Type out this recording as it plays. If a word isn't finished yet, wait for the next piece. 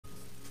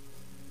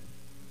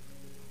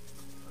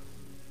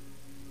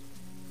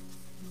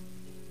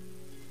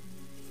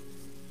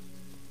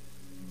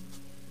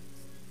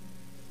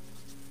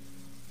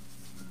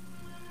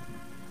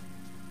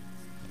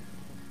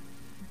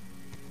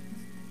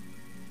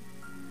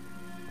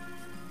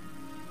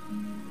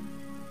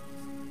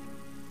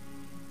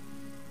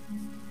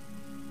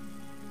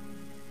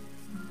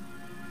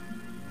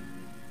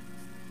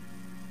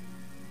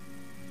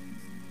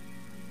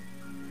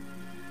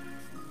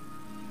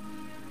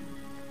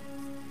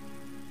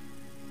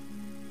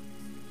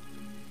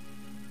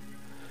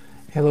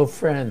Hello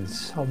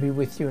friends, I'll be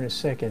with you in a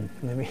second.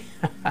 Let me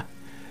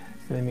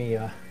let me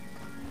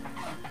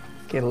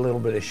get a little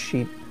bit of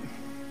sheep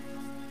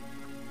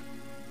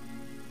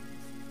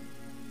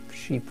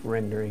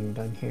rendering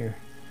done here.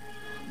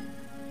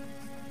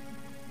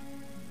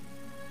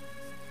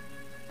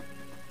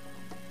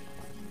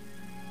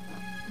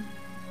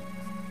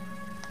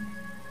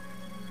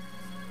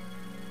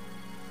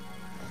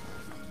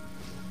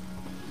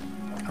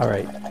 All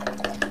right,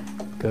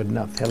 good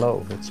enough.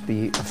 Hello, let's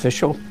be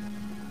official.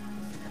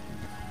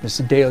 This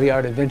is Daily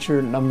Art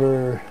Adventure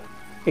number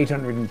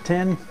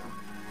 810.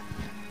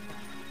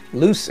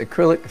 Loose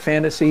acrylic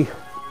fantasy.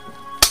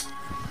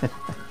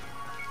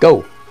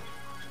 Go.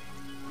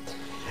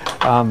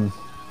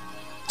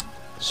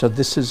 So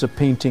this is a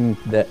painting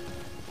that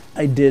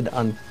I did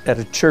at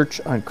a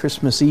church on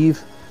Christmas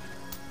Eve.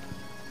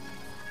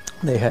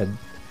 They had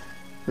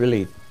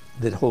really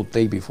the whole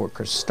day before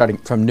Christmas, starting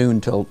from noon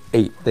till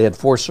 8. They had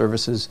 4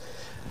 services.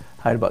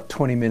 I had about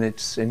 20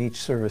 minutes in each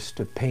service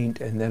to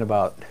paint, and then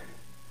about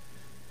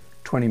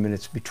 20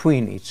 minutes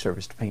between each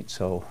service to paint,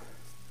 so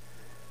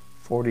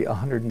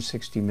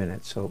 160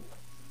 minutes, so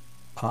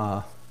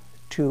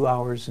 2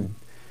 hours and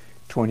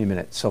 20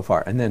 minutes so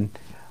far. And then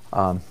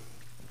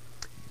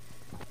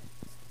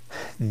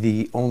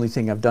the only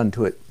thing I've done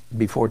to it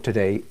before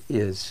today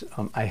is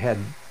I had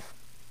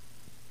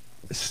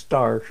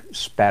star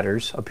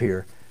spatters up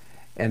here,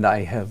 and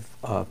I have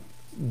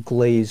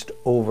glazed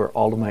over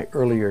all of my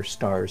earlier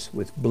stars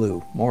with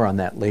blue. More on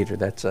that later.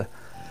 That's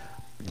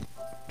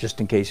just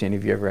in case any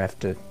of you ever have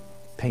to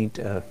paint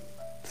a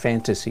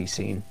fantasy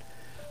scene,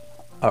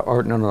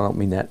 or no, I don't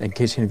mean that. In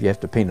case any of you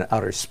have to paint an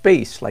outer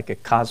space, like a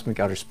cosmic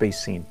outer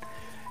space scene,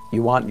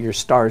 you want your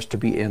stars to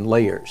be in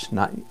layers.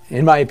 Not,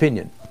 in my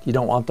opinion, you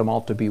don't want them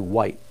all to be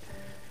white.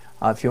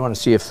 If you want to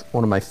see if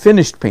one of my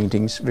finished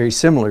paintings, very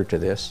similar to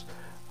this,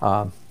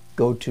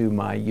 go to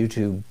my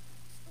YouTube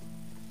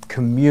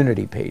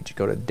community page.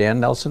 Go to Dan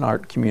Nelson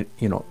Art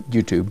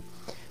YouTube,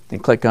 then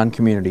click on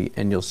community,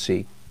 and you'll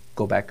see.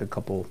 Go back a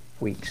couple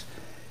weeks,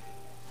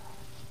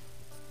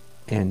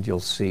 and you'll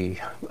see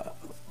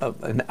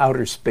an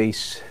outer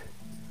space,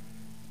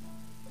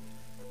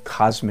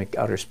 cosmic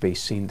outer space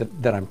scene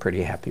that I'm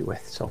pretty happy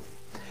with. So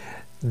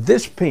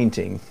this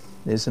painting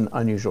is an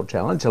unusual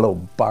challenge. Hello,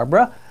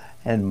 Barbara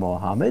and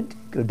Mohammed.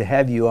 Good to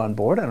have you on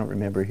board. I don't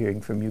remember hearing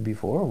from you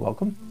before.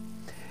 Welcome.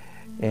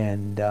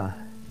 And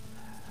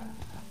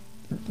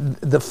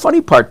the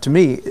funny part to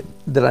me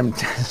that I'm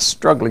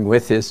struggling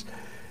with is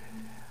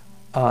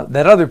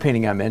that other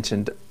painting I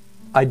mentioned.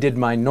 I did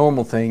my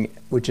normal thing,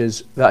 which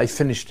is that I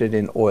finished it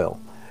in oil.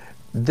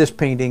 This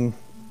painting,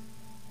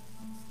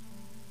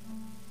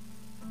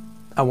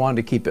 I wanted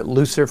to keep it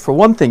looser. For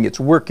one thing,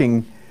 it's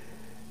working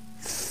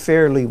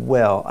fairly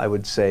well, I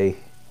would say,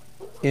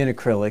 in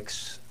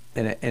acrylics,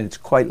 and it's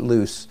quite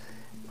loose.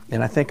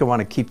 And I think I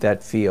want to keep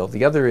that feel.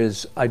 The other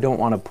is I don't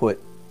want to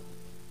put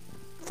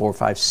 4,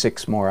 5,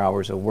 6 more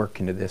hours of work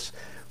into this,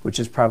 which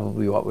is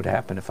probably what would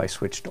happen if I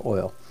switched to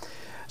oil.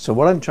 So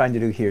what I'm trying to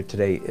do here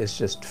today is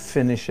just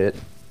finish it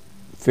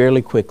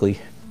fairly quickly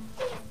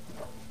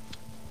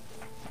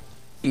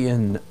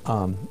in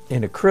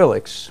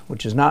acrylics,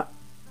 which is not.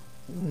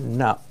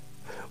 Well,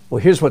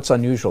 here's what's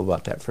unusual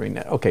about that for me.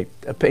 Okay,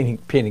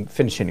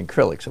 finishing in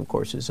acrylics, of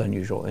course, is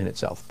unusual in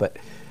itself, but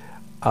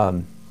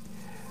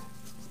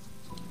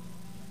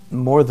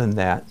more than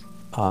that,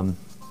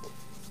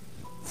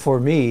 for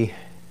me,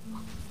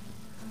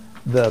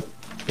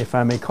 if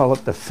I may call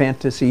it the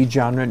fantasy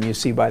genre, and you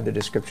see by the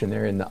description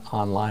there in the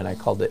online, I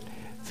called it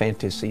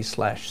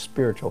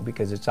fantasy/spiritual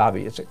because it's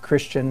obvious. It's a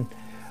Christian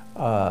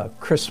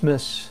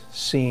Christmas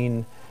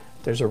scene.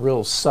 There's a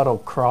real subtle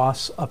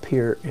cross up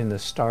here in the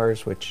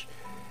stars, which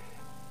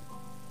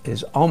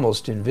is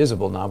almost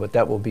invisible now, but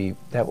that will be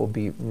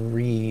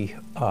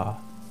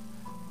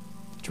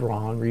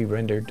drawn,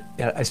 re-rendered.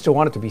 I still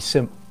want it to be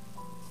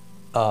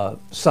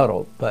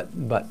subtle,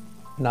 but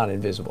not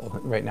invisible.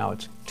 Right now,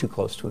 it's too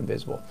close to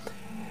invisible.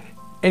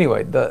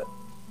 Anyway,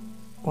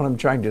 what I'm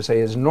trying to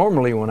say is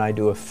normally when I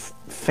do a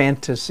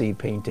fantasy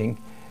painting,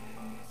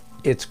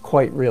 it's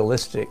quite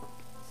realistic,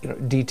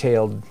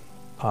 detailed,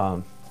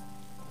 hard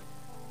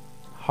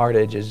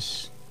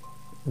edges,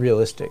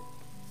 realistic,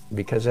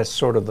 because that's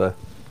sort of the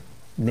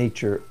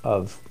nature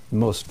of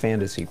most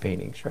fantasy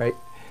paintings, right?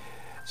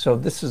 So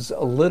this is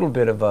a little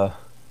bit of a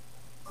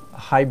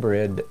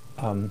hybrid.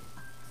 I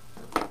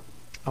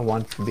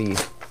want to be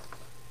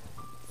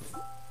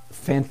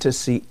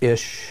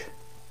fantasy-ish.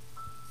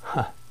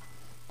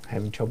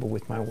 Having trouble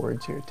with my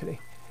words here today.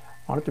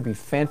 I want it to be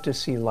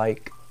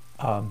fantasy-like,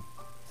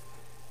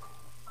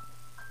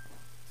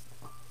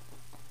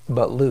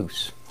 but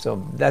loose.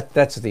 So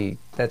that's the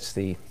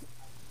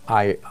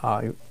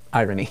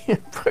irony.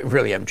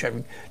 Really, I'm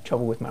having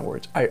trouble with my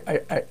words.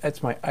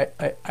 That's my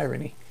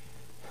irony.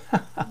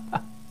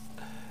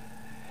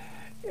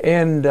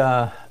 And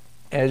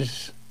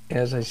as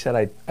I said,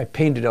 I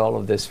painted all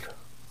of this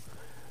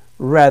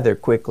rather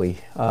quickly.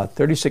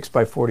 36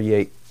 by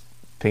 48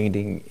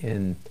 painting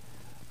in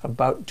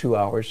about 2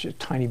 hours, just a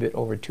tiny bit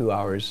over 2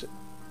 hours.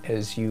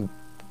 As you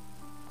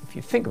if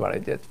you think about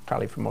it, that's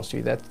probably for most of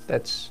you,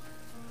 that's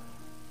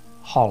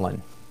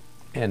Holland,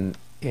 and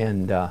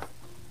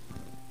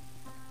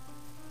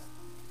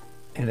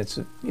it's,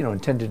 you know,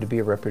 intended to be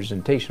a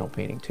representational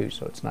painting too,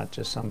 so it's not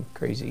just some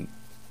crazy,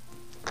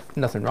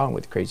 nothing wrong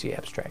with crazy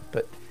abstract,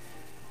 but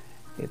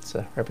it's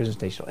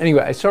representational.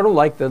 Anyway, I sort of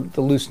like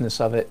the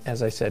looseness of it,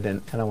 as I said,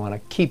 and I want to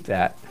keep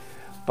that,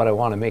 but I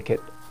want to make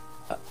it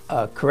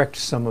correct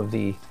some of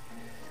the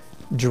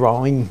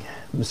drawing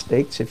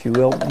mistakes, if you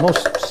will.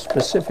 Most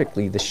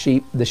specifically, the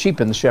sheep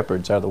and the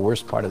shepherds are the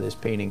worst part of this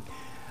painting.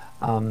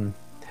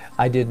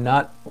 I did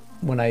not,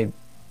 when I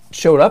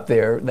showed up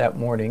there that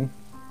morning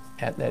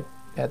at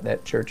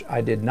that church,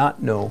 I did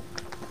not know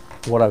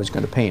what I was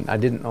going to paint. I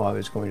didn't know I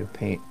was going to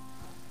paint.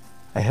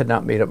 I had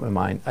not made up my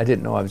mind. I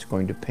didn't know I was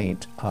going to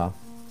paint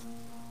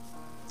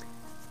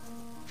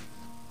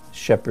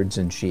shepherds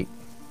and sheep.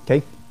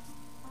 Okay.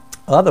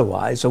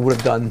 Otherwise, I would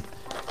have done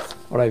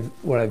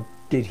what I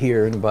did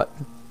here in about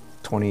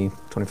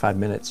 25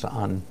 minutes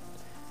on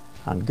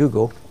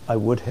Google. I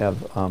would have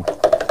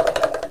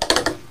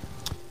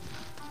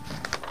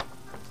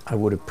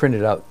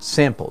printed out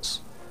samples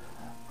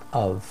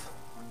of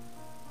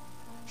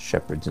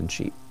shepherds and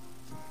sheep.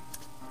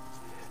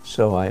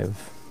 So I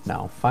have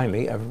now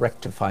finally I've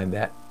rectified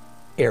that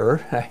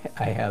error.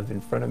 I have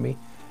in front of me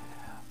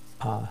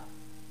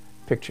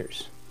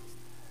pictures.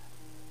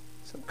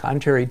 So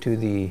contrary to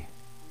the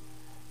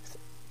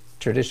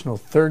traditional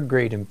third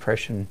grade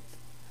impression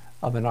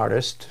of an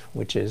artist,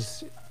 which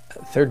is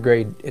third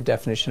grade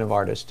definition of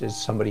artist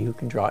is somebody who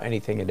can draw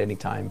anything at any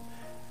time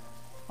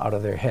out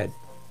of their head.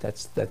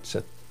 That's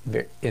as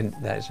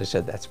I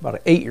said, that's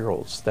about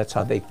 8-year-olds. That's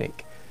how they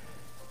think.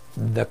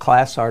 The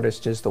class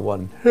artist is the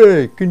one,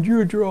 hey, can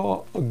you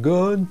draw a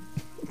gun?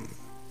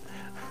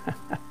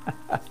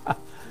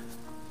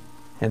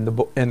 and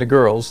the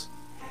girls,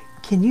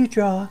 can you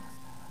draw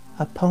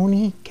a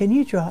pony? Can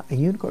you draw a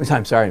unicorn?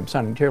 I'm sorry, I'm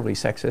sounding terribly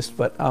sexist,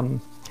 but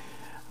I'm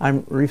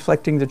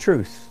reflecting the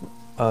truth.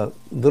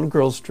 Little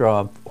girls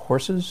draw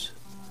horses,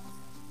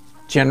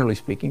 generally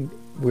speaking.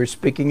 We're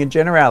speaking in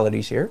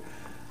generalities here,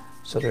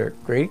 so there are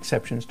great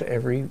exceptions to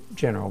every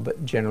general,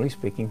 but generally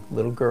speaking,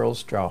 little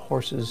girls draw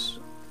horses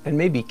and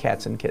maybe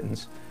cats and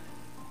kittens,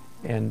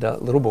 and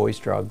little boys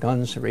draw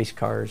guns, race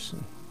cars,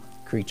 and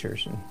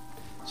creatures, and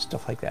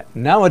stuff like that.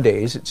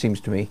 Nowadays, it seems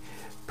to me,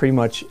 pretty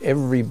much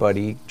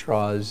everybody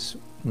draws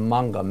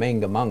manga.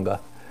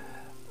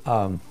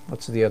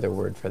 What's the other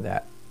word for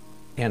that?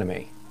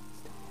 Anime.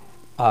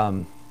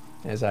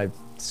 As I've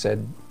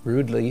said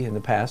rudely in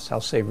the past,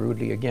 I'll say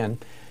rudely again,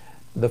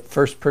 the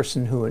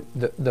person who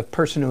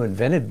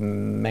invented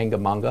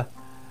manga,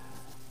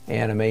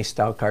 anime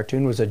style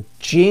cartoon, was a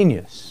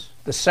genius.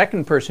 The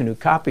second person who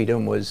copied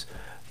him was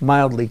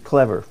mildly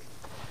clever.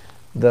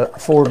 The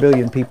 4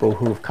 billion people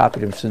who have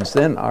copied him since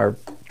then are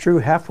true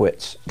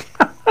half-wits.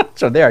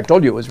 So there, I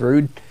told you it was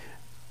rude.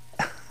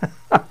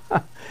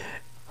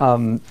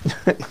 Yeah,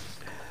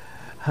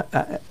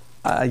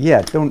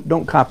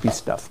 don't copy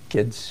stuff,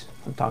 kids.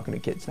 I'm talking to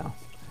kids now.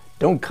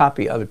 Don't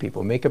copy other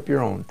people. Make up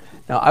your own.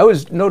 Now,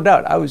 no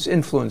doubt, I was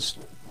influenced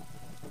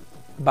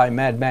by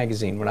Mad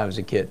Magazine when I was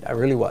a kid. I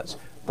really was.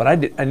 But I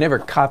never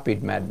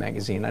copied Mad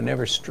Magazine. I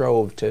never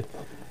strove to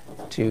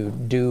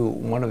do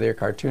one of their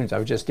cartoons. I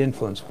was just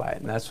influenced by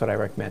it, and that's what I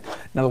recommend.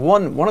 Now,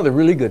 one of the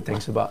really good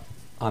things about,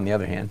 on the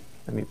other hand,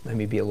 let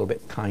me be a little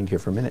bit kind here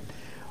for a minute.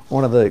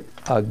 One of the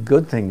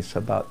good things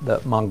about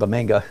the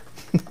manga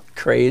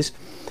craze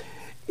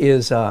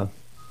is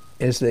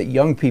that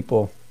young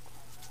people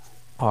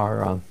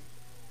are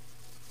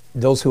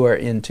those who are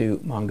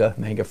into manga.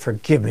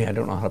 Forgive me, I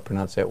don't know how to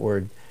pronounce that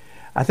word.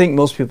 I think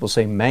most people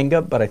say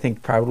manga, but I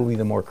think probably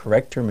the more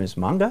correct term is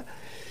manga.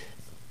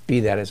 Be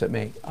that as it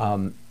may.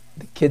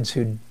 The kids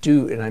who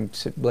do, and I'm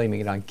blaming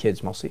it on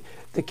kids mostly,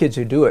 the kids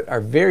who do it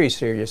are very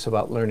serious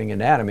about learning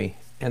anatomy,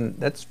 and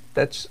that's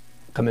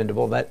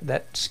commendable.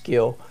 That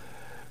skill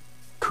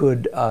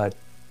could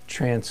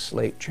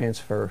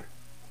transfer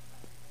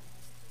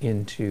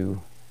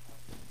into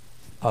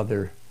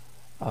other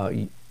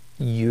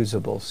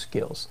usable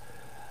skills.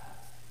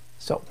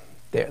 So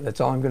there,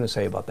 that's all I'm going to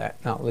say about that.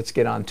 Now let's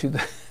get on to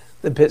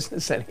the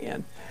business at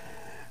hand,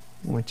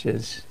 which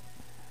is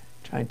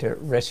trying to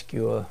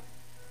rescue a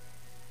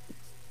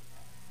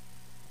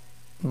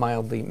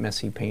mildly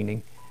messy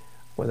painting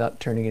without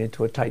turning it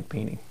into a tight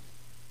painting.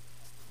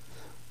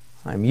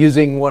 I'm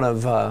using one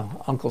of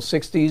Uncle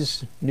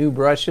 60's new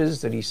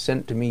brushes that he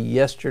sent to me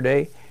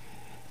yesterday.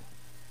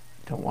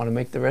 Don't want to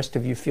make the rest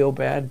of you feel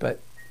bad, but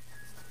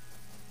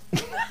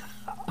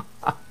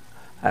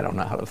I don't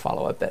know how to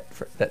follow up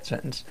that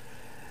sentence.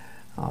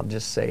 I'll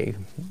just say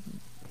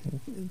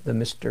the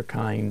Mr.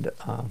 Kind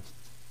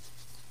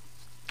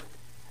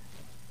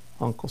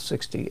Uncle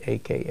 60,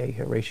 aka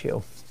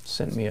Horatio,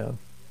 sent me a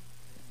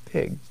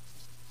big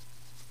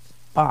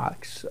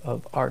box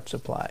of art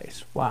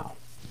supplies. Wow,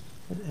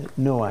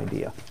 no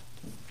idea.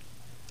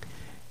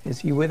 Is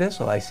he with us?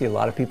 Well, I see a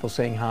lot of people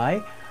saying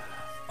hi.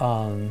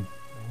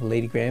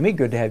 Lady Grammy,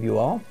 good to have you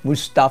all.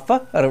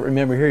 Mustafa, I don't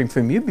remember hearing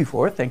from you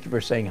before. Thank you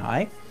for saying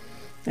hi.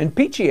 And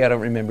Peachy, I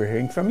don't remember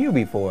hearing from you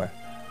before.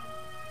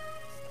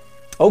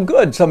 Oh,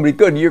 good. Somebody,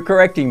 good. You're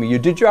correcting me. You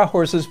did draw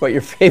horses, but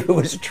your favorite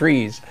was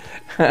trees.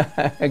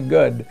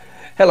 Good.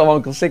 Hello,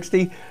 Uncle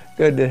 60.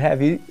 Good to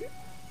have you.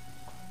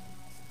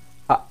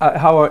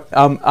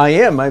 I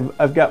am.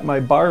 I've got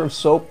my bar of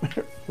soap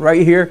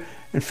right here.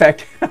 In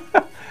fact,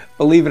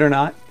 believe it or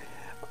not,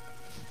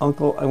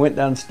 Uncle, I went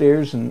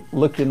downstairs and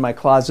looked in my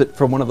closet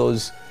for one of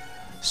those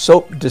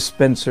soap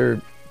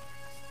dispenser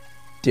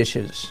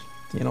dishes.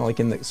 You know, like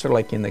in the sort of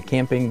like in the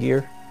camping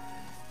gear.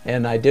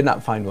 And I did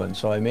not find one,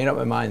 so I made up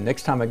my mind.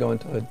 Next time I go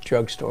into a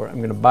drugstore, I'm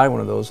going to buy one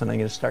of those, and I'm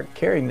going to start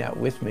carrying that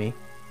with me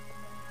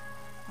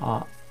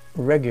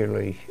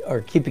regularly,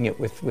 or keeping it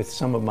with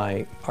some of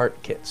my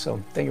art kits.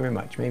 So thank you very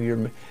much. Maybe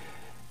you're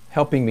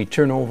helping me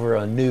turn over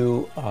a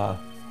new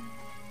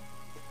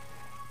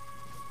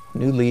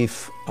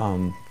leaf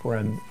where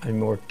I'm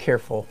more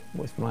careful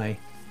with my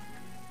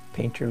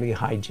painterly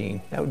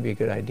hygiene. That would be a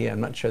good idea.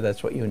 I'm not sure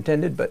that's what you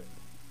intended, but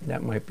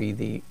that might be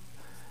the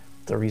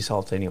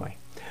result anyway.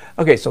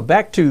 Okay, so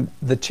back to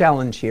the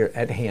challenge here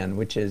at hand,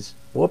 which is,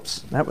 whoops,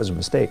 that was a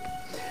mistake.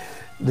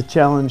 The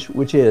challenge,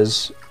 which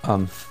is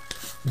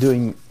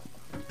doing,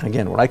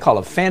 again, what I call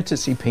a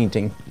fantasy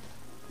painting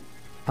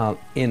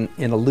in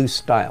a loose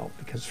style.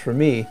 Because for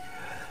me,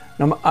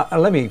 now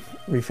let me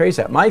rephrase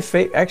that.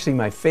 Actually,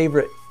 my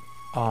favorite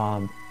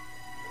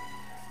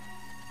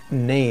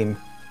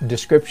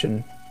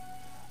description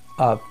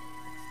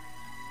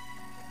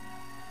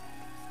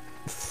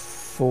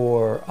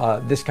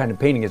for this kind of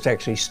painting is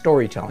actually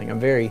storytelling. I'm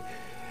very,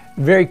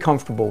 very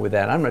comfortable with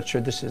that. I'm not sure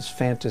this is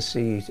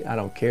fantasy. I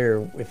don't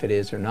care if it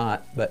is or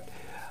not, but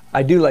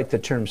I do like the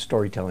term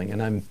storytelling,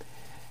 and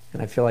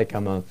I feel like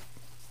I'm at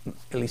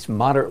least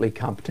moderately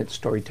competent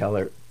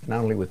storyteller,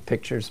 not only with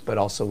pictures but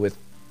also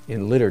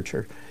in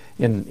literature,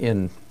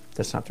 in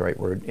that's not the right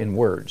word, in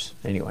words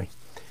anyway.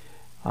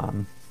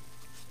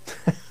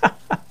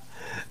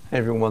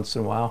 Every once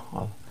in a while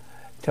I'll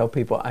tell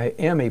people I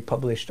am a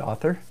published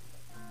author.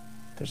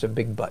 There's a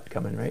big but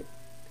coming, right?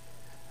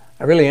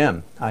 I really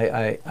am.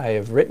 I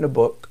have written a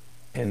book,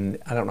 and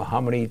I don't know how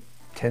many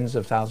tens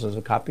of thousands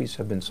of copies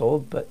have been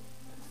sold, but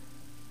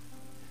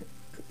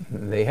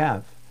they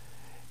have.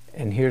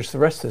 And here's the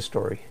rest of the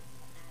story.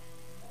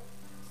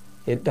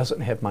 It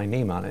doesn't have my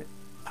name on it.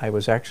 I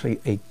was actually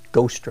a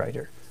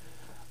ghostwriter.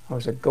 I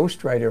was a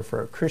ghostwriter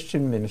for a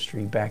Christian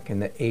ministry back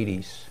in the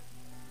 80s.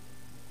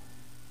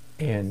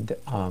 And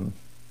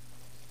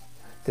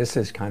this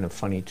is kind of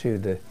funny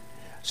too.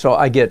 So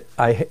I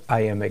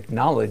am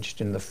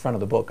acknowledged in the front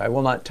of the book. I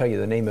will not tell you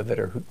the name of it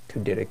or who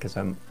did it, because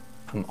I'm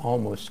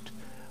almost,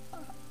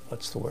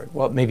 what's the word?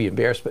 Well, maybe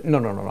embarrassed, but no.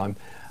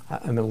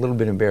 I'm a little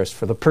bit embarrassed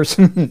for the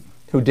person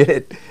who did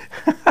it.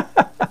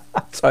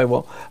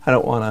 So I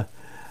don't want to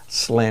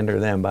slander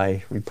them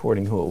by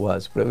reporting who it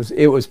was, but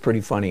it was pretty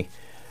funny.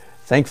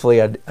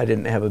 Thankfully, I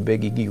didn't have a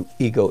big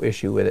ego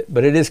issue with it,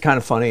 but it is kind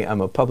of funny.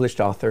 I'm a published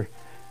author.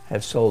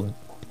 I've sold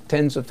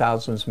tens of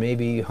thousands,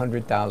 maybe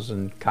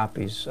 100,000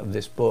 copies of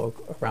this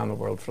book around the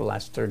world for the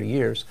last 30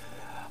 years.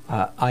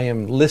 I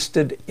am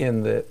listed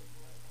in the,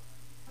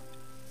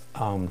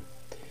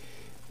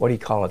 what do you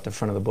call it, the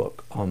front of the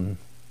book,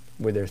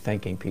 where they're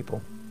thanking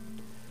people.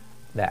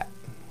 That,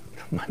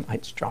 my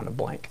mind's drawn a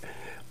blank,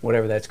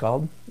 whatever that's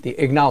called. The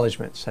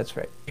acknowledgments, that's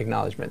right,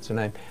 acknowledgments.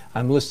 And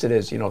I'm listed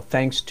as,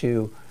 thanks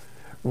to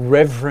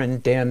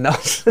Reverend Dan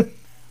Nelson.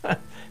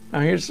 Now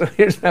here's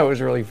that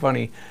was really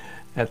funny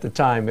at the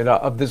time.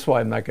 And this is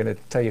why I'm not going to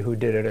tell you who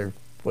did it or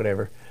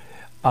whatever.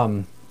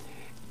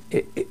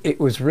 It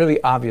was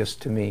really obvious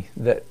to me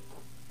that,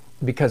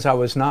 because I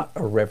was not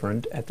a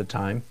reverend at the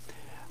time,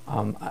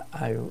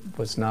 I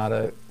was not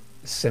a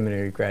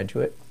seminary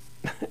graduate,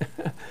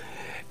 but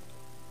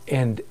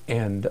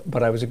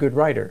I was a good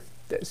writer.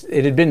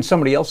 It had been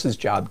somebody else's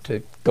job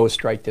to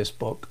ghostwrite this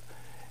book,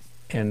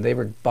 and they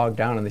were bogged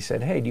down, and they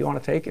said, "Hey, do you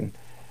want to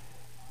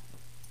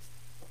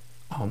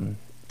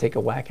take a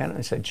whack at it?" And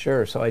I said,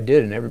 "Sure." So I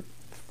did, and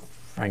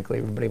frankly,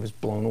 everybody was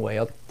blown away.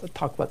 I'll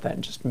talk about that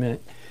in just a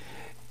minute,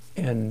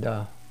 and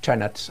try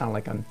not to sound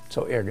like I'm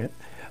so arrogant.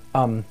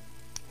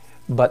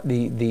 But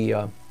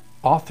the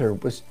author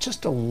was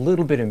just a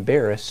little bit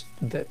embarrassed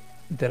that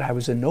I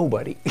was a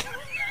nobody,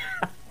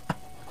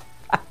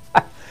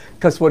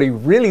 because what he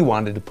really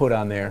wanted to put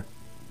on there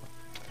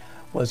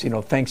was,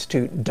 thanks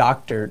to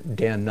Dr.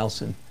 Dan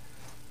Nelson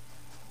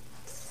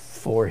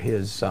for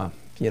his,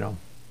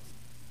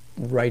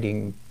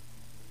 writing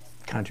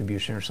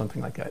contribution or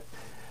something like that.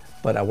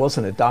 But I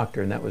wasn't a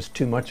doctor, and that was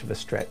too much of a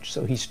stretch.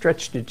 So he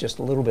stretched it just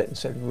a little bit and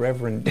said,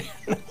 Reverend Dan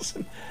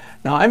Nelson.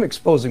 Now I'm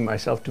exposing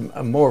myself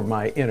to more of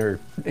my inner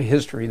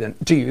history than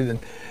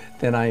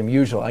I am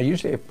usual.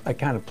 I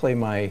kind of play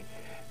my,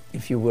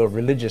 if you will,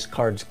 religious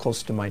cards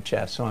close to my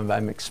chest. So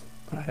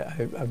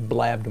I've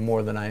blabbed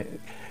more than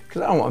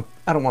because I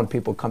don't want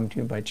people coming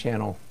to my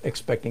channel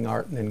expecting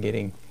art and then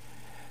getting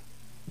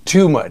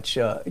too much,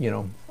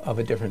 of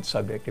a different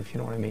subject, if you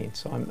know what I mean.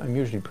 So I'm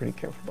usually pretty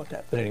careful about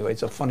that. But anyway,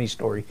 it's a funny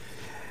story,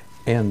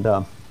 and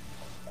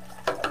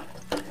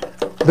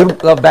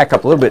I'll back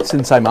up a little bit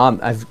since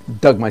I've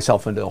dug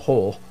myself into the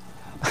hole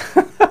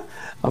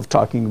of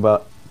talking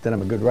about that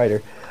I'm a good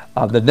writer.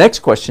 The next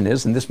question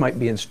is, and this might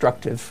be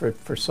instructive for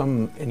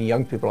any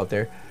young people out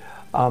there.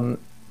 I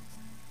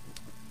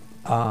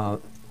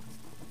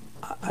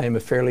am a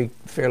fairly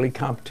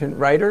competent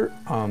writer.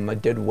 I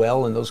did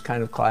well in those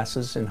kind of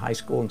classes in high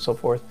school and so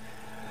forth.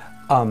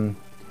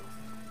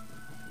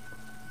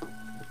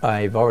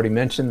 I've already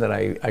mentioned that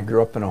I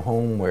grew up in a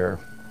home where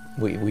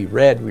we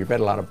read a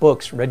lot of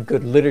books, read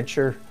good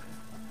literature,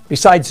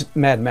 besides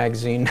Mad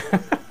Magazine,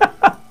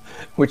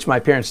 which my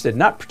parents did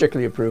not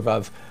particularly approve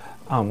of.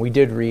 We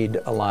did read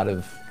a lot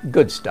of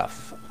good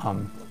stuff,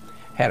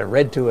 had it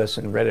read to us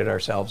and read it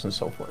ourselves and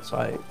so forth. So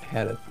I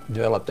had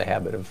developed a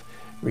habit of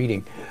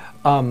reading.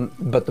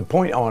 But the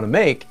point I want to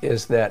make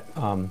is that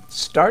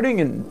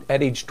starting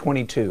at age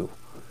 22,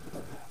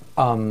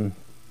 I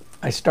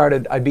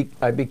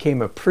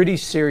became a pretty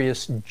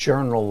serious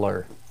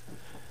journaler.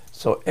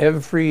 So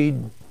every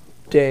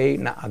day,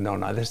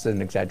 no, this is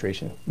an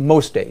exaggeration.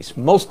 Most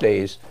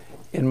days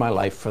in my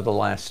life for the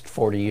last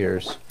 40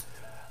 years,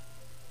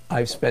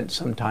 I've spent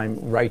some time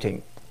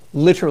writing,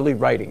 literally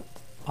writing,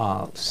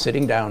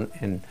 sitting down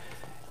and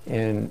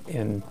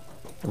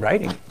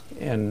writing.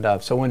 And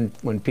so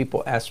when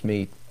people asked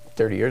me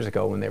 30 years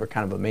ago, when they were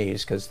kind of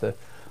amazed because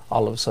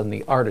all of a sudden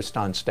the artist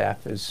on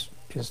staff is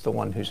the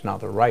one who's now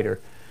the writer,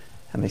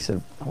 and they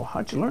said, "Well,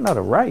 how'd you learn how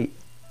to write?"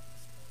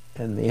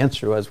 And the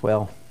answer was,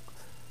 "Well,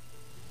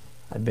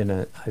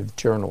 I've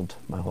journaled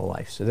my whole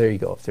life." So there you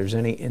go. If there's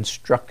any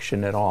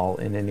instruction at all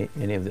in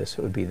any of this,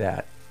 it would be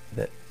that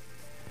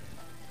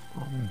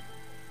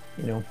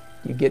you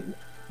get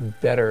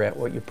better at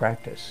what you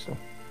practice. So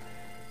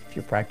if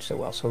you practice it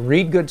well, so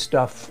read good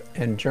stuff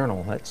and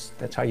journal.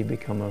 That's how you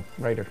become a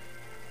writer.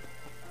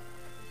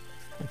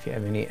 If you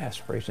have any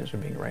aspirations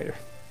of being a writer.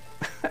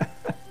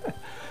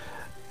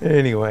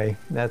 Anyway,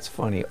 that's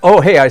funny. Oh,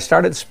 hey,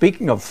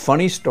 speaking of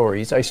funny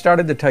stories, I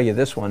started to tell you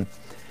this one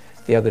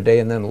the other day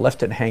and then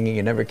left it hanging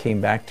and never came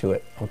back to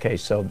it. Okay,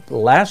 so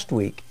last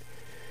week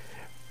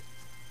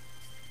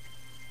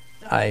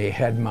I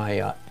had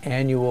my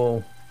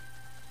annual,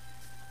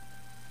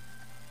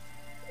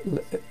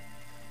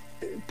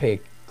 pay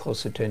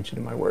close attention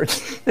to my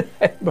words,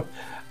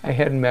 I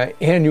had my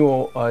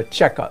annual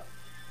checkup,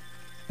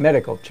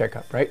 medical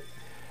checkup, right?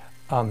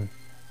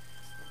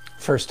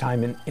 First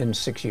time in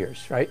 6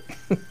 years, right?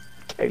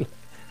 Okay,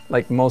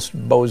 like most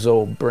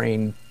bozo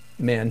brain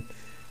men,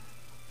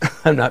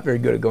 I'm not very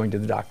good at going to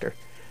the doctor.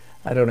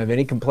 I don't have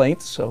any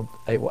complaints, so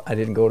I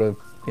didn't go to,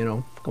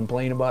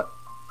 complain about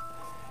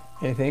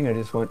anything. I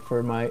just went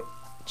for my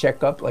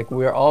checkup. Like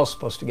we're all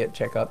supposed to get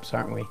checkups,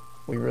 aren't we?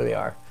 We really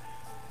are.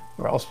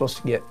 We're all supposed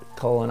to get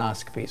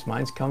colonoscopies.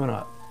 Mine's coming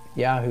up.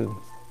 Yahoo.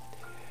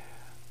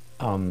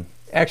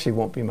 Actually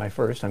won't be my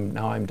first.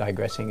 I'm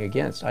digressing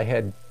again. I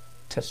had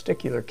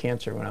testicular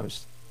cancer when I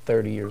was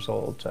 30 years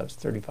old, so that was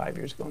 35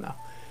 years ago now.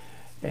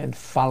 And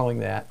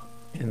following that,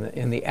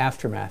 in the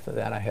aftermath of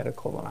that, I had a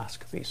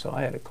colonoscopy. So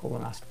I had a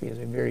colonoscopy as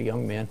a very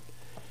young man.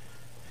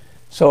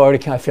 So I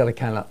feel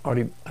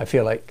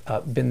like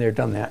been there,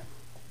 done that.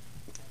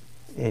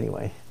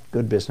 Anyway,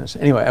 good business.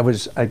 Anyway,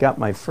 I got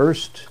my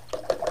first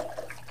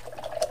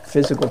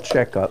physical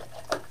checkup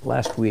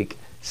last week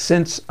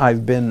since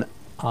I've been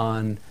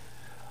on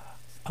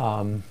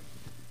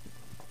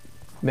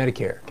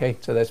Medicare. Okay,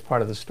 so that's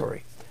part of the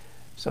story.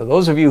 So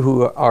those of you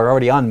who are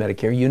already on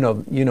Medicare, you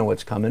know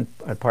what's coming.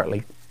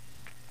 Partly,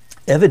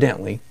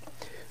 evidently,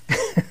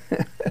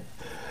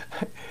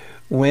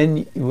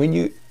 when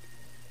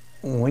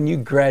you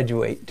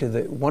graduate to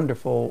the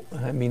wonderful,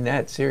 I mean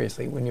that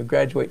seriously, when you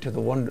graduate to the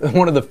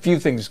one of the few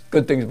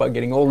good things about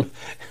getting old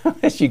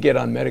as you get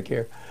on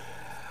Medicare,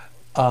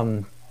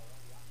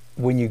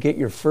 when you get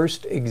your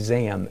first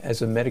exam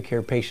as a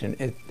Medicare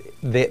patient,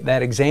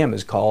 that exam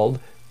is called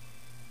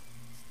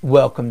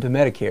Welcome to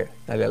Medicare.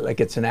 Like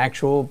it's an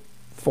actual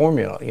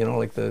formula,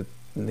 like the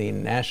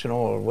national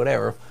or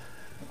whatever,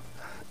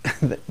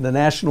 the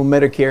National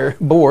Medicare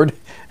Board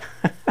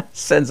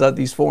sends out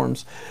these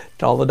forms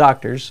to all the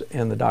doctors,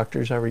 and the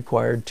doctors are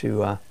required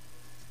to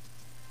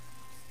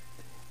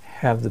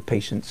have the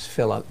patients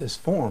fill out this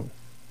form.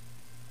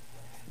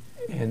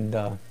 And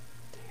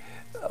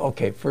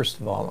okay,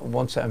 first of all,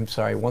 once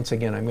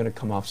again, I'm going to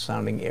come off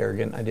sounding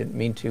arrogant. I didn't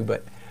mean to,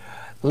 but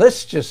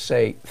let's just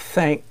say,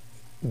 thank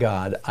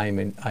God I'm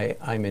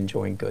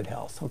enjoying good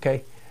health.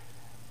 Okay,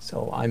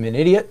 so I'm an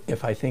idiot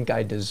if I think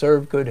I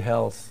deserve good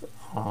health.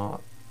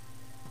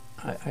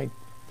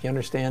 You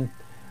understand?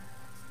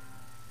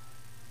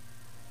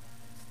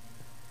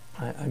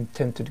 I'm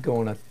tempted to go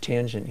on a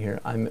tangent here.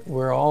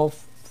 We're all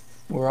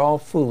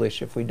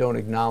foolish if we don't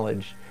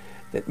acknowledge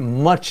that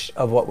much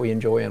of what we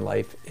enjoy in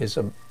life is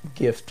a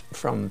gift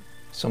from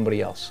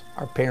somebody else.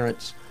 Our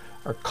parents,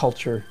 our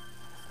culture,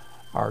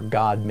 our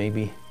God,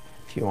 maybe,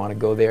 if you want to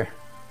go there.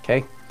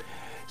 Okay?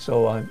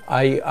 So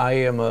I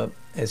am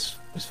as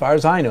far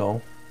as I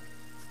know,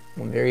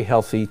 I'm a very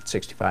healthy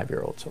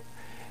 65-year-old. So,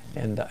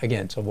 and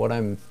again, so what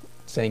I'm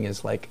saying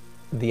is like,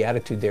 the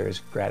attitude there is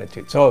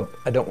gratitude. So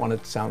I don't want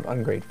it to sound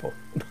ungrateful,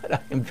 but I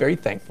am very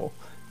thankful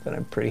that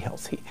I'm pretty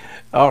healthy.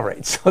 All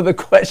right, so the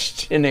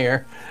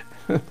questionnaire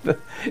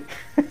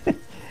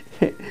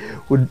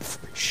would,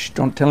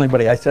 don't tell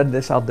anybody I said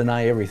this, I'll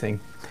deny everything.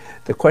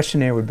 The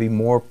questionnaire would be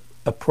more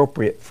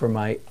appropriate for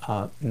my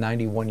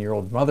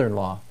 91-year-old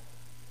mother-in-law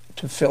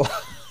to fill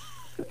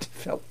to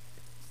fill.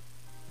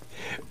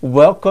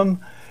 Welcome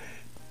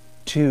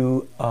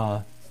to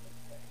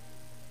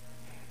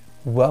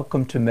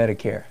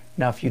Medicare.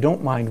 Now, if you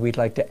don't mind, we'd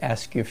like to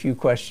ask you a few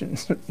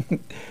questions.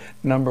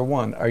 Number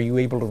one, are you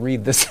able to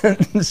read the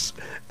sentence?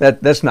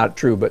 That's not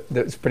true, but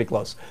that's pretty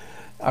close.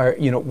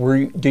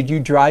 Did you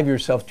drive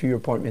yourself to your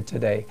appointment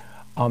today?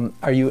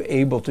 Are you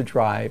able to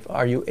drive?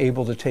 Are you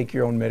able to take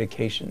your own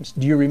medications?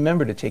 Do you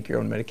remember to take your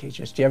own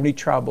medications? Do you have any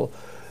trouble,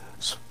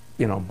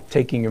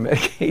 taking your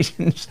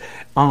medications?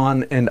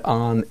 On and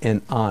on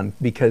and on,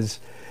 because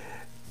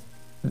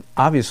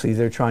obviously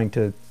they're trying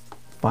to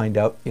find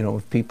out,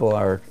 if people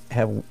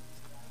have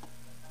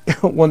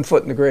 1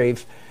 foot in the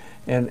grave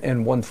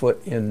and 1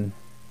 foot in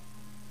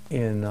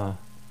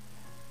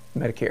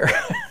Medicare.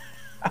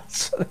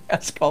 So they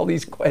ask all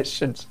these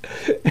questions,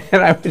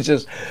 and I was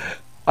just,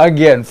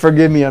 again,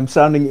 forgive me, I'm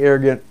sounding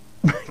arrogant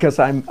because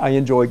I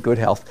enjoy good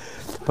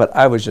health, but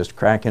I was just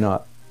cracking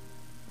up.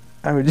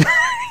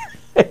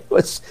 It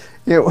was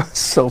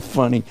so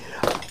funny.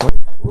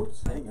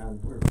 Whoops, hang on,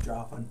 we're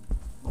dropping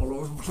all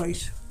over the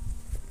place.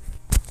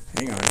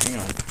 Hang on.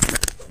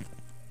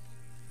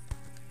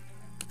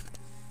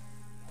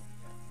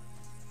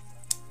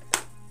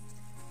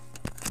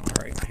 All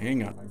right,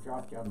 hang on. I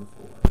dropped you on the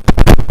floor.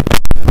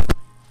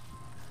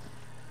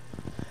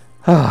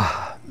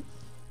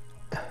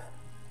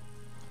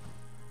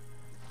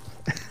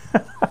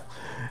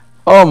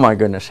 Oh my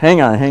goodness. Hang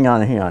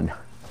on.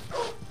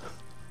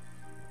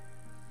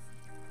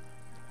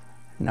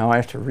 Now I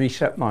have to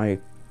reset my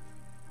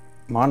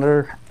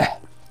monitor.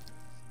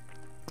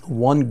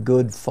 One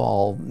good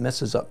fall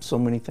messes up so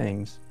many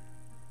things.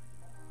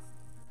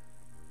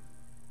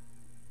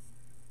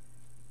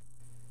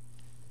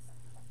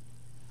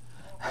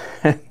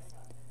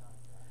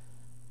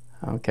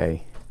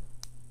 Okay.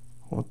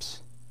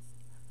 Whoops.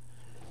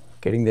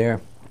 Getting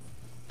there.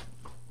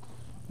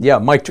 Yeah,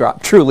 mic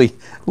drop. Truly,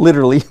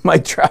 literally,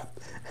 mic drop.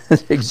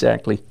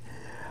 Exactly.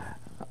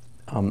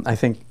 I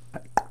think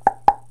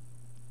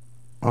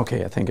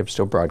I'm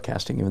still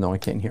broadcasting, even though I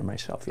can't hear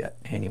myself yet.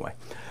 Anyway,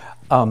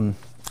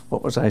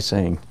 what was I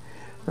saying?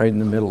 Right in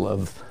the middle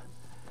of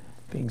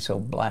being so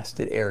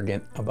blasted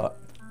arrogant about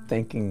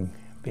being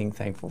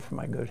thankful for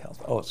my good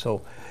health. Oh,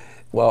 so,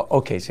 well,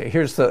 okay. So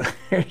here's the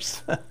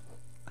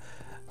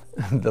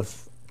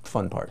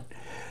fun part.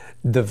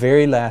 The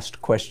very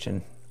last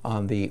question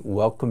on the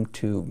Welcome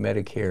to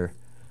Medicare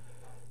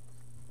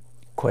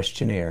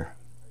questionnaire,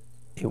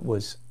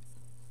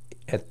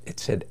 it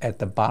said at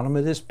the bottom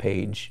of this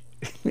page,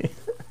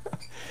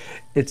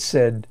 it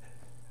said,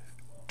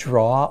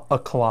 draw a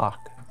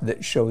clock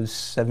that shows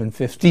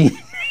 7:15.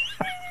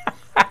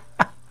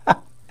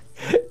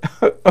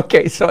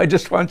 Okay, so I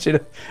just want you to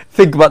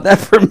think about that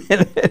for a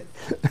minute.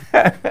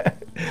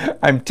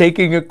 I'm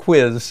taking a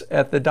quiz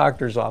at the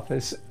doctor's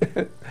office.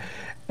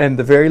 And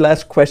the very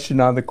last question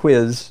on the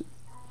quiz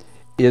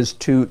is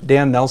to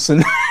Dan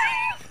Nelson.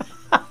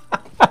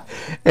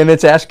 And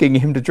it's asking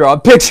him to draw a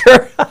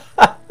picture.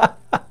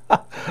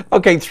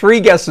 Okay,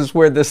 3 guesses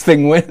where this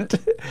thing went.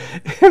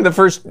 And the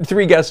first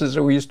 3 guesses,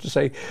 we used to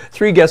say,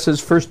 3 guesses,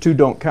 first 2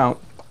 don't count.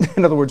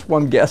 In other words,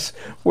 1 guess.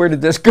 Where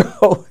did this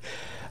go?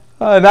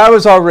 And I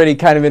was already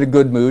kind of in a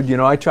good mood.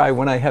 I try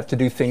when I have to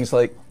do things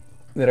like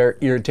that are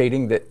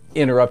irritating, that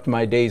interrupt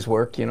my day's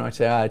work. I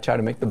say, I try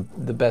to make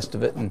the best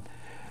of it and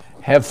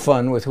have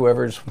fun with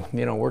whoever's,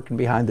 working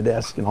behind the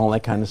desk and all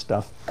that kind of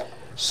stuff.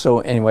 So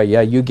anyway,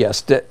 yeah, you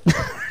guessed it.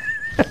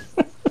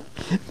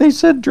 They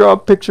said draw a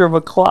picture of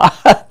a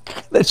clock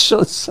that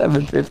shows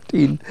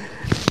 7:15.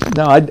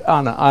 No,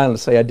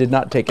 honestly, I did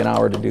not take an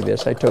hour to do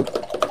this. I took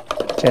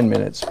 10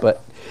 minutes.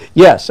 But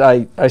yes,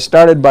 I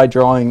started by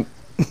drawing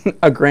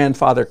a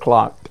grandfather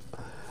clock.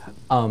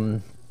 A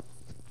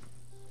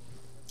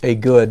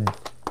good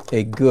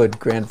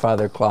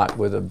grandfather clock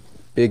with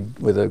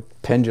a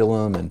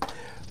pendulum and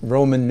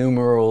Roman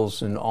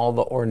numerals and all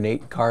the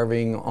ornate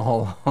carving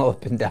all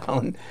up and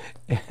down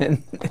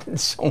and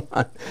so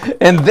on.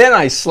 And then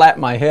I slapped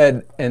my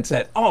head and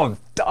said, oh,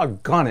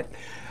 doggone it.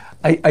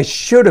 I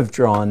should have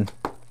drawn,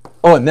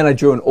 and then I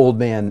drew an old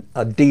man,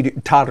 a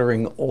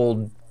tottering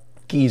old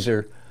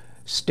geezer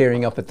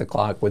staring up at the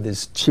clock with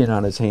his chin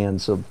on his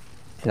hand. So,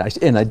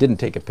 and I didn't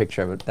take a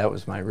picture of it. That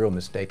was my real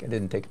mistake. I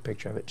didn't take a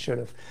picture of it. Should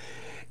have.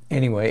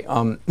 Anyway,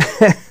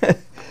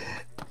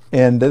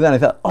 and then I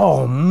thought,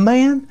 oh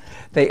man,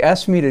 they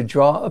asked me to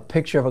draw a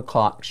picture of a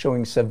clock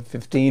showing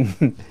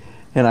 7:15,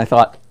 and I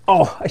thought,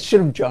 oh, I should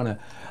have done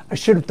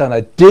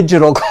a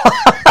digital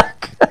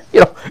clock,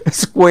 a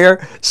square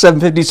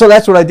 7:50. So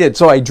that's what I did.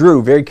 So I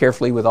drew very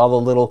carefully with all the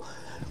little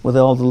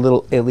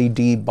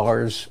LED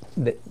bars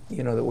that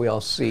that we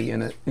all see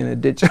in a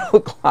digital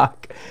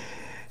clock.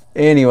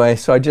 Anyway,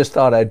 so I just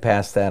thought I'd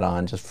pass that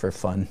on just for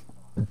fun.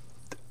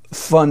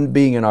 Fun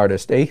being an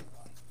artist, eh?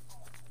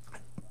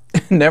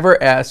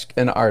 Never ask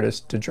an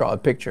artist to draw a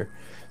picture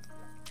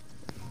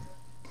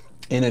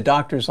in a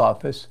doctor's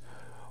office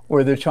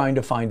where they're trying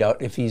to find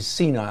out if he's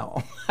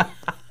senile.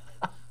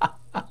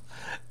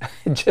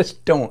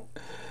 Just don't.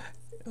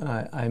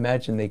 I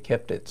imagine they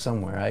kept it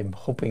somewhere. I'm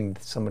hoping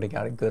somebody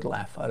got a good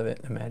laugh out of it.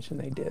 Imagine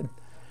they did.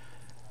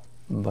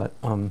 But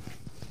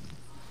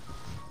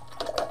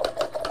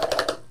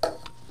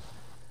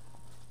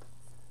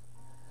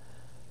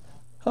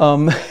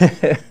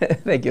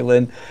thank you,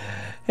 Lynn.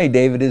 Hey,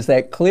 David, is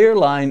that clear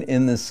line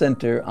in the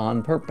center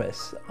on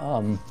purpose?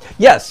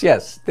 Yes,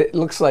 yes. It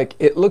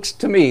looks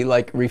to me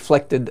like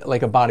reflected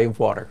like a body of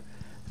water.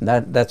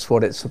 That's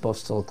what it's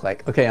supposed to look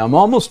like. Okay, I'm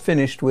almost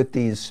finished with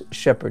these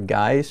shepherd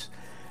guys.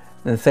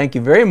 And thank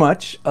you very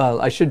much.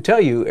 I should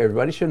tell you,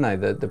 everybody, shouldn't I?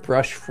 The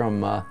brush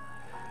from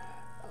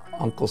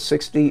Uncle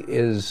 60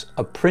 is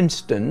a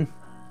Princeton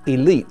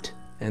Elite.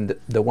 And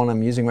the one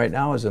I'm using right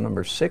now is a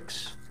number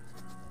 6.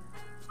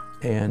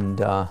 And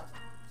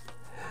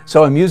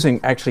so I'm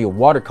using actually a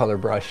watercolor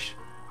brush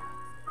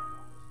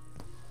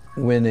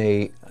when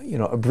a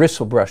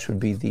bristle brush would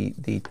be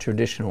the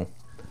traditional.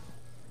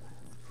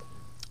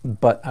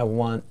 But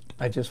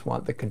I just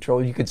want the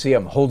control. You can see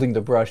I'm holding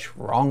the brush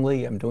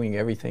wrongly. I'm doing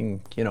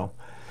everything,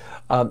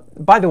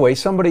 By the way,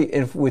 somebody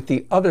with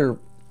the other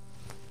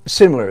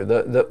similar,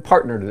 the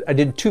partner, I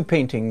did 2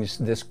 paintings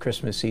this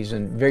Christmas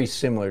season, very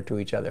similar to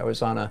each other. I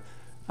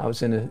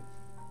was in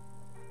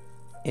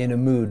a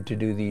mood to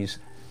do these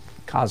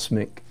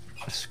cosmic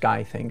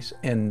sky things.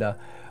 And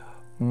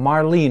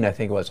Marlene, I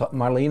think it was.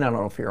 Marlene, I don't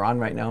know if you're on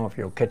right now, if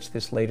you'll catch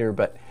this later,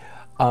 but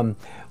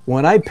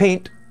when I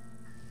paint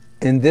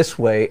in this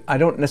way, I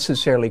don't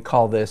necessarily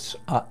call this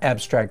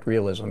abstract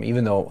realism,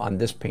 even though on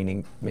this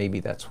painting,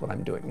 maybe that's what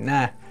I'm doing.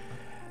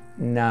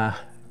 No,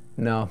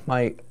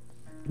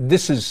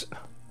 this is,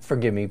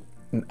 forgive me,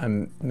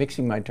 I'm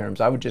mixing my terms.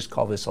 I would just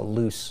call this a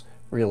loose,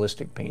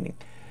 realistic painting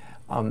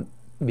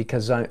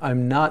because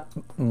I'm not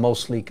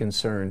mostly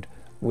concerned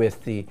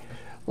with the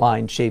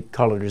line, shape,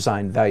 color,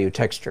 design, value,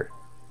 texture,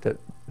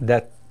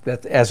 that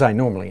as I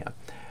normally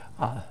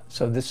am.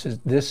 So this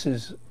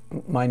is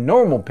my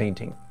normal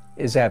painting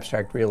is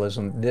abstract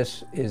realism.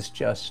 This is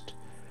just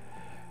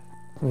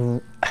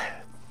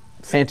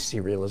fantasy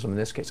realism in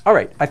this case. All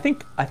right, I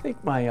think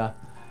my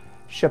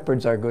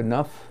shepherds are good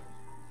enough.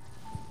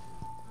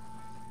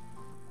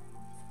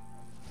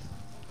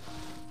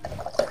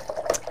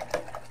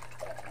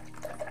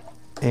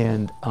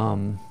 And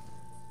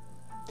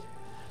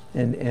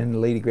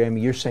Lady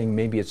Grammy, you're saying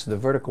maybe it's the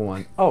vertical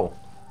one. Oh,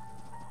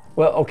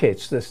 well, okay,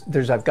 it's this.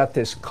 I've got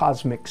this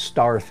cosmic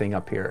star thing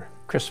up here,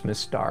 Christmas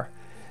star,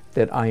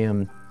 that I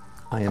am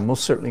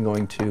most certainly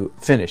going to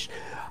finish.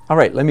 All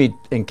right, let me,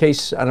 in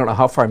case, I don't know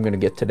how far I'm going to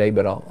get today,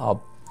 but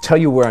I'll tell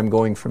you where I'm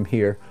going from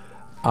here.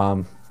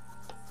 A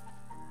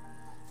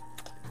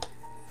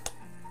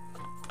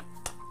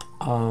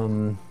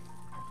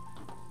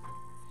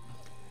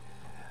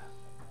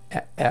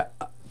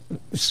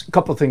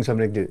couple of things I'm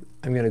going to do.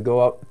 I'm going to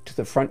go out to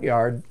the front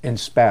yard and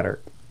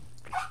spatter.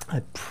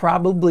 I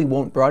probably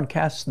won't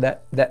broadcast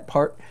that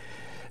part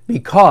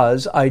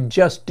because I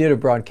just did a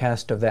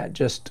broadcast of that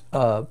just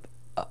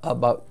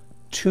about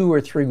 2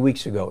 or 3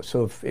 weeks ago.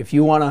 So if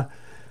you want to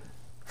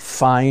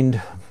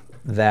find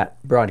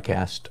that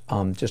broadcast,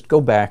 just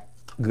go back,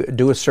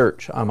 do a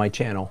search on my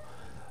channel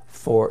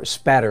for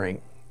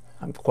spattering.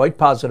 I'm quite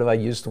positive I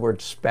used the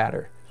word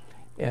spatter.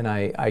 And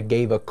I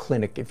gave a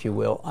clinic, if you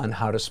will, on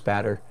how to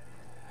spatter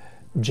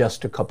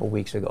just a couple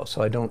weeks ago.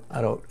 So I don't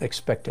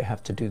expect to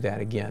have to do that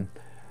again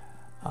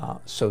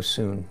so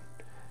soon.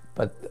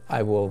 But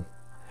I will.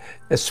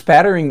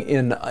 Spattering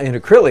in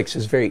acrylics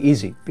is very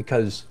easy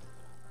because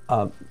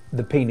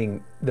the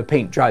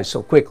paint dries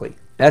so quickly.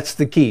 That's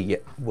the key.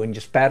 When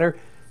you spatter,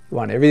 you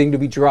want everything to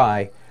be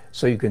dry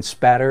so you can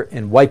spatter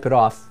and wipe it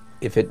off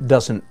if it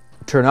doesn't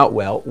turn out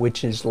well,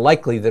 which is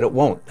likely that it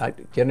won't. Do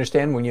you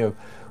understand?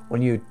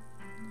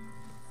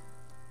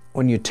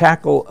 When you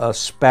tackle a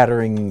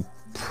spattering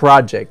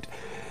project,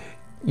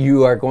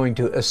 you are going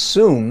to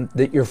assume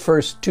that your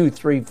first 2,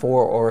 3,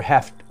 4, or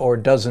half or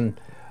dozen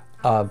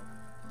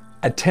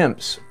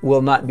attempts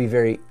will not be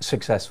very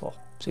successful.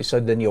 See, so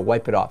then you'll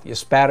wipe it off. You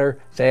spatter,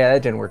 say, yeah,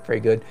 that didn't work very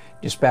good.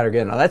 You spatter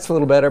again. Now that's a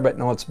little better, but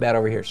no, it's bad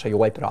over here. So you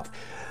wipe it off.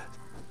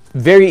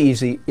 Very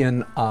easy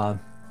in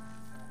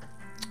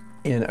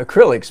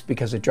acrylics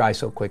because it dries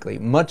so quickly.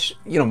 Much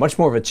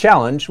more of a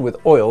challenge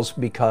with oils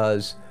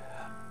because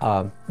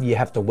you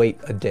have to wait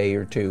a day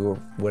or 2 or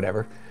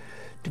whatever,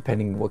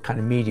 depending what kind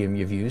of medium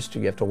you've used.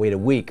 You have to wait a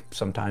week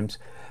sometimes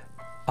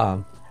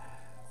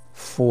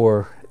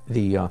for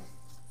the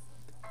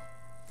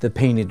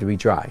painting to be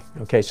dry.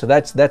 Okay, so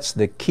that's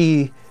the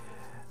key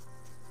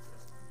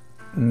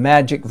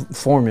magic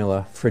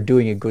formula for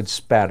doing a good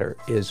spatter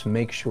is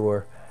make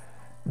sure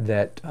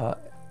that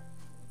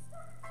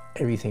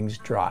everything's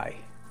dry,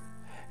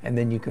 and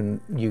then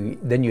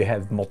you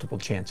have multiple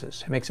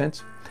chances. Make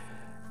sense?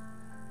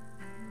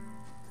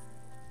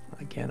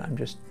 Again, I'm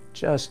just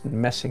just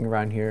messing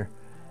around here.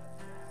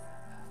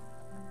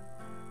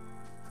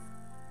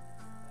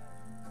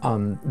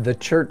 The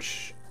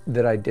church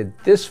that I did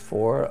this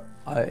for,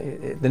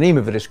 the name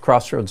of it is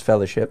Crossroads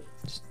Fellowship,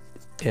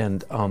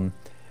 and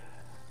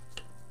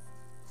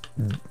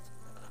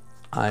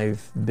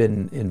I've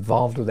been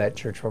involved with that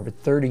church for over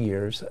 30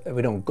 years.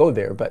 We don't go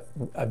there, but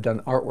I've done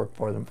artwork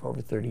for them for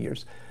over 30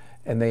 years.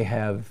 And they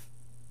have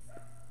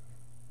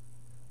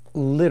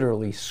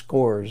literally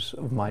scores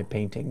of my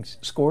paintings.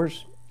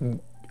 Scores?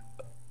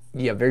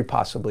 Yeah, very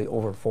possibly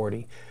over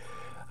 40.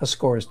 A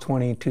score is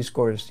 20, 2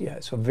 scores, yeah.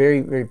 So very,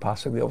 very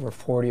possibly over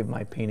 40 of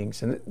my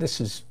paintings. And this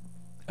is,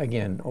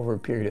 again, over a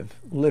period of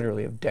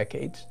literally of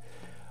decades.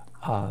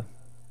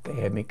 They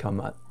had me come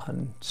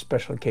on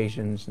special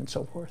occasions and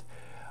so forth.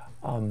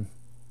 And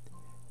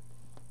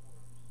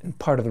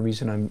part of the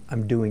reason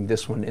I'm doing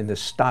this one in the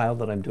style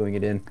that I'm doing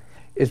it in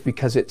is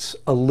because it's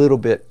a little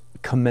bit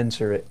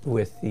commensurate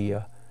with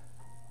the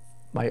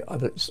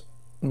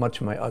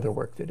much of my other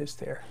work that is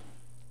there.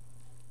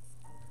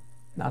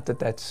 Not that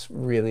that's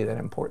really that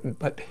important,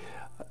 but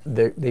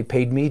they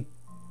paid me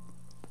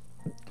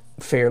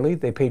fairly.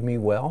 They paid me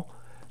well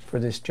for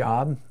this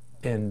job,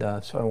 and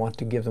so I want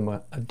to give them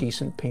a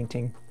decent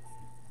painting.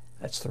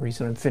 That's the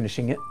reason I'm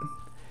finishing it.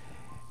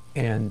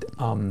 And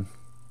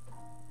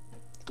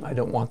I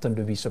don't want them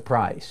to be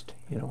surprised.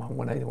 You know,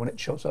 when it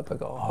shows up, I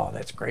go, oh,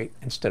 that's great,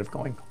 instead of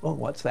going, oh,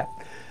 what's that?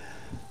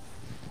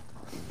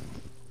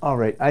 All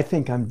right, I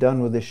think I'm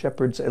done with the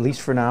shepherds, at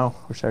least for now,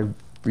 which I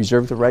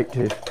reserve the right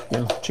to,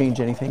 change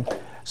anything.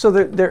 So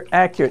they're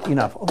accurate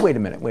enough. Oh, wait a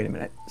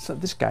minute. So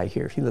this guy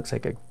here, he looks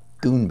like a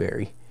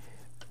goonberry,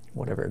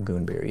 whatever a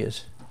goonberry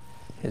is.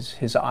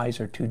 His eyes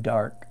are too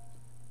dark,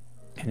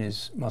 and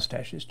his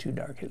mustache is too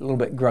dark. A little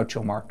bit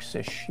Groucho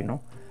Marx-ish,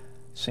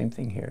 Same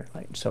thing here.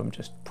 So I'm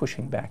just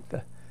pushing back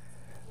the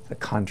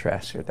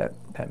contrast here.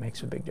 That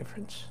makes a big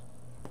difference.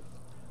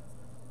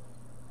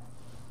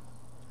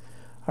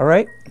 All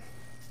right.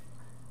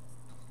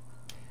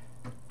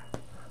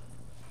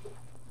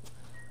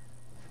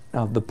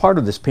 Now, the part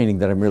of this painting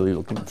that I'm really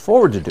looking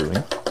forward to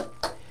doing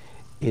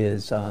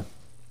is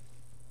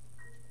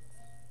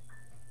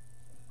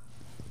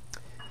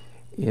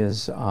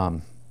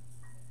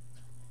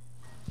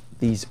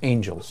these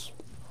angels.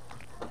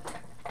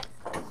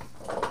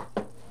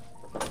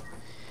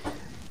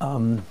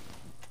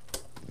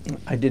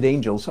 I did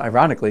angels.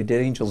 Ironically, I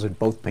did angels in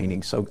both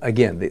paintings. So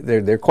again,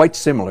 they're quite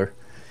similar.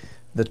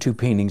 The two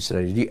paintings that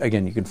I did.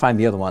 Again, you can find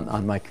the other one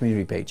on my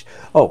community page.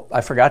 Oh,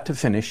 I forgot to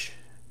finish.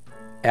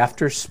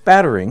 After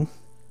spattering,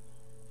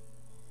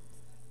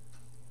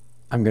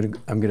 I'm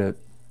gonna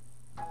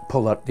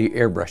pull out the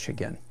airbrush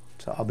again.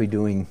 So I'll be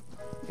doing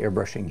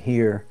airbrushing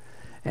here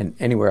and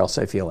anywhere else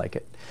I feel like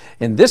it.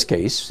 In this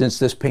case, since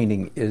this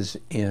painting is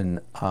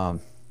in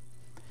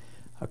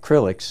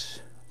acrylics,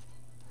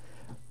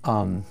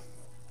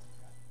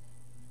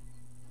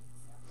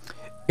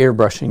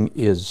 airbrushing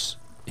is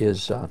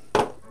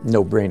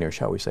no-brainer,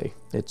 shall we say?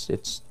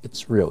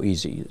 It's real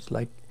easy. It's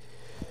like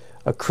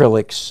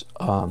acrylics.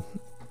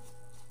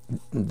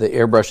 The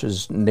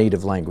airbrush's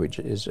native language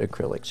is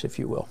acrylics, if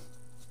you will.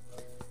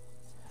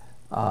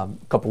 A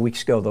couple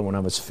weeks ago, though, when I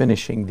was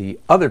finishing the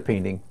other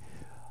painting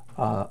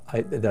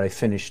that I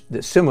finished,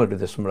 similar to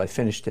this one, but I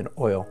finished in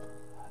oil,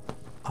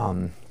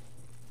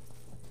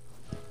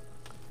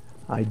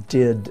 I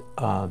did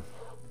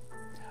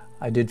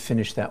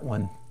finish that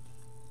one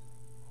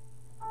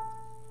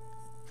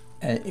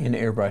in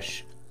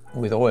airbrush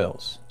with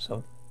oils.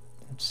 So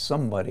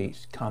somebody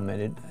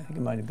commented, I think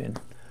it might have been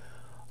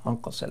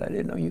Uncle, said, I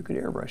didn't know you could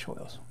airbrush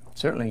oils.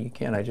 Certainly you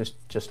can. I just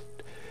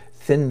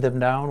thinned them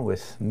down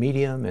with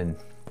medium and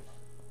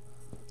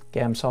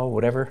Gamsol,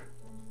 whatever.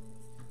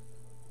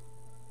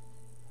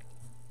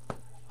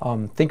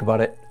 Think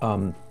about it.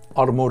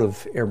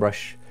 Automotive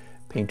airbrush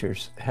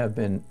painters have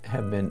been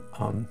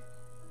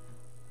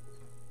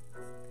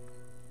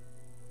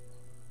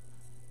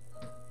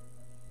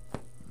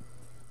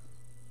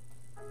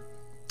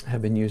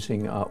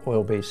using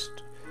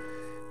oil-based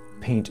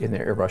paint in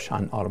their airbrush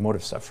on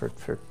automotive stuff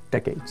for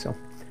decades. So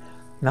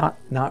not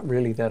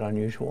really that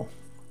unusual.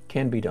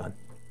 Can be done.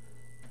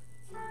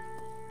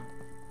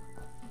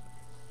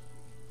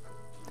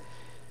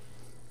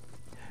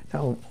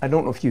 Now, I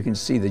don't know if you can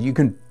see that. You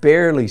can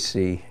barely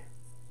see.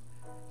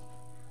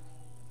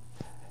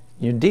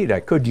 Indeed, I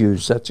could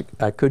use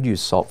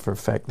salt for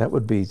effect. That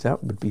would be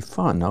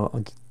fun.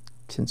 I'll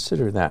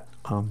consider that.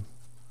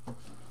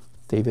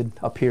 David,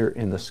 up here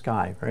in the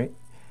sky, right?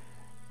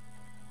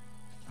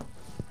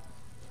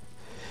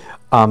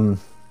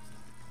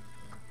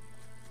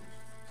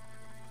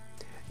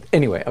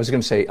 Anyway, I was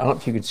going to say, I don't know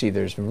if you can see,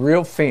 there's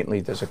real faintly,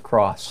 there's a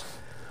cross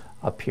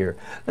up here.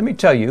 Let me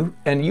tell you,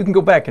 and you can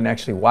go back and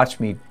actually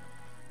watch me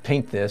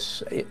paint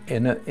this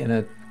in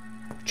a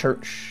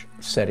church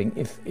setting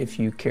if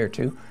you care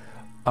to.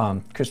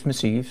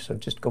 Christmas Eve, so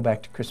just go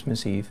back to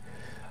Christmas Eve.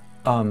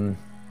 And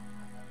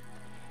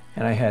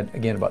I had,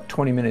 again, about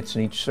 20 minutes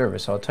in each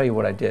service. So I'll tell you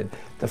what I did.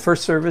 The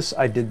first service,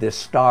 I did this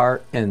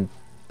star and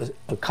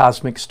a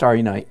cosmic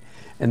starry night.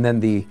 And then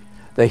the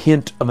the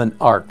hint of an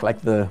arc,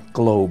 like the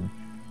globe,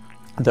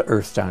 the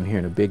Earth's down here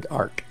in a big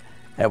arc.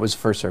 That was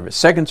first service.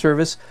 Second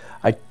service,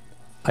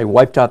 I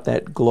wiped out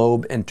that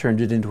globe and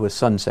turned it into a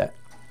sunset,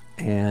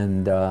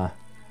 and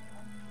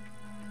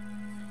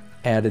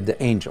added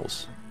the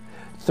angels.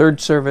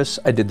 Third service,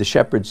 I did the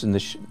shepherds and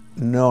the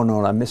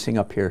no, I'm missing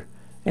up here.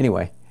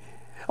 Anyway,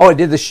 oh, I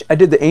did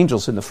the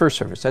angels in the first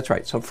service. That's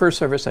right. So first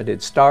service, I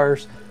did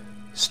stars,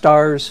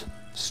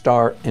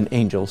 star, and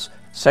angels.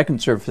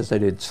 Second service, I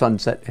did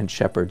sunset and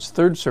shepherds.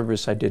 Third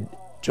service, I did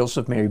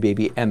Joseph, Mary,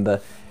 baby, and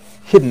the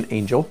hidden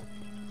angel.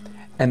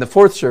 And the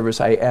fourth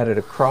service, I added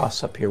a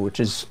cross up here, which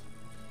is,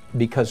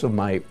 because of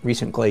my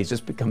recent glaze,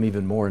 it's become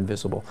even more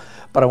invisible.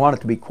 But I want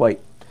it to be quite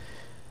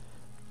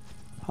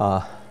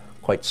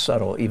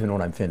subtle, even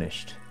when I'm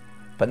finished.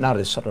 But not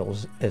as subtle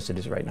as it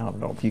is right now. I don't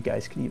know if you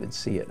guys can even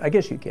see it. I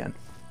guess you can.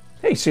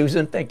 Hey,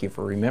 Susan, thank you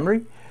for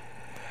remembering.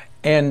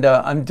 And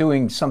I'm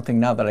doing something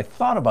now that I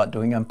thought about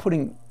doing. I'm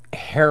putting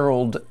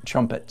herald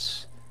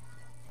trumpets,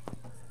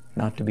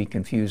 not to be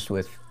confused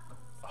with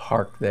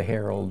Hark the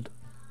Herald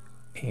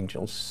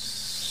Angels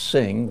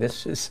Sing.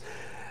 This is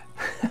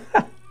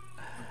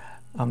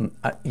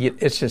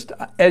it's just,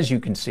 as you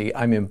can see,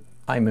 I'm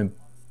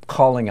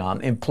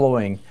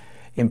employing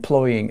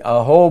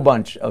a whole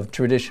bunch of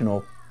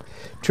traditional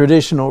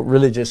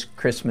religious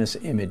Christmas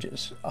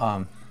images.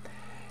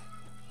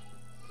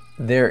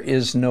 There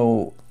is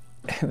no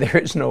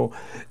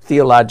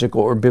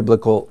theological or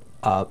biblical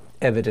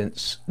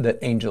evidence that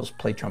angels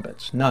play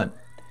trumpets. None.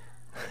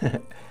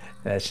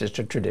 That's just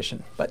a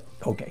tradition. But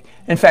okay.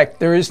 In fact,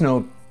 there is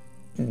no.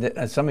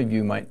 Some of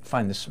you might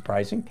find this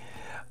surprising.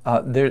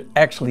 There's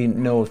actually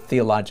no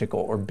theological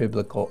or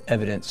biblical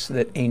evidence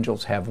that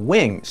angels have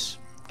wings.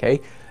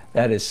 Okay,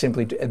 that is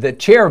simply the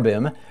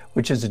cherubim,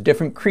 which is a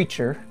different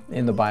creature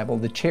in the Bible.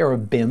 The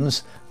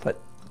cherubims, but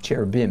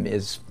cherubim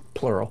is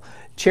plural.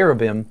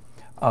 Cherubim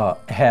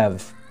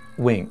have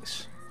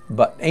wings,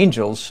 but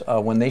angels,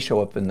 when they show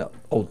up in the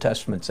Old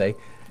Testament, say,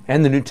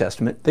 and the New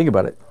Testament, think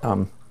about it.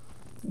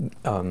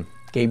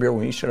 Gabriel,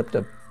 when he showed up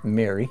to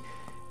Mary,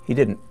 he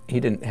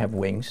didn't have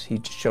wings.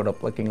 He showed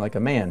up looking like a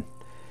man,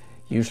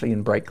 usually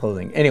in bright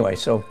clothing. Anyway,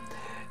 so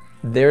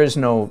there is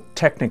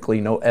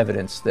technically no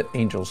evidence that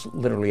angels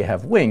literally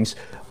have wings,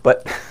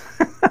 but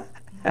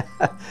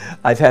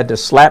I've had to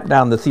slap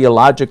down the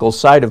theological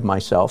side of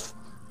myself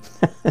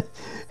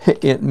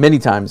many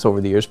times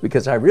over the years,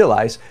 because I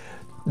realize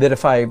that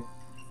if I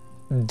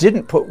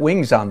didn't put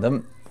wings on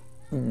them,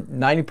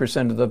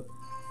 90% of the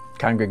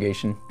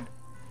congregation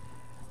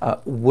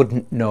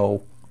wouldn't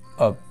know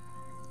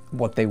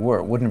what they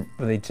were.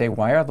 They'd say,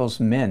 "Why are those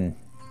men?"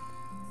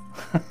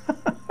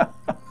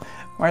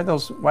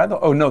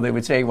 Oh no, they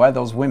would say, "Why are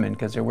those women?"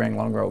 Because they're wearing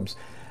long robes.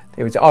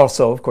 They would say,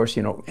 also, of course,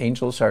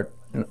 angels are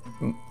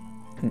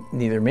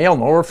neither male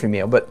nor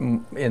female, but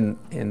in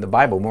the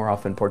Bible more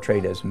often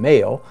portrayed as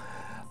male,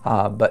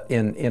 but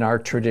in our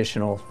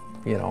traditional,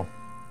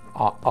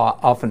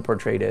 often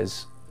portrayed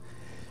as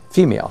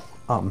female.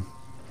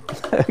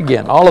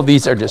 Again, all of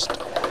these are just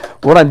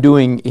what I'm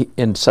doing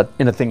in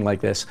a thing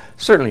like this.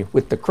 Certainly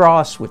with the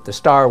cross, with the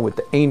star, with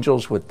the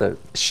angels, with the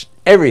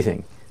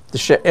everything.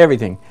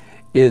 Everything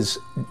is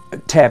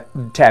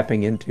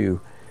tapping into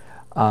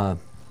the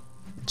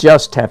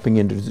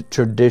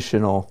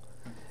traditional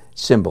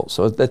symbols.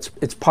 So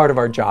it's part of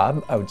our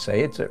job. I would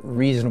say it's a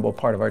reasonable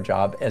part of our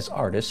job as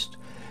artists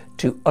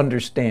to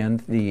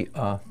understand the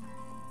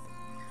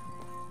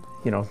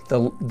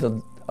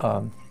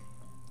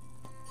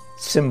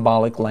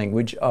symbolic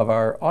language of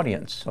our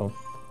audience. So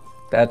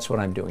that's what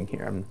I'm doing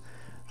here.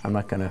 I'm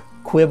not going to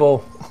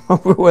quibble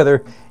over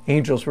whether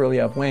angels really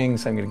have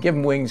wings. I'm going to give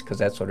them wings because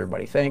that's what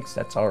everybody thinks.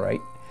 That's all right.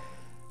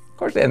 Of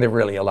course, and they're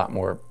really a lot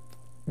more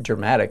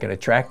dramatic and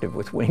attractive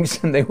with wings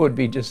than they would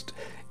be just,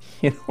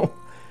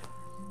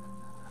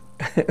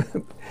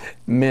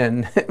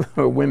 men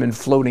or women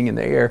floating in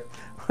the air.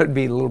 Would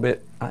be a little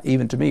bit,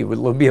 even to me,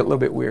 would be a little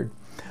bit weird.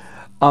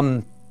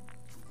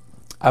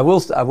 I will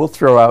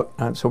throw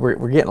out. So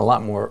we're getting a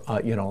lot more,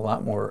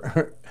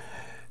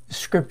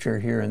 scripture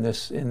here in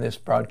this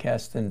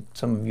broadcast than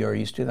some of you are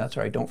used to. That's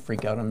all right. Don't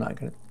freak out. I'm not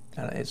going to.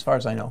 As far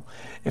as I know,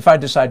 if I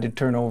decide to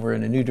turn over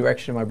in a new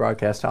direction in my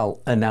broadcast, I'll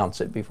announce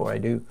it before I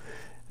do.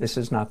 This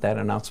is not that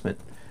announcement.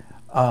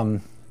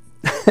 Let's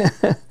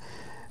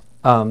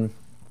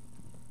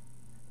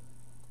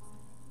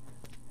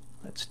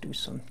do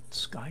some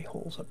sky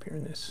holes up here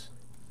in this.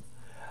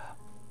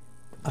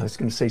 I was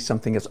going to say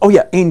something else. Oh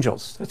yeah,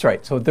 angels. That's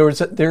right. So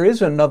there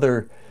is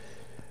another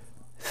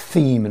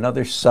theme,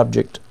 another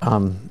subject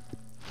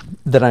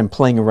that I'm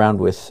playing around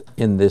with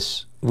in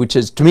this, which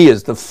is, to me,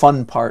 is the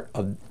fun part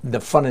of the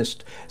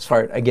funnest. As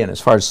far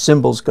as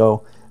symbols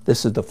go,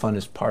 this is the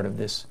funnest part of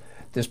this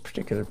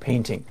particular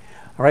painting.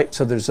 All right.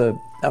 So there's a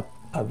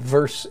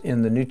verse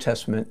in the New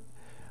Testament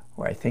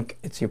where I think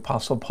it's the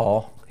Apostle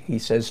Paul. He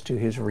says to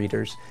his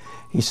readers,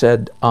 he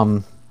said,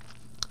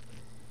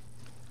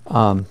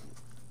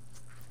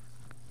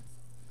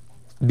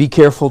 be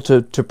careful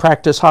to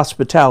practice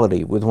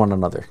hospitality with one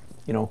another.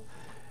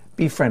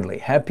 be friendly,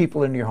 have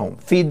people in your home,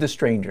 feed the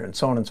stranger, and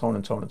so on and so on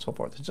and so on and so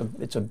forth.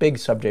 It's a big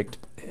subject,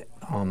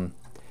 and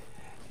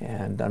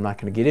I'm not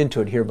going to get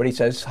into it here, but he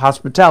says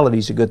hospitality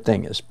is a good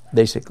thing, is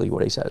basically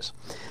what he says.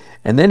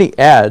 And then he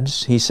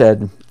adds, he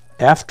said,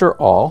 after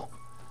all,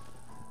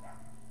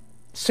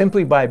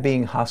 simply by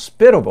being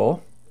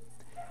hospitable,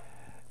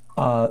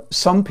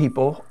 some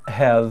people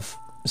have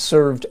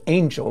served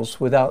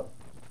angels without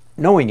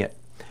knowing it.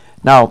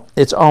 Now,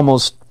 it's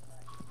almost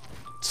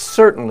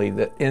certainly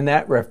that in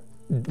that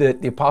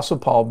that the Apostle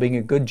Paul, being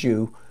a good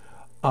Jew,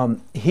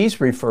 he's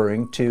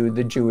referring to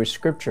the Jewish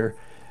scripture,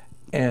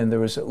 and there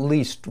was at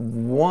least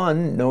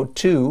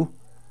two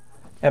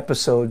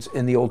episodes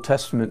in the Old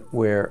Testament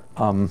where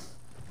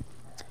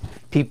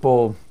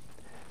people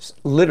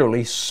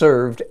literally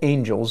served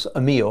angels a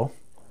meal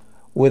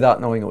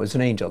without knowing it was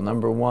an angel.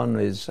 Number one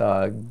is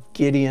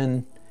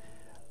Gideon,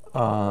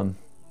 I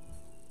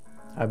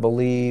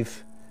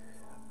believe.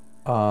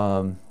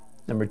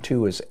 Number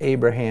two is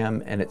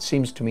Abraham, and it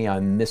seems to me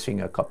I'm missing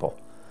a couple.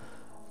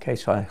 Okay,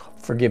 so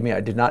forgive me,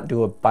 I did not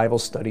do a Bible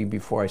study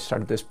before I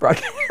started this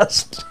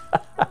broadcast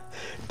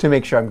to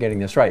make sure I'm getting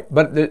this right.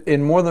 But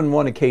in more than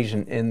one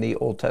occasion in the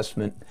Old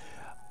Testament,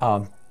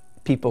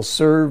 people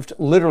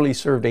literally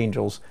served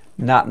angels,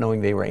 not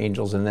knowing they were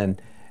angels, and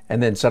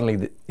then suddenly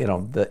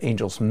the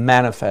angels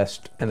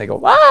manifest and they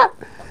go, ah!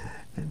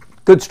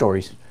 Good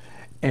stories.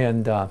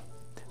 And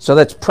so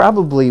that's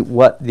probably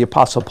what the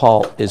Apostle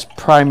Paul is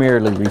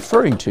primarily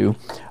referring to,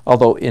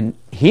 although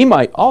he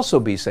might also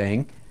be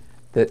saying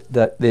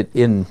that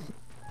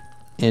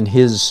in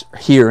his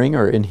hearing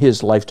or in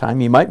his lifetime,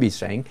 he might be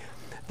saying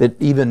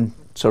that even,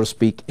 so to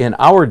speak, in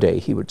our day,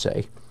 he would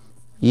say,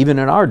 even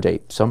in our day,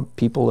 some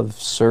people have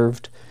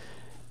served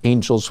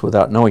angels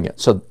without knowing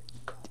it. So,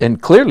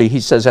 and clearly he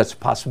says that's a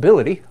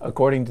possibility,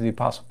 according to the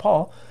Apostle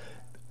Paul.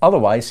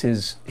 Otherwise,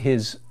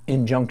 his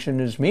injunction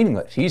is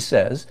meaningless. He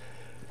says,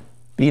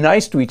 be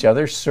nice to each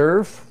other,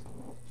 serve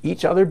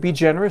each other, be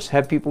generous,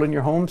 have people in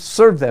your home,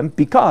 serve them,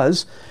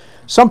 because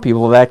some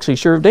people have actually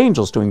served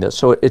angels doing this.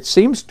 So it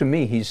seems to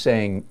me he's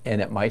saying, and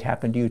it might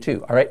happen to you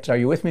too. All right, so are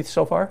you with me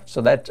so far?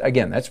 So that,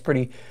 again, that's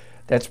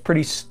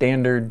pretty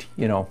standard,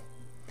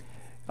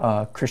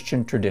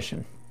 Christian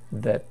tradition,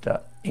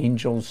 that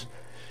angels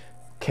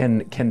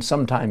can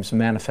sometimes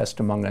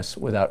manifest among us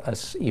without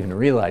us even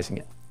realizing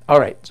it. All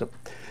right, so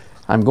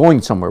I'm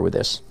going somewhere with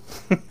this.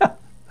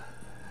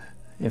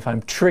 If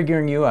I'm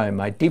triggering you,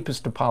 my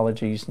deepest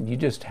apologies. You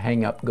just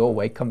hang up, go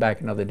away, come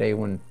back another day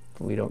when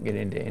we don't get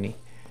into any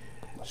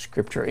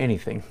scripture or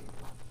anything.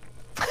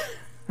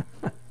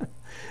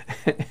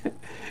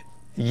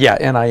 Yeah,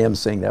 and I am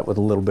saying that with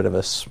a little bit of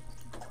a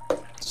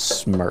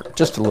smirk,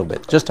 just a little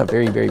bit, just a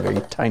very, very, very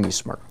tiny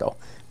smirk, though.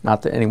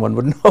 Not that anyone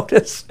would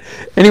notice.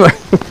 Anyway,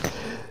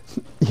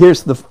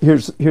 here's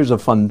a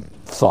fun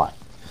thought.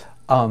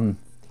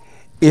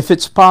 If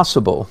it's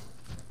possible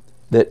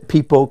that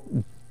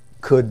people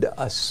could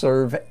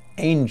serve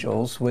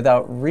angels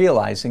without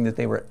realizing that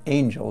they were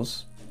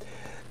angels,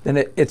 then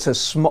it's a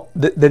small.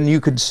 Then you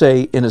could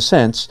say, in a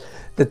sense,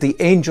 that the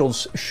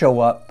angels show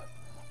up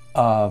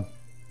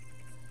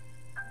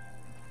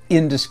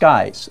in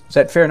disguise. Is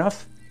that fair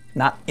enough?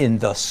 Not in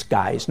the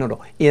skies. No.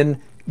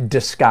 In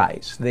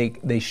disguise.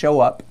 They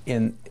show up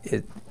in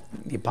it.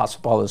 The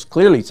Apostle Paul is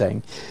clearly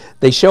saying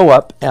they show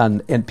up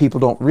and people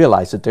don't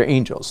realize that they're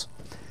angels.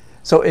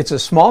 So it's a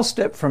small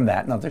step from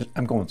that. Now,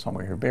 I'm going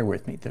somewhere here. Bear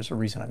with me. There's a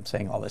reason I'm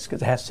saying all this,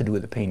 because it has to do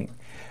with the painting.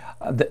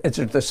 It's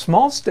the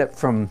small step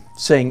from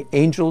saying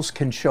angels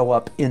can show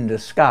up in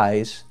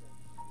disguise,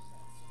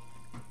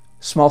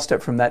 small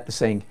step from that to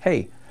saying,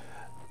 hey,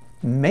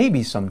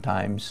 maybe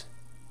sometimes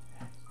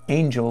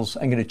angels,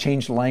 I'm going to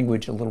change the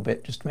language a little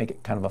bit just to make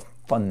it kind of a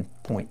fun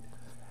point.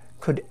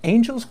 Could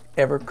angels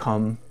ever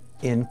come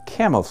in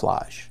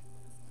camouflage?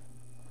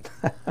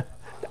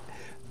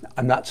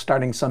 I'm not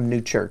starting some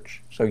new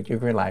church, so you can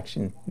relax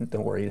and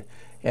don't worry.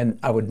 And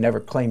I would never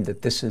claim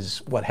that this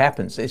is what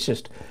happens.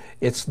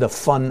 It's the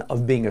fun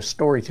of being a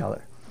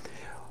storyteller.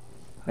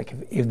 Like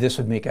if this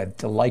would make a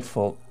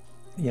delightful,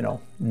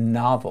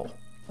 novel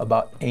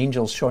about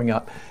angels showing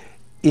up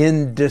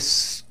in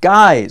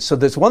disguise. So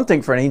there's one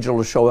thing for an angel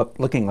to show up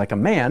looking like a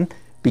man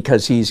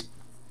because he's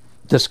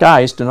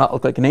disguised to not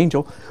look like an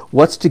angel.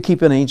 What's to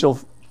keep an angel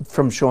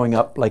from showing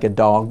up like a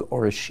dog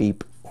or a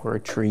sheep or a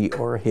tree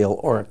or a hill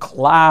or a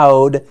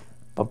cloud?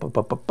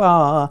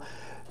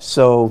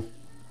 So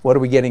what are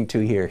we getting to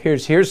here?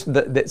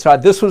 So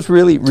this was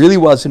really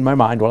was in my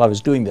mind while I was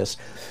doing this.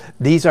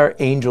 These are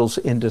angels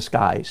in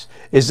disguise.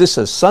 Is this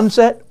a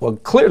sunset? Well,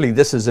 clearly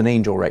this is an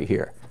angel right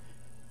here.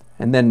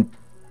 And then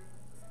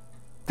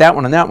that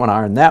one and that one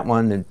are, and that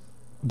one,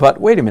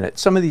 but wait a minute,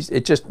 some of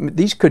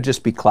these could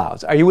just be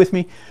clouds. Are you with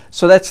me?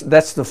 So that's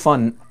the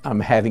fun I'm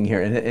having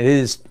here. And it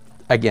is,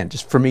 again,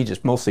 just for me,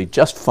 just mostly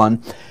just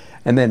fun.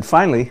 And then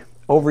finally,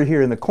 over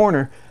here in the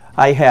corner,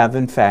 I have,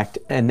 in fact,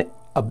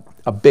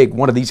 a big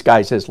one of these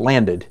guys has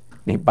landed.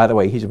 By the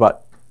way, he's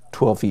about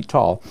 12 feet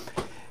tall.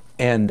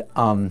 And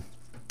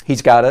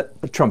he's got a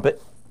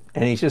trumpet,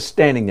 and he's just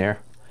standing there.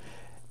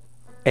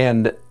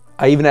 And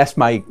I even asked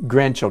my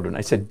grandchildren,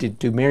 I said,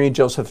 do Mary and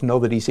Joseph know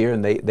that he's here?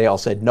 And they all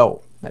said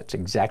no. That's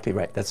exactly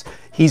right.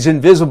 He's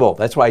invisible.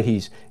 That's why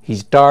he's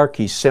dark,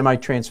 he's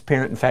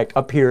semi-transparent. In fact,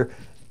 up here,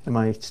 am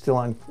I still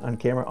on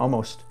camera?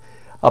 Almost.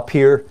 Up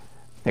here,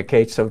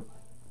 okay, so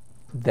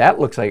that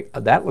looks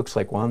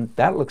like one.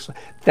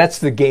 That's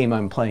the game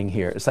I'm playing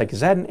here. It's like, is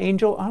that an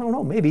angel? I don't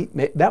know, maybe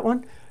that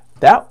one?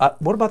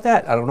 What about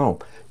that? I don't know.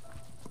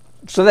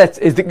 So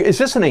is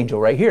this an angel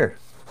right here?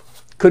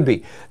 Could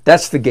be.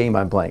 That's the game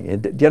I'm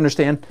playing. Do you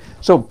understand?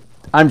 So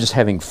I'm just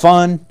having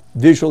fun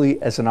visually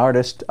as an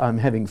artist. I'm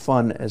having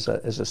fun as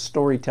a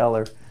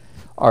storyteller,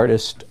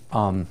 artist.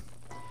 I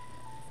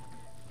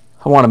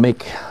want to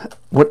make,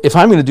 if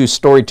I'm going to do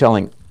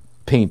storytelling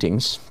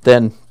paintings,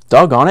 then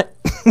doggone it,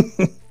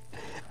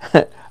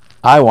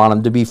 I want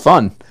them to be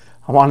fun.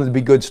 I want them to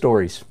be good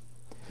stories.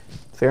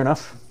 Fair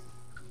enough?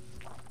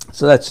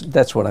 So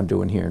that's what I'm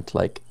doing here. It's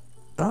like,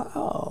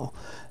 oh.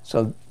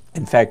 So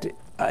in fact,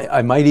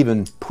 I might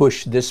even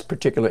push this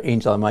particular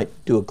angel. I might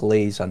do a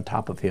glaze on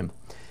top of him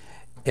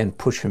and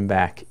push him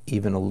back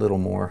even a little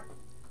more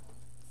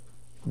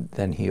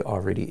than he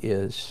already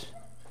is.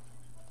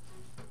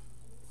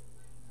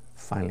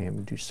 Finally, I'm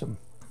going to do some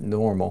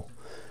normal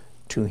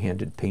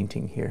two-handed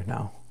painting here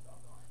now.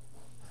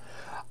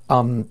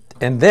 And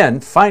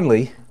then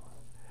finally,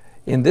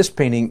 in this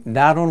painting,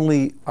 not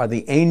only are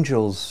the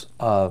angels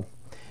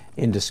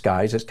in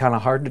disguise, it's kind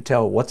of hard to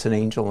tell what's an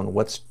angel and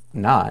what's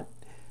not.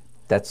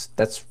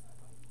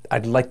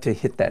 I'd like to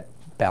hit that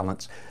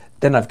balance.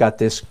 Then I've got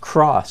this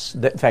cross.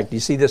 In fact, you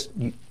see this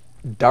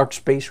dark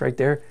space right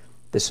there?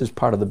 This is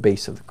part of the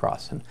base of the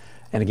cross. And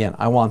again,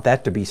 I want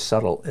that to be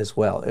subtle as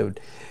well.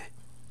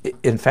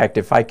 In fact,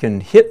 if I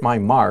can hit my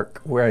mark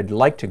where I'd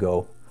like to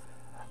go,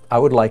 I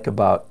would like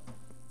about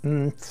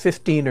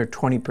 15 or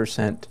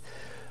 20%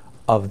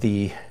 of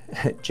the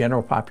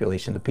general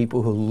population, the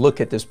people who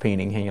look at this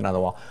painting hanging on the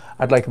wall,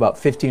 I'd like about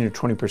 15 or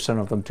 20%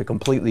 of them to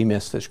completely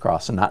miss this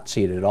cross and not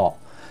see it at all.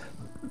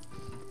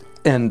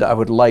 And I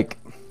would like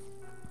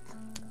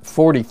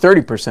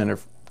 30%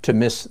 to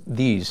miss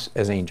these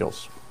as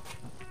angels.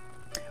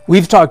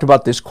 We've talked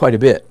about this quite a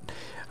bit.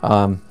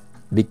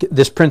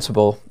 This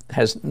principle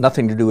has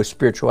nothing to do with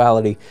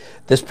spirituality.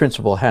 This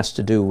principle has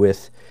to do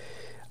with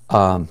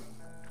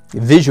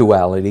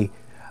visuality.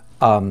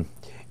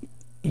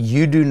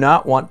 You do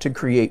not want to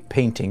create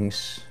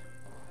paintings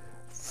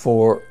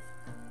or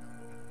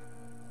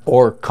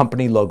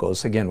company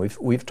logos. Again,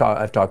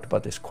 I've talked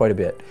about this quite a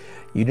bit.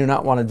 You do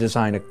not want to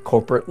design a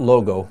corporate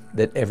logo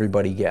that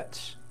everybody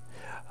gets.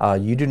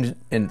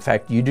 In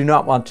fact, you do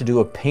not want to do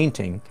a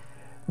painting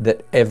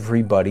that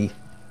everybody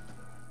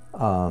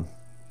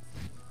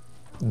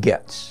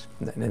gets.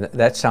 And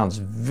that sounds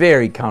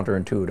very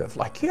counterintuitive.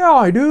 Like, yeah,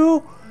 I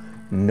do.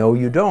 No,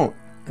 you don't.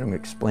 I'm going to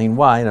explain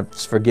why. And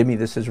forgive me,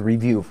 this is a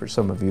review for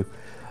some of you.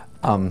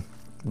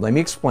 Let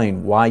me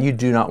explain why you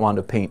do not want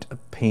to paint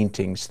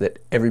paintings that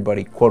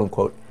everybody, quote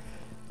unquote,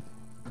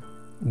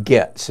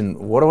 gets. And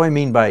what do I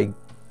mean by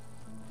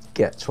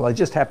gets? Well, I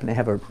just happen to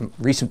have a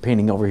recent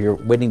painting over here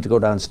waiting to go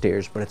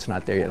downstairs, but it's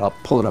not there yet. I'll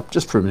pull it up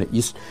just for a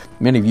minute.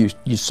 Many of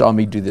you saw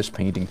me do this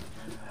painting.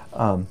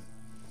 Hang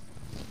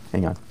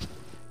on.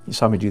 You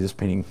saw me do this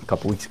painting a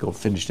couple weeks ago,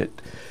 finished it.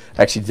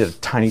 Actually did a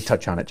tiny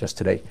touch on it just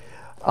today.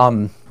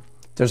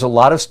 There's a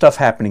lot of stuff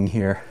happening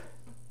here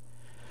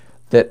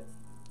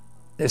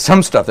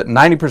some stuff that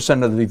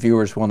 90% of the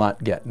viewers will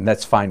not get, and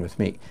that's fine with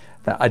me.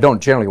 Now, I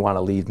don't generally want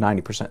to leave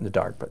 90% in the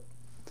dark, but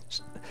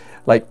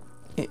like,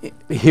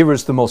 here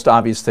was the most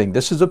obvious thing.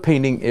 This is a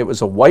painting. It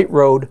was a white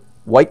road,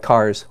 white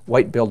cars,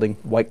 white building,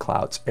 white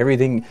clouds.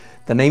 Everything,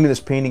 the name of this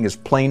painting is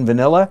Plain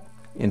Vanilla,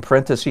 in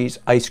parentheses,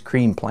 ice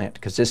cream plant,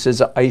 because this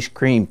is an ice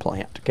cream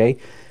plant, okay,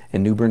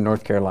 in New Bern,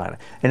 North Carolina.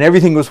 And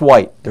everything was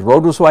white. The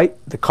road was white,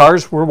 the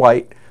cars were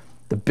white,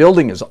 the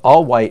building is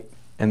all white,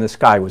 and the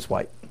sky was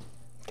white,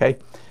 okay?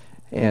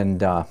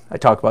 And I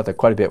talk about that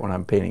quite a bit when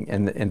I'm painting.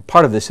 And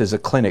part of this is a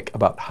clinic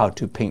about how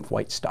to paint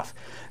white stuff.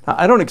 Now,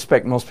 I don't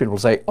expect most people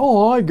to say,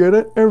 oh, I get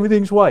it,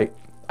 everything's white.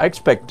 I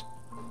expect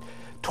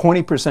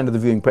 20% of the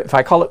viewing, if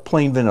I call it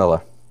plain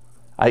vanilla,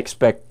 I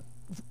expect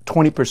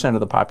 20% of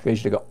the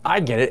population to go, I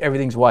get it,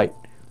 everything's white.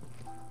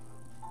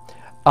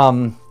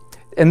 And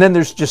then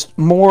there's just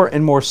more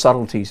and more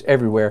subtleties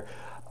everywhere.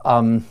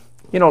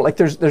 You know, like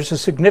there's a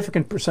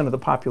significant percent of the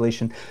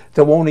population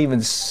that won't even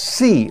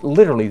see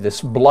literally this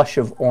blush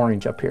of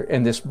orange up here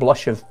and this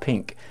blush of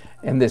pink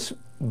and this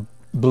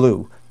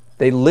blue.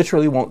 They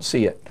literally won't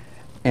see it.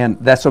 And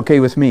that's okay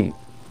with me.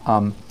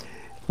 Let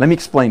me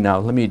explain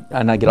now,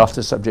 and I get off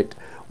the subject.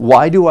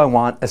 Why do I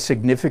want a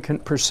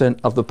significant percent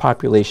of the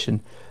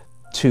population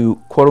to,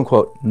 quote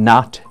unquote,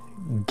 not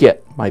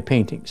get my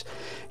paintings?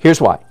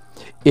 Here's why.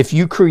 If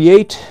you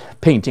create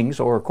paintings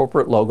or a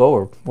corporate logo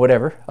or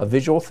whatever, a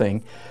visual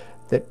thing,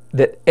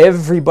 that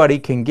everybody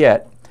can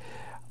get,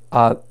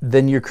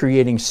 then you're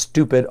creating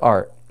stupid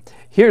art.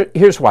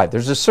 Here's why.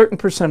 There's a certain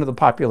percent of the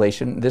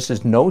population, this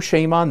is no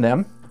shame on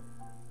them.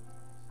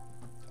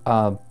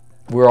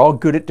 We're all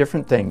good at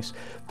different things,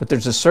 but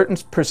there's a certain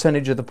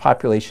percentage of the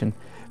population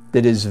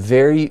that is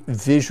very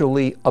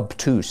visually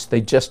obtuse.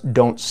 They just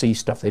don't see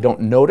stuff. They don't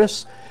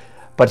notice.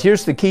 But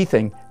here's the key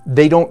thing.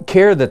 They don't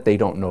care that they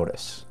don't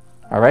notice.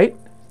 All right?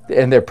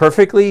 And they're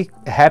perfectly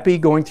happy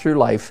going through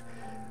life,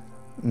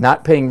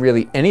 not paying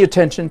really any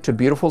attention to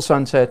beautiful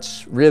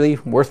sunsets, really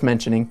worth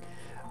mentioning.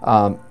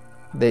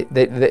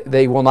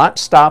 They will not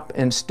stop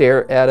and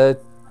stare at a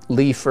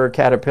leaf or a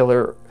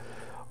caterpillar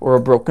or a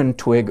broken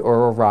twig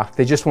or a rock.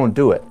 They just won't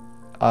do it.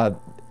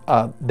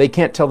 They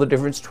can't tell the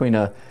difference between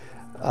a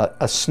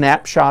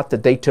snapshot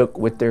that they took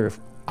with their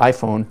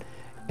iPhone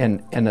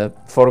and a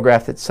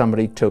photograph that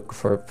somebody took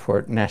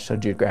for National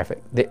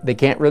Geographic. They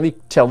can't really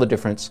tell the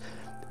difference,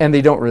 and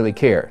they don't really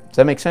care. Does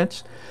that make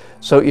sense?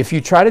 So if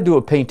you try to do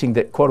a painting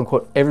that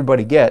quote-unquote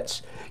everybody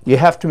gets, you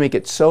have to make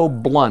it so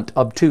blunt,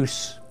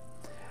 obtuse,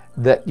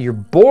 that you're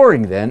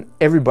boring then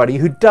everybody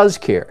who does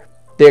care.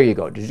 There you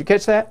go. Did you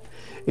catch that?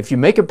 If you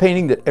make a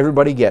painting that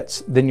everybody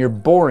gets, then you're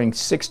boring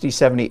 60,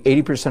 70,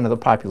 80% of the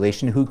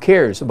population who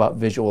cares about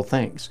visual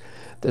things.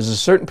 There's a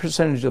certain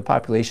percentage of the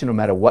population, no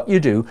matter what you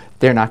do,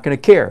 they're not going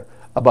to care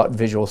about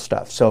visual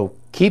stuff. So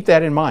keep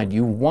that in mind.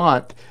 You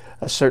want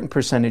a certain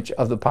percentage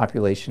of the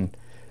population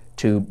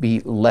to be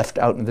left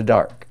out in the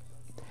dark.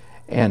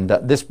 And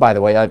this, by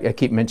the way, I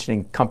keep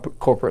mentioning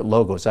corporate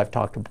logos. I've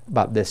talked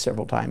about this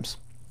several times.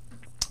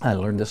 I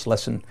learned this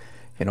lesson,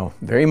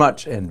 very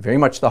much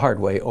the hard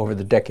way over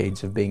the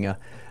decades of being a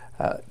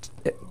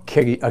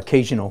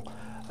occasional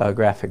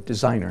graphic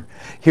designer.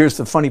 Here's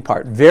the funny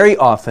part. Very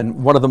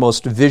often, one of the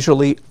most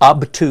visually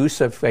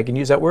obtuse, if I can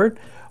use that word,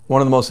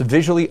 one of the most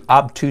visually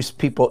obtuse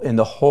people in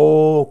the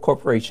whole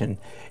corporation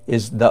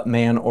is the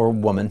man or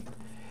woman,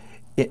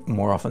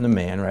 more often the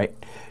man, right?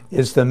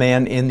 Is the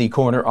man in the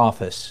corner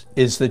office,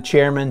 is the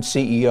chairman,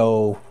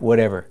 CEO,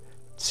 whatever.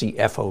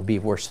 CFO would be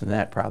worse than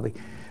that, probably.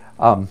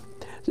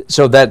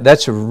 So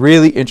that's a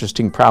really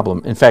interesting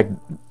problem. In fact,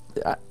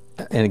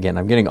 and again,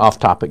 I'm getting off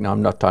topic now.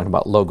 I'm not talking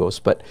about logos,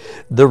 but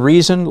the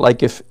reason,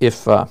 like if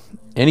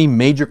any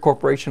major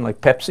corporation like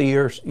Pepsi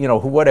or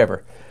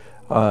whatever,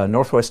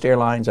 Northwest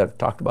Airlines, I've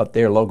talked about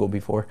their logo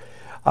before.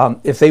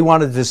 If they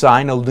want to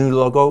design a new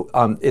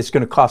logo, it's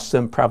going to cost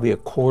them probably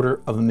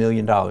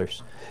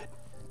 $250,000.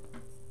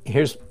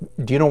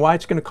 Do you know why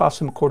it's going to cost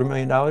them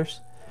 $250,000?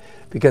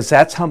 Because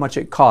that's how much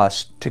it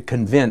costs to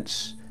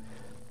convince.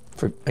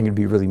 I'm going to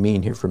be really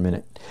mean here for a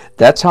minute.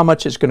 That's how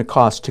much it's going to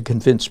cost to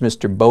convince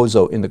Mr.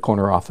 Bozo in the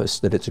corner office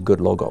that it's a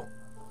good logo.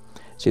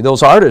 See,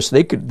 those artists,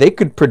 they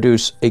could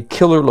produce a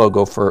killer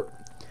logo for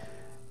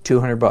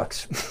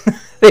 $200.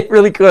 They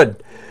really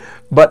could.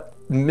 But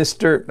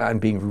I'm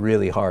being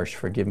really harsh,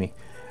 forgive me.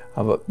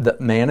 The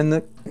man in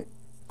the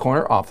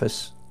corner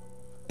office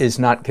is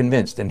not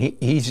convinced, and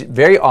he's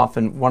very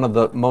often one of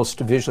the most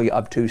visually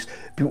obtuse.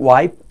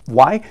 Why?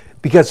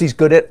 Because he's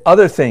good at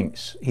other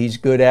things. He's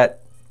good at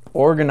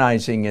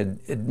organizing and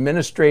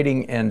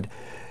administrating and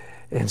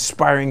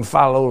inspiring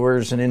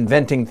followers and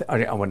inventing.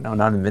 No,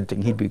 not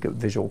inventing. He'd be a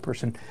visual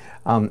person.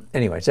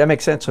 Anyways, that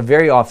makes sense. So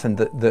very often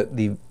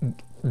the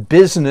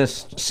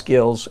business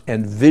skills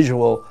and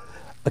visual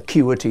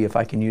acuity, if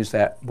I can use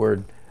that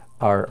word,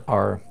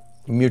 are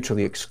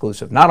mutually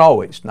exclusive. Not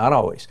always,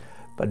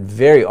 but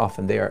very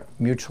often they are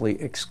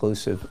mutually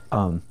exclusive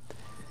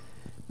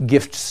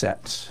gift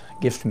sets,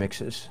 gift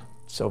mixes.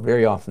 So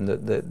very often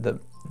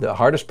the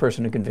hardest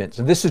person to convince,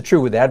 and this is true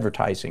with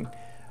advertising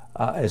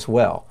as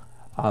well.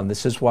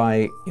 This is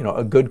why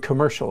a good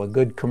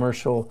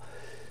commercial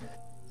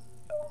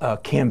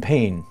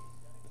campaign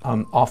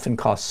often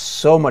costs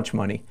so much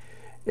money,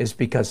 is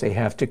because they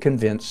have to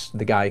convince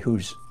the guy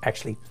who's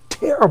actually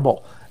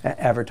terrible at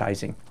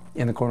advertising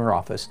in the corner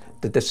office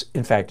that this,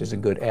 in fact, is a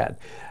good ad.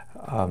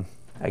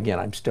 Again,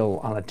 I'm still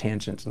on a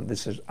tangent, and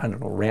this is, I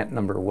don't know, rant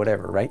number or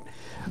whatever, right?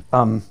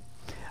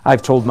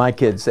 I've told my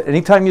kids that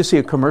anytime you see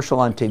a commercial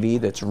on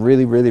TV that's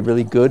really, really,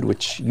 really good,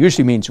 which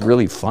usually means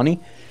really funny,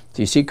 if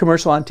you see a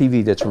commercial on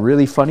TV that's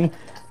really funny,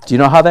 do you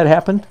know how that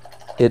happened?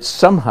 It's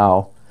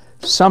somehow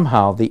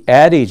the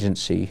ad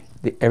agency,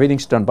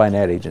 everything's done by an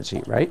ad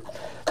agency, right?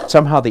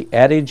 Somehow the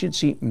ad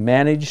agency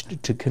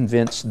managed to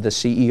convince the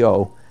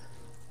CEO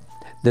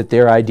that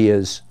their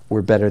ideas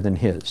were better than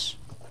his.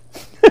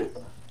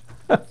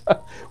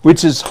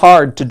 Which is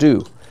hard to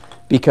do,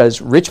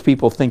 because rich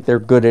people think they're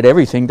good at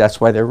everything. That's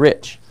why they're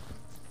rich.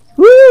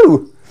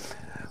 Woo!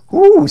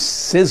 Ooh,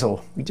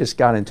 sizzle. We just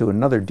got into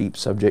another deep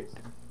subject.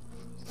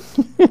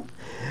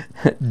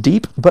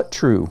 Deep but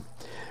true.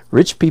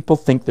 Rich people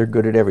think they're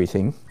good at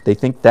everything. They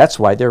think that's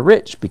why they're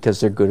rich, because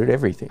they're good at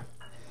everything.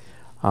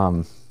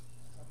 All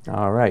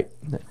right.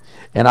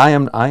 And I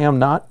am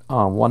not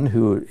one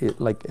who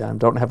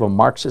don't have a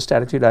Marxist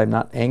attitude. I'm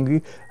not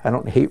angry. I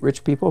don't hate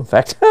rich people. In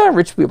fact,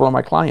 rich people are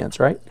my clients,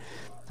 right?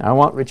 I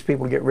want rich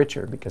people to get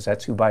richer, because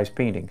that's who buys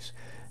paintings.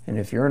 And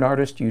if you're an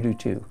artist, you do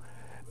too.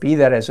 Be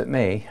that as it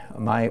may,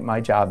 my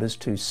job is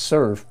to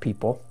serve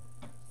people,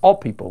 all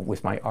people,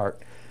 with my art,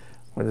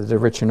 whether they're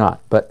rich or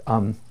not. But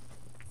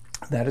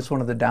that is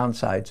one of the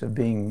downsides of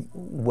being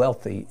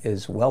wealthy,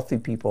 is wealthy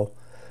people,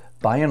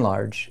 by and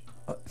large,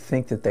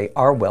 think that they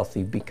are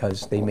wealthy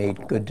because they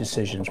made good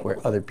decisions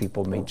where other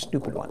people made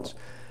stupid ones.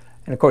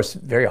 And of course,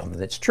 very often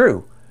that's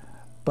true.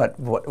 But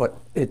what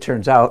it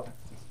turns out,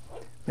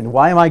 and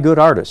why am I a good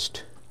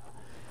artist?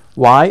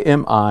 Why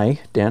am I,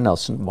 Dan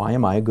Nelson, why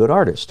am I a good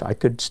artist? I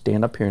could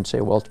stand up here and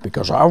say, well, it's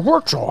because I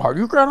worked so hard.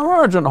 You can't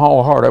imagine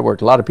how hard I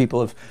worked. A lot of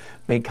people have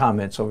made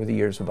comments over the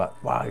years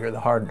about, wow, you're the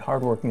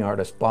hard-working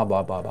artist, blah,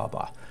 blah, blah, blah,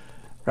 blah,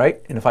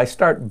 right? And if I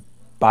start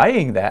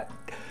buying that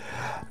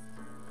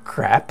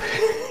crap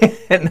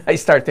and I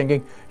start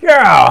thinking,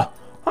 yeah,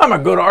 I'm a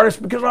good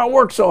artist because I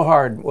work so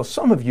hard. Well,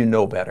 some of you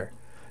know better.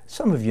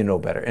 Some of you know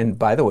better. And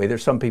by the way,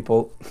 there's some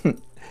people,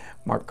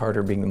 Mark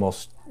Carter being the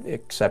most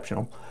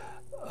exceptional,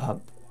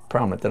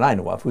 prominent that I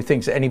know of, who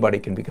thinks anybody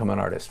can become an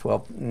artist.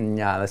 Well,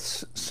 nah,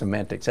 that's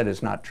semantics. That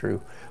is not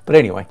true. But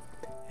anyway,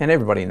 and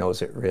everybody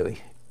knows it, really.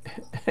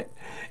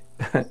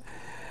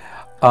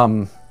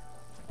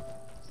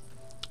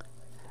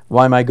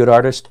 Why am I a good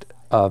artist?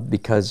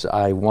 Because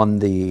I won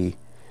the,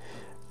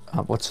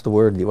 what's the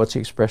word, what's the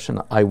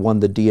expression? I won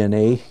the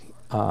DNA,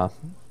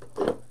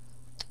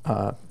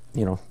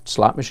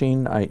 slot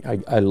machine.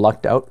 I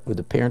lucked out with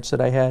the parents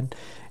that I had,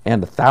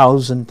 and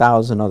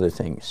 1,000 other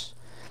things.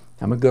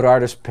 I'm a good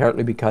artist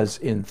partly because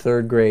in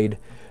 3rd grade,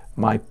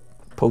 my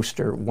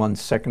poster won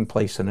 2nd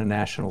place in a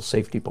national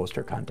safety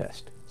poster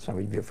contest. Some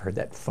of you have heard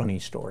that funny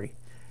story.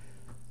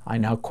 I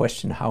now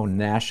question how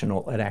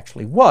national it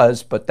actually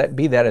was, but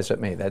be that as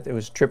it may, that it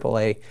was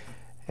AAA,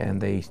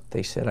 and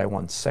they said I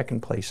won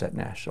 2nd place at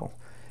national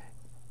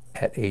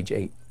at age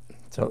 8.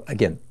 So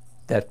again,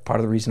 that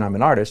part of the reason I'm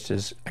an artist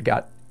is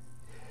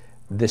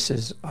this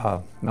is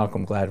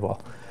Malcolm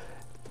Gladwell.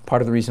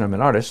 Part of the reason I'm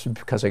an artist is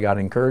because I got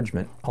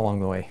encouragement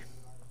along the way,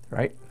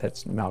 right?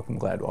 That's Malcolm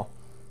Gladwell.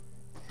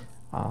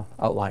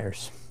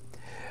 Outliers.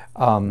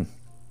 And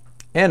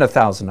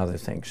 1,000 other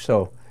things.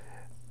 So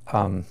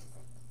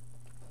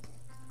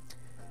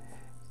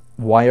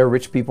why are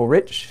rich people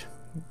rich?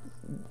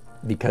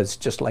 Because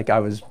just like I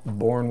was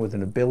born with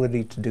an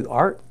ability to do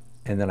art,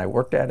 and then I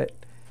worked at it,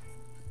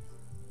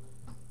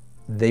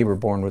 they were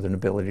born with an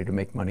ability to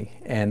make money,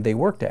 and they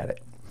worked at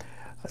it.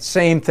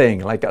 Same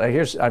thing. Like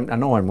I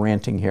know I'm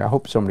ranting here. I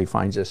hope somebody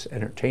finds this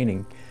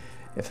entertaining,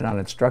 if not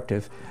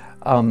instructive.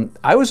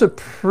 I was a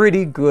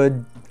pretty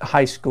good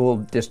high school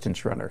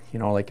distance runner. You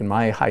know, like in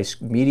my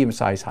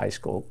medium-sized high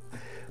school,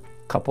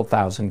 a couple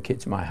thousand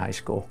kids in my high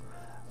school.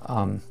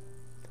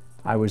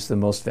 I was the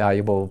most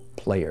valuable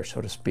player,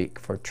 so to speak,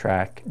 for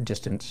track,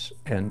 distance,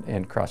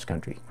 and cross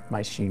country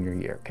my senior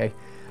year. Okay,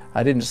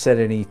 I didn't set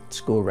any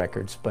school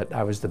records, but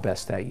I was the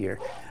best that year.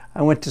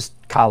 I went to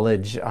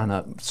college on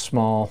a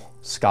small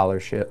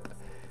scholarship.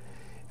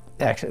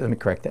 Actually, let me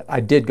correct that. I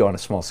did go on a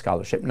small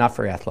scholarship, not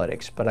for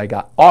athletics, but I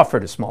got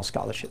offered a small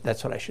scholarship,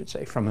 that's what I should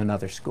say, from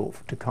another school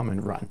to come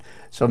and run.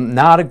 So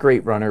not a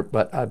great runner,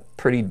 but a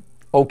pretty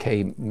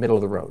okay middle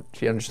of the road.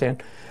 Do you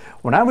understand?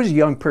 When I was a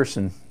young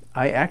person,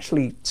 I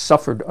actually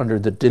suffered under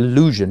the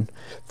delusion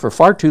for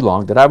far too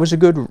long that I was a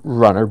good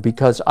runner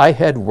because I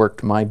had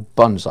worked my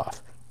buns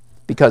off.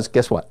 Because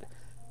guess what?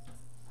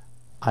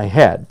 I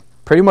had.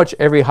 Pretty much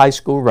every high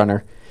school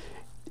runner,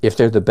 if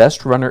they're the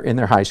best runner in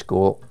their high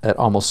school, that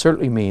almost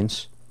certainly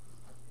means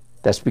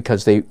that's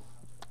because they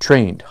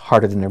trained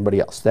harder than everybody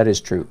else. That is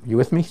true. You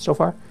with me so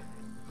far?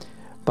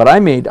 But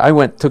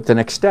took the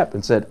next step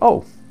and said,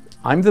 oh,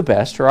 I'm the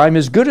best, or I'm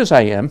as good as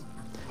I am.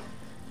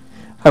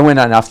 I went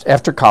on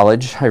after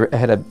college. I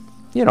had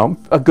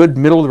a good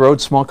middle of the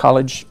road small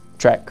college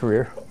track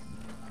career,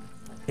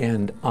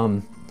 and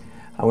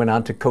I went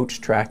on to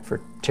coach track for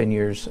 10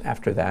 years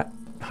after that.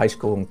 High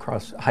school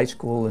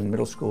and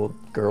middle school,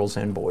 girls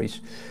and boys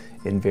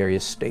in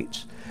various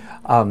states.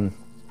 But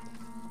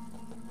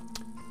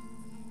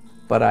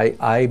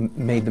I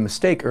made the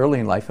mistake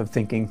early in life of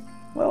thinking,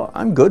 well,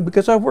 I'm good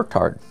because I've worked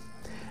hard.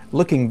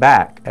 Looking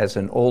back as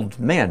an old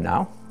man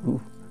now,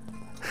 who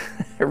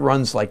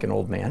runs like an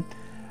old man,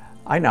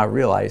 I now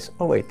realize,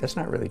 oh wait, that's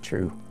not really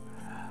true.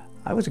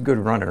 I was a good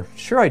runner.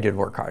 Sure, I did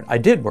work hard. I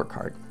did work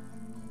hard.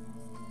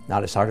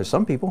 Not as hard as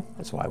some people.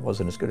 That's why I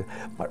wasn't as good.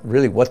 But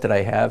really, what did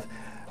I have?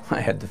 I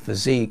had the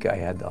physique, I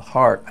had the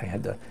heart,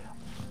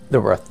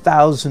 there were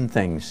 1,000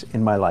 things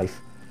in my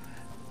life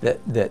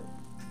that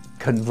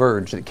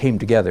converged, that came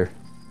together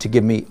to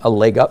give me a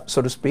leg up,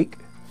 so to speak,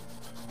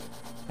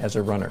 as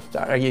a runner.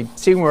 Are you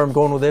seeing where I'm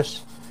going with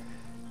this?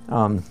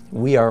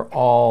 We are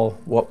all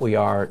what we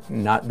are,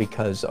 not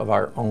because of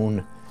our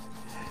own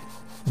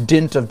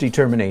dint of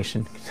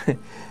determination.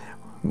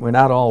 We're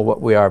not all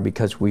what we are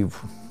because we've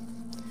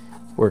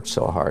worked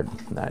so hard.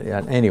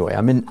 Anyway,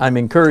 I'm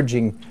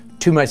encouraging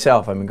to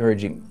myself, I'm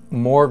encouraging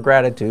more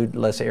gratitude,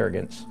 less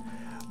arrogance,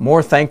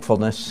 more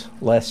thankfulness,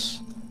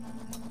 less,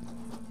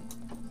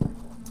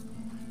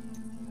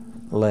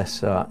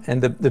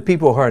 and the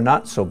people who are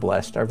not so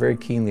blessed are very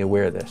keenly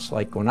aware of this.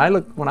 Like when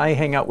I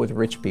hang out with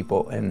rich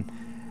people, and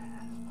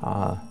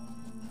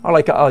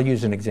I'll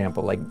use an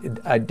example,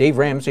 like Dave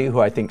Ramsey, who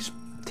I think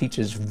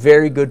teaches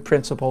very good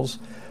principles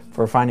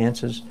for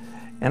finances,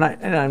 and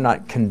I'm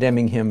not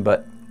condemning him,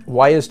 but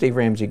why is Dave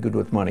Ramsey good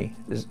with money?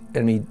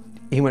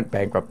 he went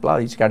bankrupt, blah,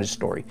 he's got his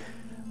story.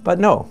 But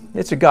no,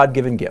 it's a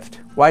God-given gift.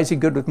 Why is he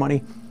good with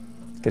money?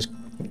 Because,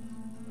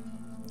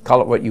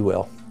 call it what you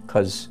will,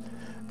 because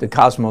the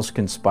cosmos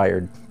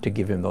conspired to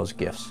give him those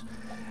gifts.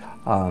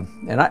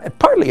 And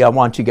partly I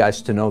want you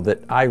guys to know that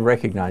I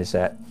recognize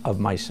that of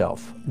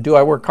myself. Do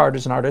I work hard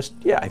as an artist?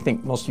 Yeah, I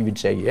think most of you would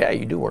say, yeah,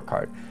 you do work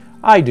hard.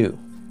 I do,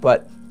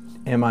 but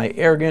am I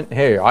arrogant?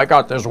 Hey, I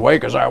got this way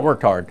because I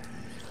worked hard.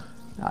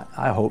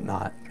 I hope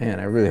not. Man,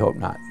 I really hope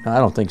not. No, I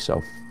don't think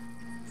so.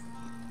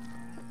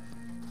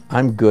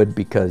 I'm good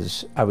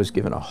because I was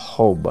given a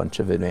whole bunch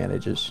of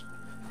advantages.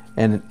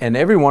 And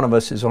every one of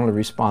us is only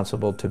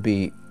responsible to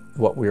be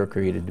what we were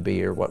created to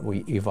be or what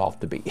we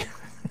evolved to be.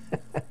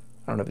 I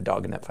don't have a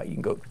dog in that fight. You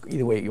can go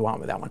either way you want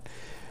with that one.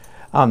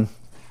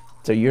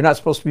 So you're not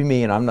supposed to be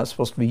me and I'm not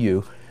supposed to be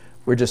you.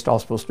 We're just all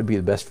supposed to be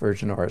the best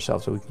version of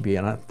ourselves that we can be.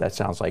 And that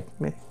sounds like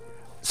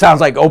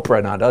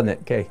Oprah now, doesn't it?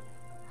 Okay.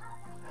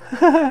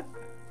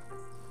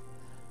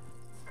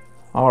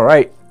 All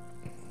right.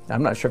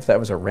 I'm not sure if that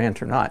was a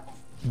rant or not,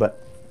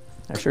 but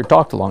I sure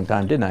talked a long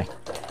time, didn't I?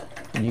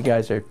 And you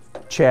guys are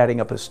chatting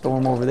up a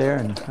storm over there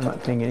and I'm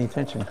not paying any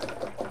attention.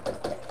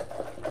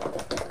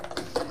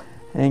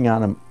 Hang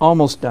on, I'm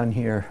almost done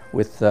here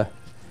with the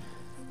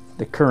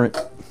current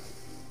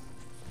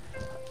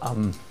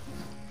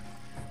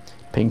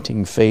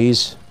painting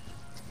phase.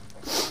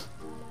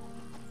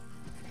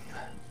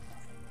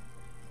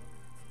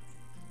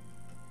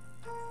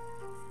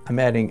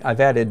 I've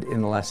added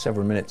in the last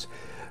several minutes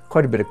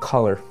quite a bit of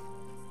color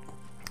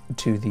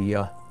to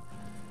the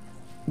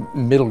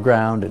middle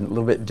ground and a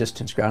little bit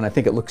distance ground. I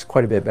think it looks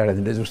quite a bit better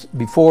than it was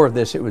before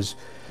this. It was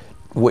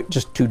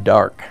just too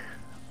dark.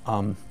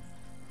 Now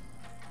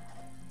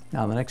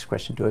the next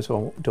question is,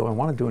 well, do I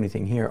want to do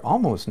anything here?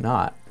 Almost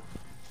not.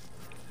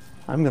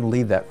 I'm going to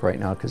leave that right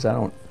now because I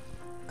don't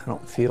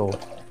feel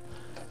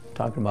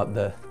talking about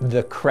the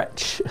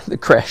creche,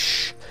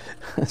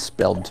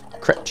 spelled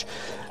creche,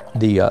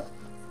 the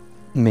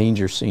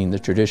manger scene, the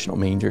traditional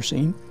manger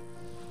scene.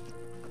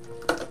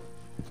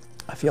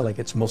 I feel like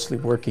it's mostly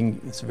working.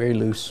 It's very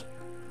loose.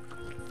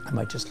 I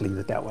might just leave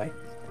it that way.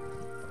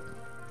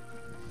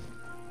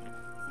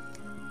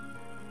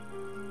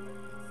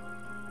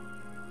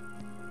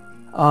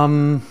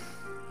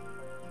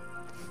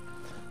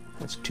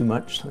 That's too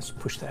much. Let's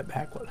push that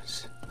back while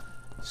it's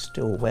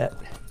still wet.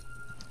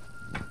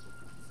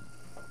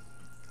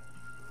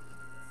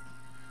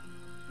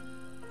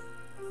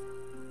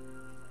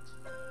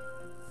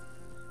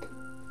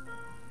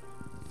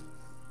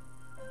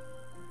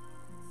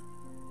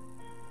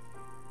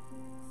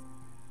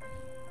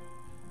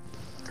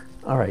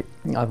 All right,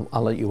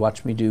 I'll let you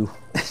watch me do.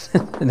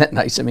 Isn't that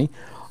nice of me?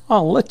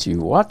 I'll let you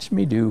watch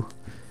me do.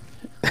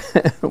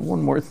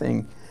 One more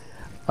thing.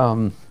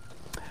 I'm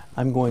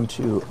going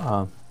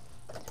to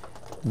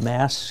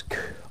mask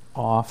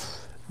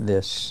off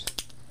this,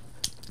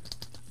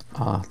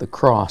 the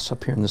cross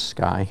up here in the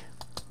sky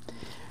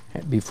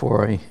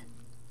before I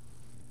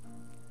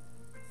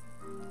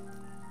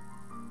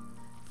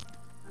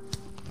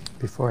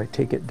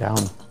take it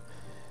down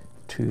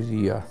to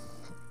the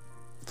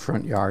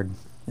front yard.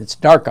 It's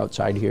dark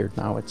outside here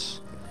now. It's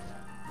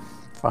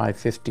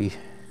 5:50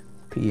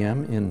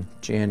 p.m. in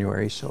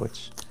January, so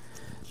it's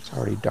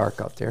already dark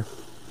out there.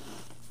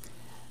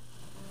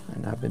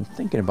 And I've been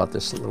thinking about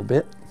this a little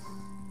bit,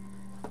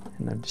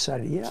 and I've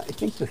decided, yeah, I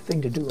think the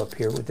thing to do up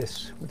here with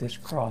this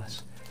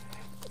cross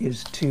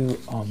is to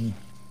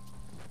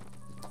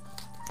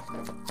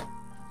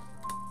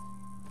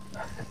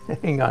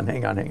hang on.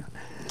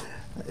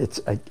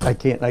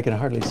 I can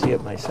hardly see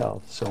it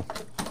myself. So,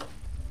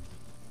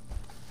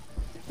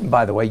 and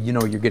by the way, you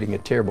know you're getting a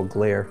terrible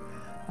glare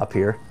up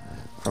here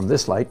from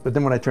this light, but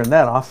then when I turn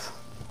that off,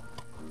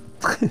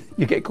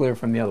 you get glare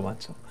from the other one.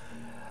 So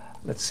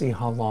let's see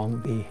how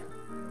long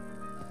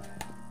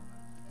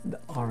the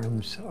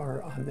arms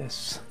are on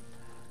this.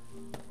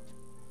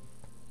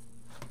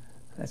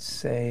 Let's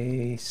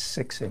say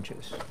 6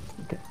 inches.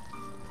 Okay.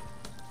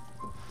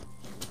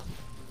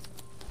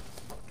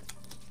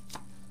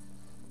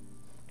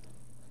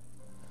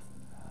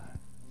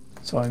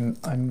 So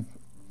I'm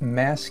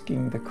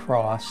masking the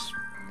cross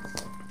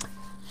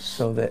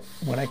so that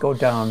when I go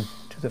down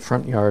to the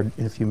front yard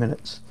in a few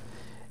minutes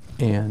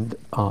and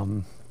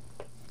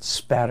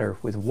spatter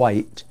with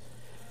white,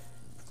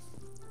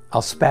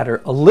 I'll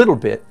spatter a little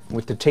bit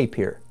with the tape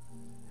here.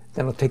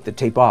 Then I'll take the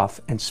tape off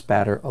and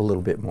spatter a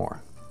little bit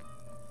more.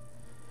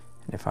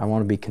 And if I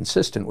want to be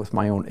consistent with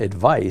my own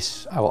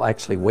advice, I will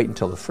actually wait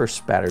until the first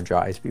spatter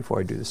dries before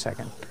I do the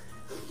second.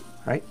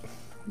 Right?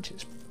 Which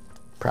is,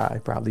 I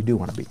probably do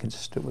want to be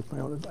consistent with my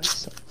own advice.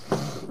 So.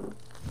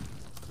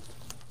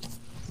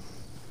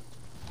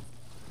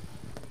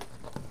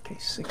 Okay,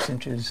 6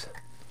 inches.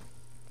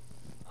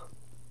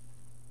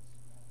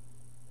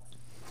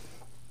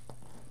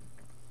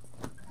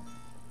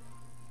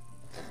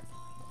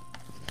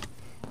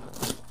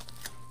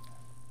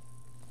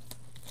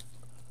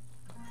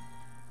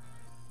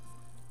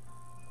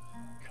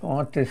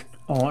 I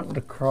want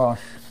the cross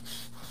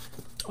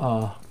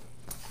to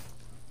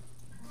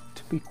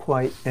be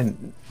quite,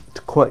 and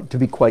to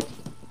be quite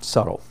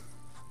subtle.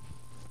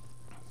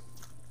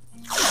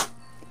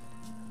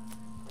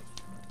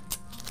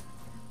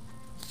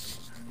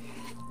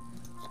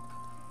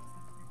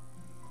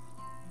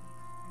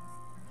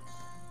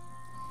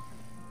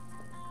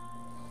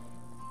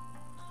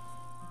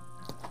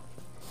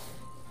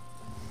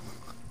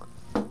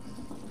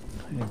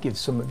 I'm going to give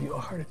some of you a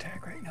heart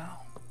attack right now.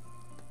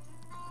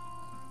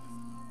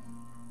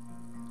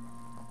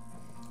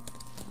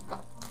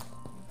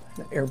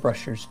 The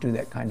airbrushers do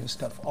that kind of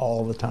stuff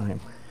all the time.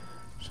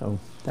 So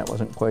that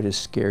wasn't quite as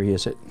scary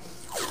as it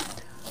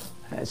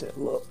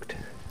looked.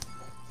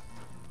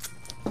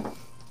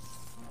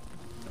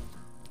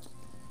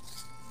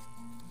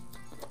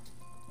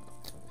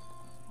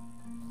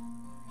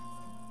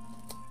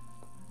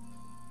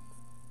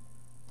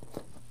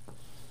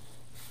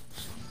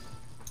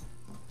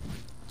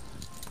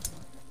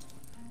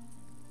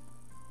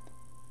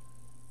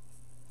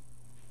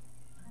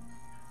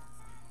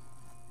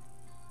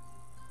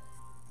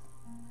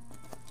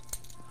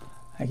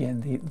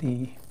 Again,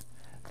 the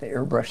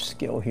airbrush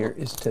skill here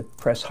is to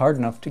press hard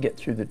enough to get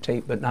through the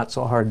tape, but not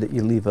so hard that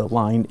you leave a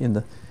line in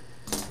the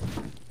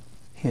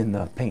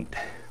paint.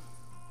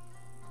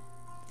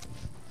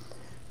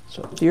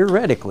 So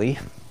theoretically,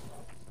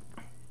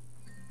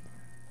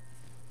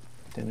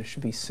 then it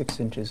should be 6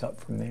 inches up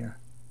from there.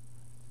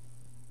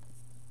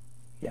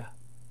 Yeah.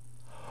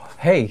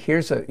 Hey,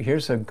 here's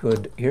a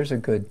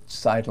good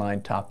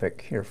sideline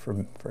topic here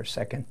for a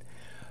second.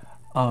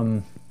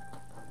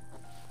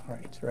 All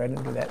right, so right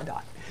under that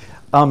dot.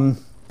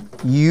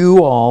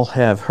 You all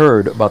have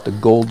heard about the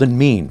golden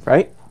mean,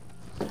 right?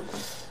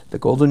 The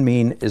golden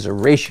mean is a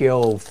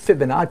ratio of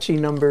Fibonacci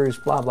numbers,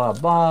 blah, blah,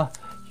 blah.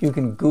 You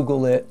can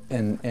Google it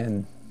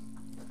and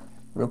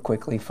real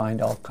quickly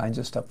find all kinds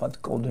of stuff about the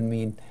golden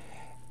mean.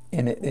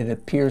 And it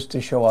appears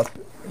to show up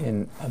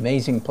in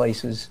amazing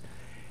places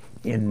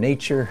in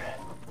nature.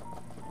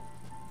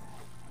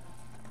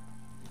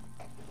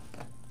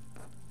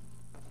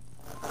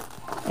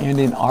 And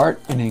in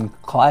art, and in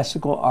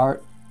classical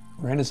art,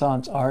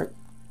 Renaissance art.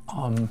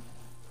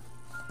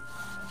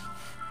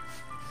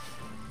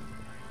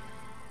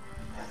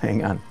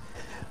 Hang on,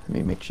 let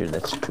me make sure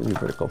that's truly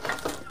vertical.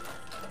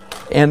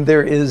 And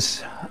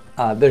there's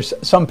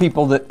some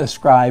people that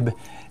ascribe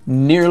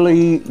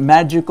nearly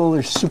magical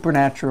or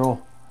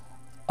supernatural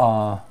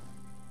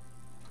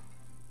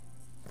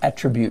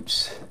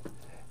attributes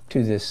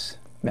to this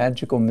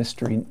magical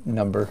mystery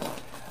number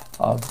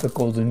of the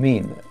golden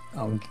mean.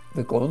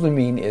 The golden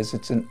mean is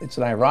it's an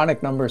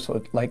ironic number, so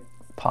it's like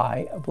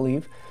pi, I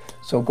believe.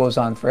 So it goes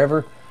on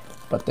forever,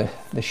 but the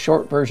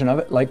short version of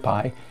it, like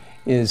pi,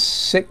 is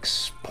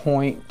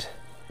 6.18.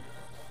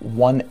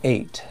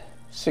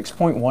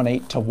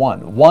 6.18 to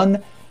 1.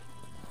 1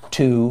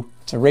 to,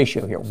 it's a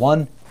ratio here,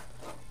 1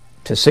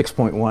 to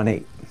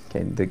 6.18. Okay,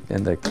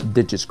 and the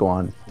digits go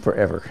on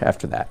forever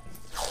after that.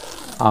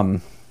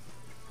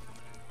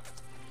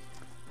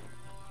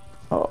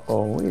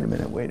 Uh-oh, wait a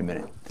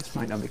minute. This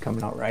might not be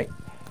coming out right.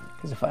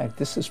 Because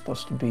this is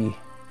supposed to be,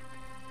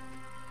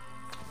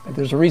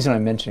 there's a reason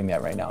I'm mentioning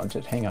that right now.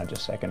 Just hang on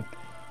just a second.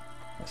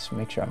 Let's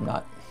make sure I'm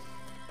not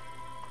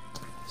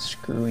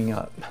screwing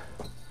up.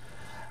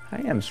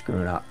 I am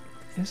screwing up.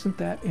 Isn't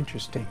that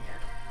interesting?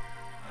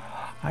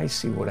 I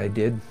see what I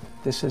did.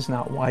 This is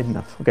not wide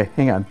enough. Okay,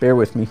 hang on, bear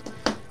with me.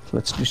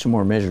 Let's do some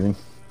more measuring.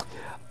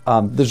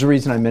 There's a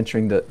reason I'm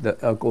mentioning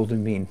the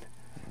golden mean.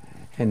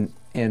 And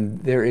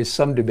there is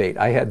some debate.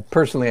 I had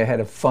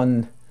a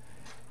fun,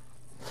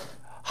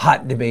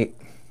 hot debate,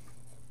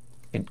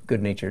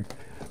 good-natured,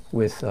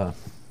 with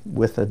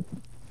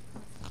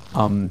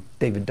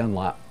David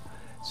Dunlop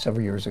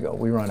several years ago.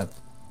 We were on a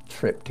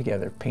trip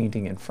together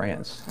painting in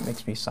France. It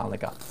makes me sound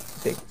like a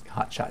big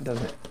hotshot,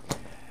 doesn't it?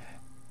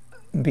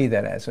 Be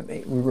that as it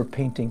may, we were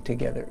painting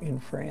together in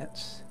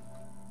France.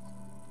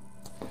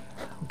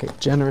 Okay,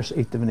 generous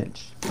 1/8 of an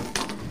inch.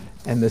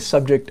 And the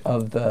subject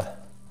of the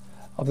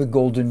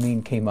golden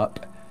mean came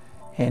up,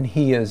 and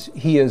he is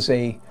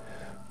a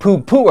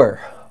poo-pooer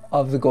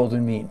of the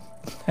golden mean.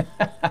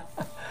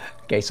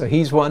 Okay, so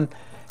he's one.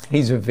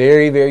 He's a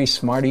very, very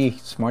smarty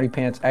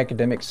pants,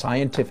 academic,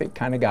 scientific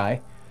kind of guy.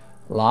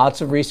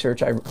 Lots of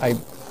research. I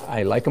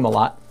like him a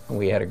lot, and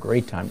we had a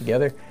great time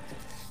together.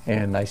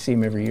 And I see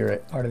him every year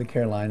at Art of the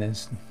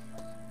Carolinas.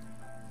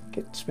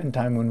 Get to spend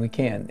time when we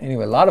can.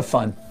 Anyway, a lot of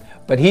fun.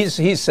 But he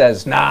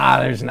says, nah,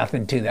 there's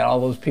nothing to that. All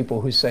those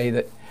people who say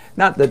that,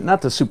 not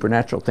the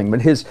supernatural thing,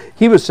 but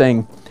he was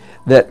saying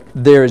that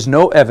there is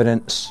no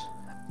evidence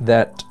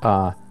that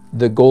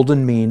the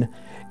golden mean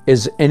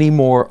is any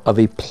more of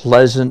a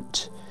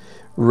pleasant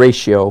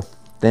ratio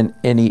than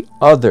any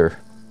other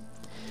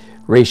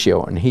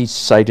ratio. And he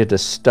cited a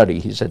study.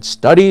 He said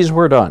studies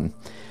were done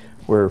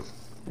where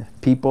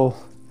people,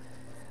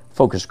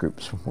 focus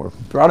groups, were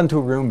brought into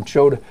a room,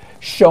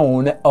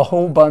 shown a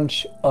whole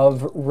bunch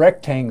of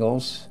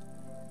rectangles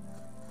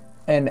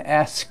and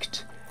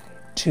asked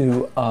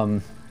to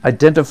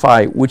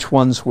identify which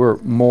ones were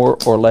more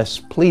or less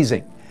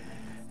pleasing.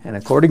 And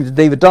according to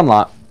David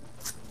Dunlop,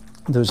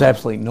 there's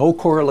absolutely no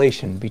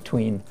correlation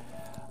between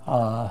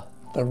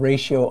the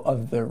ratio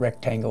of the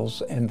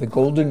rectangles, and the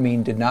golden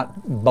mean did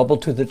not bubble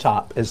to the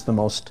top as the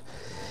most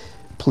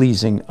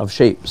pleasing of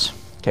shapes.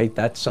 Okay,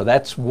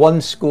 that's one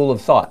school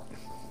of thought.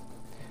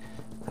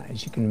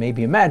 As you can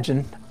maybe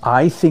imagine,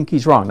 I think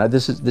he's wrong. Now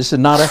this is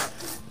not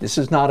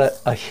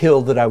a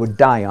hill that I would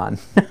die on,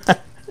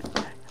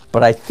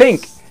 but I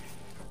think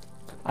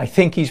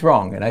he's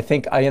wrong, and I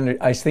think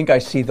I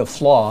see the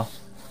flaw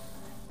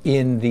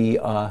in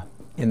the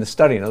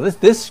study. Now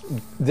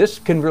this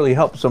can really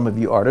help some of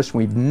you artists.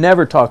 We've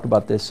never talked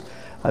about this.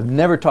 I've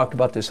never talked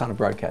about this on a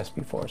broadcast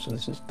before, so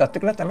this is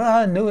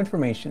new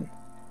information.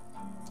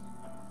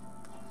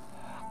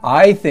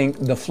 I think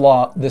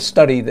the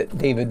study that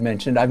David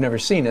mentioned, I've never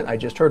seen it, I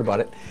just heard about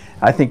it.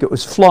 I think it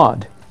was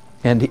flawed,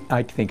 and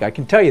I think I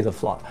can tell you the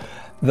flaw.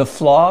 The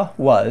flaw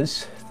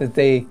was that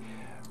they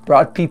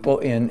brought people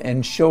in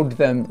and showed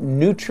them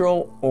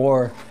neutral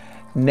or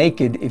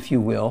naked, if you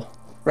will,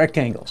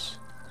 rectangles.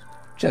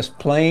 Just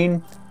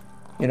plain,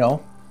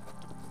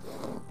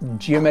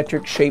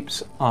 geometric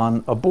shapes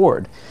on a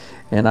board.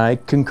 And I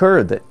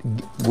concur that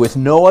with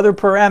no other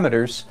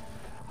parameters,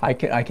 I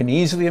can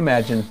easily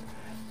imagine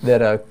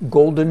that a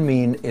golden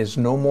mean is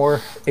no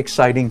more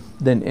exciting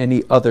than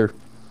any other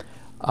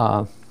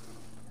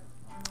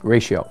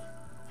ratio.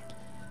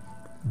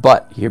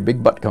 But, here,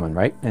 big but coming,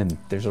 right? And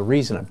there's a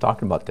reason I'm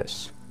talking about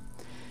this.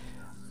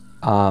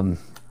 I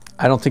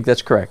don't think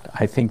that's correct.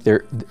 I think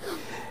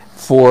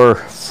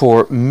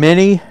for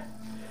many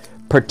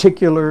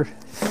particular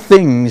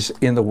things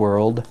in the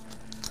world,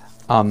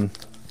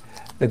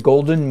 the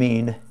golden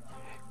mean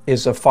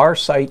is a far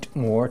sight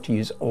more, to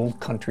use old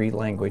country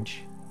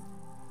language,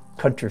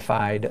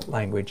 countrified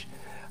language.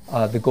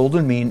 The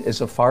golden mean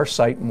is a far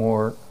sight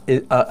more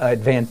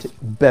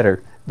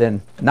better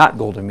than not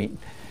golden mean.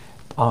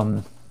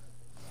 Do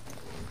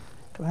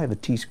I have a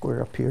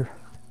T-square up here?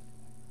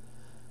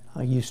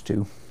 I used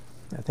to.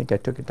 I think I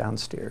took it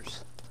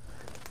downstairs.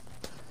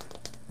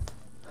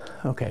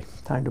 Okay,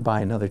 time to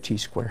buy another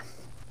T-square.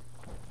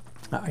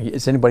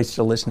 Is anybody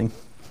still listening?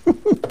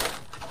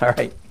 All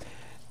right.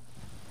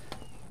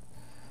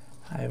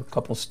 I have a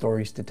couple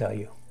stories to tell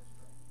you.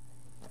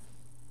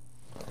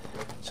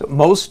 So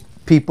most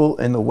people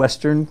in the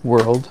Western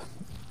world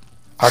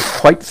are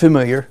quite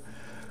familiar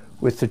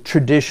with the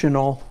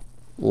traditional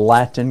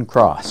Latin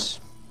cross.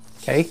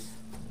 Okay?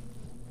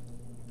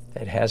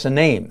 It has a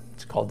name.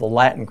 It's called the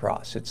Latin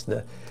cross. It's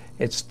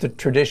the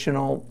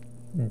traditional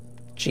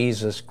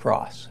Jesus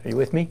cross. Are you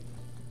with me?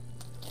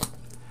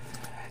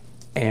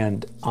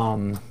 And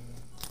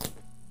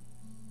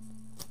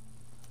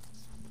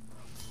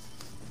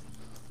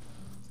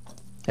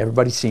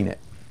everybody's seen it.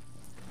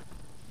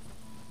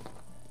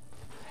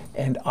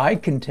 And I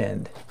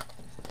contend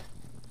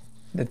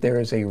that there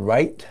is a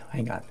right,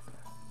 hang on,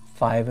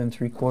 5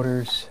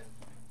 3/4.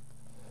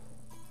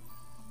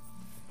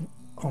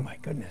 Oh my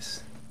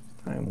goodness,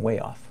 I'm way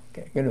off.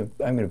 Okay,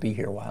 I'm gonna be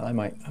here a while. I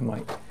might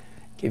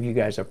give you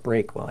guys a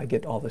break while I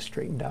get all this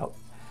straightened out.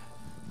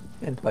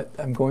 But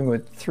I'm going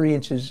with 3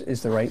 inches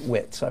is the right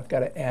width, so I've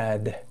got to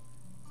add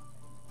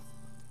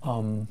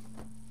how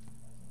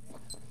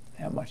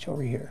much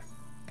over here.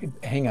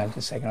 Hang on just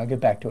a second, I'll get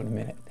back to it in a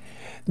minute.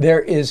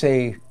 There is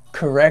a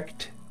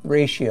correct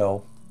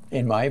ratio,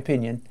 in my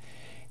opinion,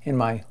 in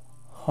my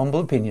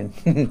humble opinion,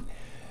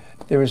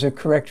 there is a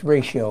correct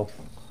ratio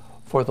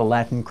for the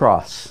Latin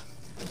cross.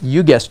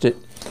 You guessed it,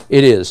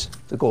 it is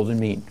the golden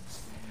mean.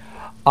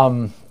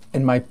 And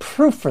my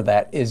proof for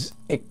that is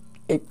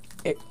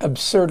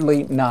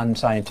absurdly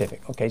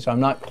non-scientific. Okay, so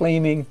I'm not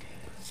claiming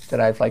that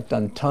I've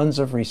done tons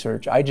of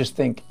research. I just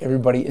think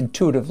everybody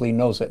intuitively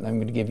knows it, and I'm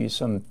going to give you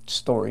some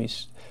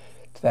stories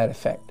to that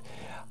effect.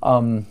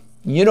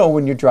 You know,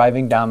 when you're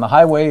driving down the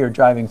highway or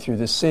driving through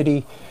the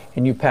city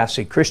and you pass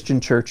a Christian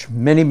church,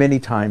 many, many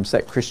times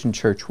that Christian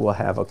church will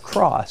have a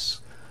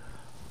cross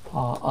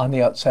on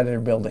the outside of their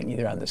building,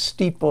 either on the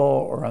steeple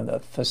or on the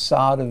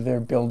facade of their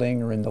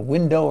building or in the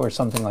window or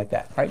something like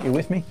that. Right? You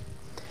with me?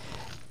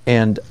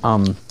 And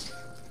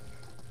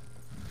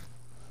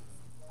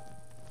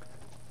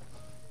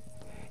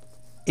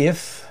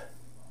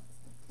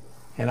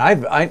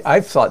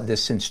I've thought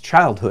this since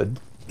childhood,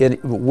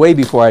 way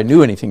before I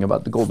knew anything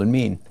about the golden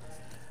mean.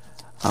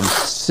 I'm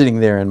sitting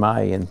there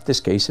in this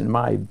case, in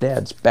my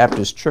dad's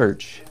Baptist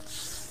church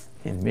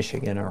in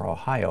Michigan or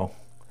Ohio.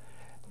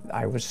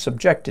 I was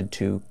subjected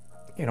to,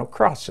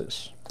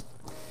 crosses.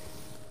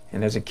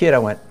 And as a kid, I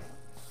went,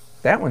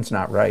 that one's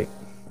not right.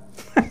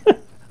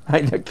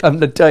 I'm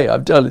to tell you,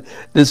 I'm telling you,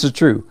 this is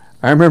true.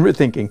 I remember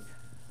thinking,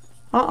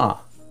 that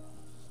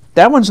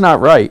one's not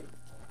right.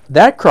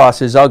 That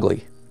cross is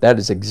ugly. That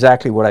is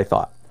exactly what I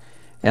thought.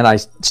 And I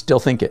still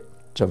think it.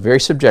 So very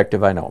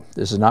subjective, I know.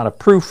 This is not a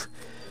proof,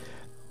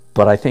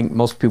 but I think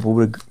most people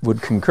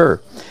would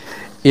concur.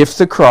 If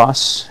the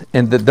cross,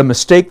 and the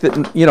mistake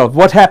that,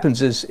 what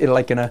happens is,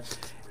 like in a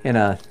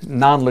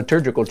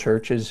non-liturgical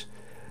church is,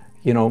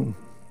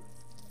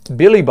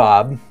 Billy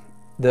Bob,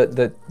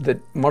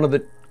 one of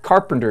the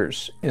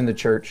carpenters in the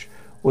church,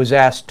 was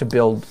asked to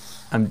build,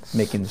 I'm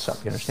making this up,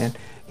 you understand?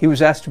 he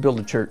was asked to build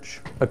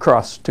a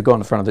cross to go in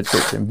the front of the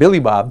church. And Billy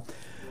Bob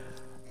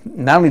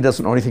not only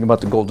doesn't know anything about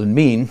the golden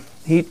mean,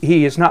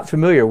 he is not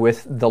familiar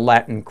with the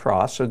Latin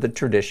cross or the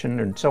tradition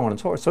and so on and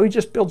so forth. So he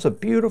just builds a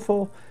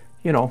beautiful,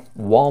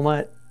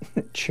 walnut,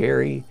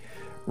 cherry,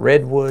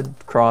 redwood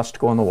cross to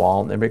go on the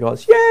wall. And everybody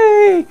goes,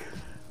 yay,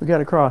 we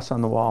got a cross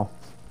on the wall.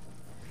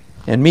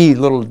 And me,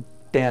 little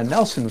Dan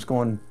Nelson, was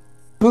going,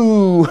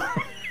 boo.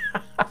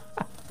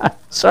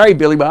 Sorry,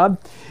 Billy Bob.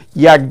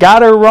 You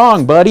got her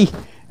wrong, buddy.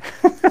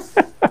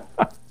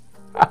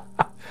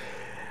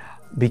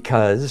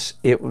 Because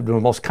the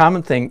most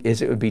common thing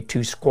is it would be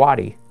too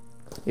squatty.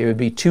 It would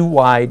be too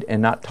wide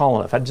and not tall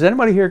enough. Does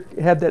anybody here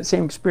have that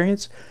same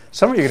experience?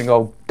 Some of you are going to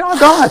go,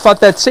 doggone, I thought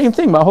that same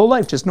thing my whole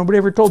life, just nobody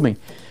ever told me.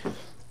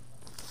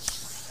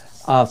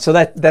 So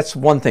that's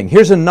one thing.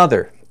 Here's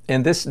another,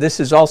 and this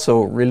is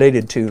also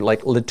related to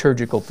like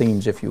liturgical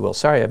themes, if you will.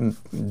 Sorry, I'm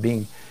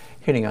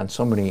hitting on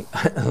so many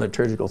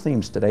liturgical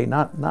themes today,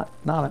 not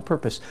on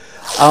purpose.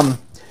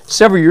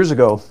 Several years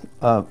ago,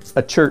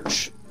 a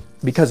church,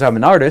 because I'm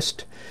an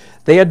artist,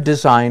 they had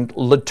designed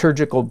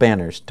liturgical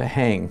banners to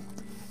hang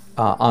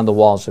on the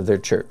walls of their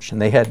church.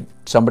 And they had,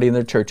 somebody in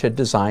their church had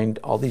designed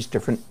all these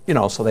different,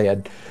 so they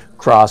had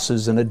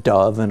crosses and a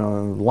dove and a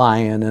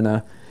lion and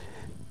a,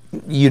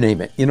 you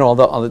name it, all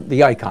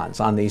the icons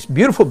on these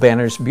beautiful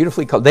banners,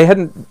 beautifully colored. They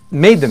hadn't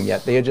made them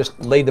yet. They had just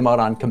laid them out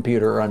on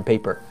computer or on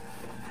paper.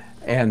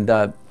 And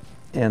the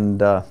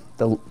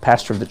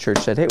pastor of the church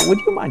said, hey, would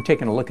you mind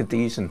taking a look at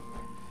these and,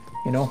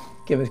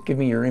 give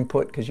me your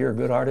input because you're a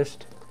good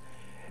artist?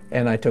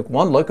 And I took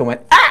one look and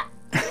went, ah!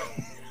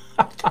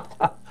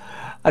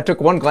 I took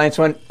one glance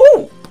and went,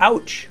 ooh,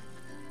 ouch.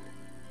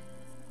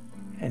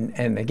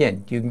 And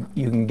again, you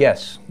can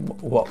guess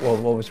what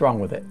was wrong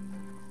with it.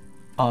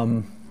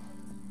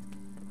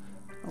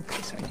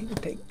 Okay, so I need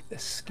to take a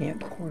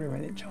scant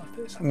 1/4 inch off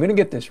this. I'm going to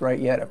get this right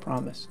yet, I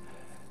promise.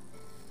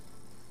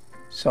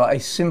 So I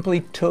simply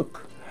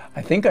took,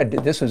 I think I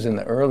did, this was in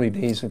the early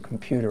days of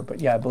computer,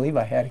 but yeah, I believe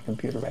I had a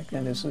computer back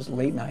then. This was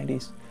late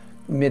 90s,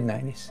 mid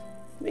 90s,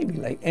 maybe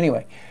late.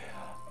 Anyway,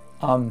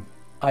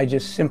 I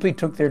just simply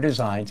took their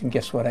designs, and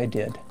guess what I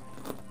did?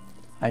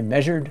 I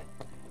measured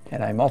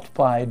and I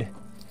multiplied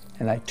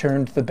and I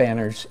turned the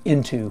banners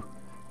into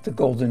the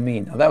golden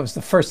mean. Now that was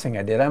the first thing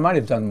I did. I might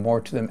have done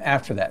more to them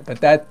after that, but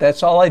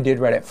that's all I did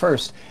right at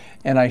first.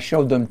 And I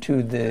showed them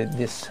to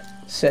this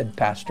said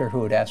pastor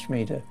who had asked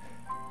me to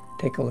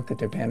take a look at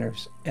their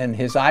banners. And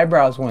his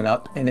eyebrows went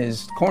up and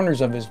his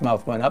corners of his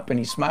mouth went up and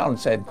he smiled and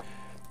said,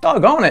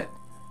 doggone it,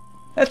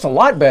 that's a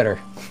lot better.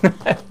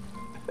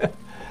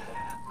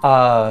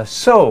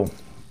 So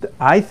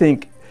I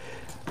think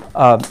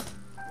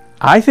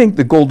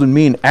the golden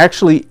mean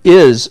actually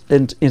is,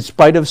 in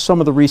spite of some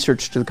of the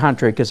research to the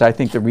contrary, because I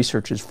think the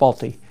research is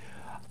faulty,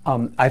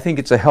 I think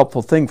it's a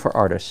helpful thing for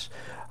artists.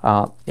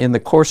 In the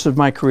course of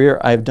my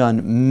career, I've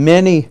done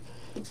many,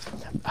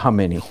 how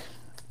many?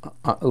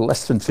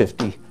 Less than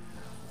 50,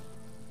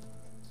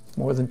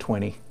 more than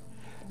 20,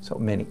 so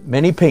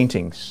many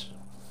paintings.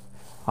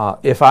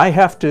 If I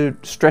have to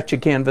stretch a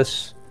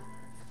canvas,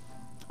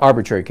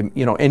 arbitrary,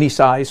 any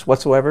size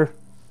whatsoever,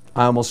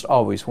 I almost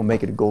always will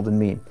make it a golden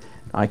mean.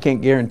 I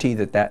can't guarantee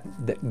that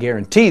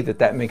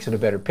makes it a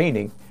better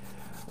painting,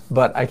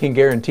 but I can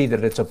guarantee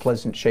that it's a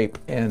pleasant shape.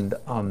 And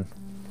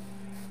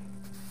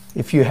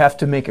if you have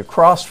to make a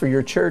cross for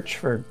your church,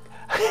 for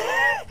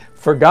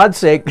God's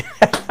sake,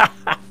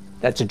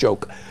 that's a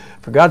joke.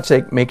 For God's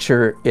sake, make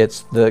sure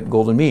it's the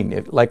golden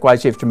mean.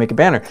 Likewise, you have to make a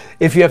banner.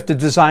 If you have to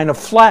design a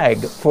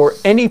flag for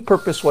any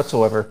purpose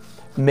whatsoever,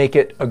 make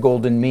it a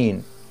golden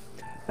mean.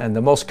 And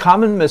the most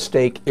common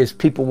mistake is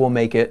people will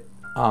make it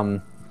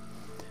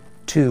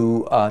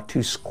too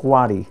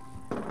squatty.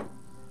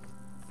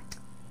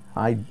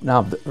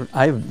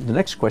 The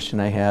next question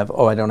I have.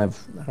 Oh, I don't have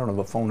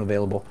a phone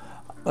available.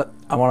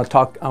 I want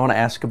to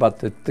ask about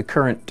the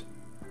current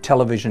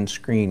television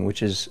screen,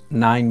 which is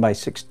 9 by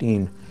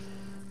 16.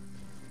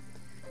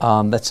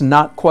 That's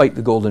not quite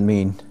the golden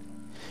mean,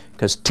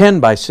 because 10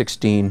 by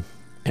 16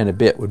 and a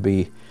bit would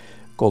be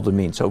golden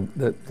mean. So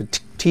the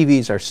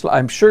TVs are,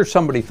 I'm sure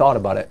somebody thought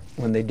about it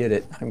when they did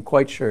it. I'm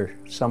quite sure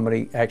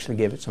somebody actually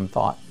gave it some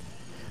thought,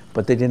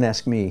 but they didn't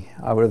ask me.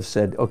 I would have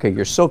said, okay,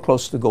 you're so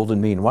close to the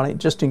golden mean,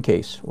 just in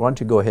case, why don't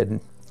you go ahead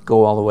and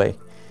go all the way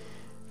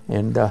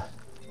and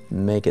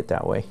make it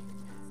that way.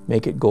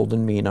 Make it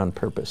golden mean on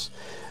purpose.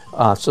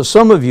 So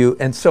some of you,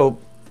 and so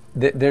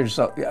there's,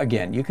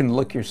 again, you can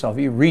look yourself,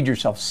 you read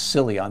yourself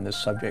silly on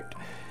this subject,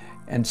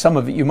 and some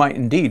of it you might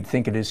indeed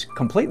think it is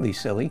completely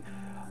silly,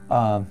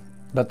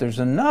 but there's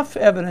enough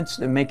evidence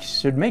that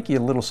should make you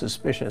a little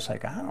suspicious,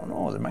 like, I don't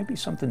know, there might be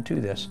something to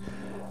this.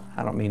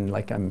 I don't mean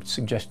like I'm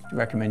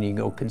recommending you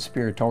go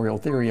conspiratorial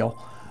theorial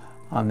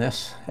on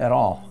this at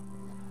all.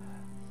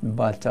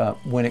 But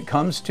when it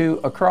comes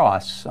to a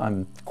cross,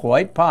 I'm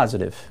quite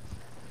positive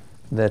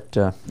that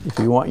if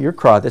you want your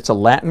cross, it's a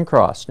Latin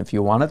cross, and if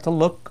you want it to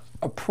look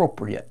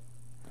appropriate,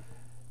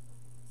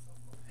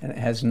 and it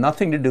has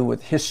nothing to do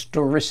with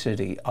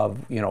historicity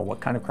of, what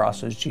kind of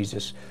crosses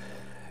Jesus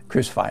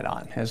crucified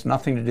on. It has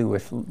nothing to do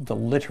with the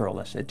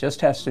literalness. It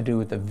just has to do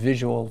with the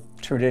visual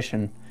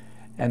tradition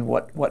and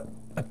what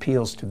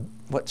appeals to,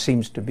 what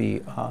seems to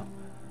be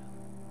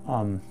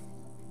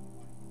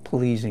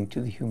pleasing to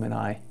the human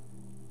eye.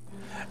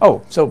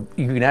 Oh, so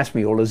you can ask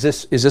me, well, is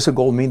this a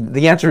gold mean?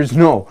 The answer is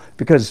no,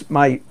 because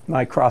my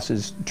cross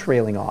is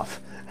trailing off.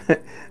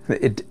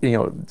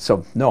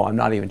 So no, I'm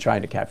not even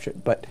trying to capture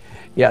it. But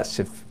yes,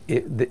 if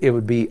it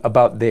would be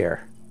about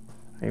there.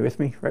 Are you with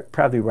me? Right,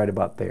 probably right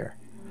about there.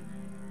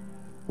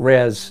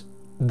 Whereas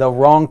the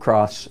wrong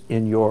cross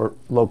in your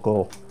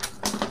local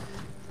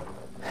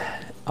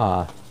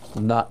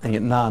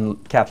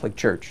non-Catholic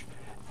church,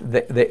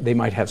 they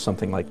might have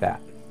something like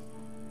that.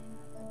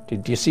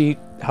 Do you see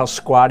how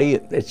squatty?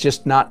 It's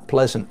just not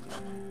pleasant.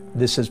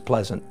 This is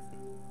pleasant,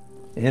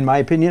 in my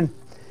opinion.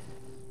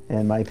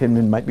 And my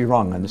opinion might be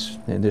wrong on this,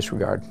 in this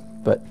regard.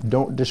 But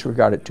don't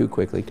disregard it too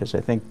quickly, because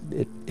I think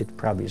it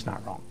probably is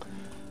not wrong.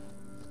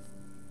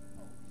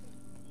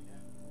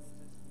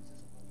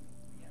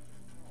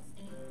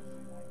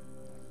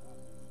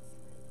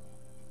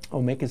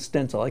 Oh, make a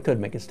stencil. I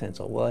could make a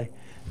stencil. Well,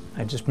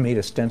 I just made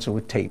a stencil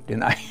with tape,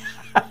 didn't I?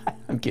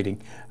 I'm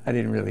kidding. I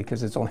didn't really,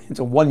 because it's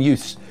a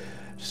one-use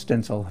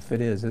stencil, if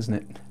it is, isn't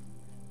it?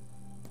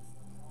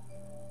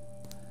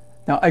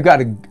 Now, I've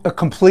got a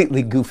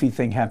completely goofy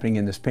thing happening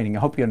in this painting. I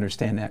hope you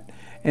understand that.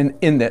 And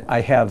in that,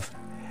 I have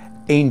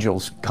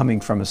angels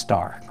coming from a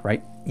star,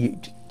 right?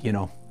 You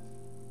know,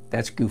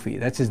 that's goofy.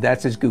 That's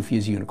as goofy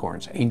as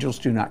unicorns. Angels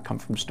do not come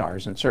from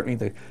stars, and certainly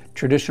the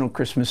traditional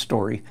Christmas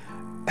story,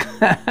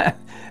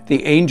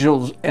 the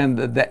angels and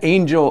the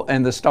angel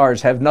and the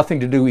stars have nothing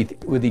to do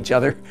with each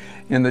other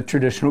in the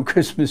traditional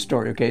Christmas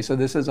story. Okay, so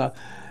this is a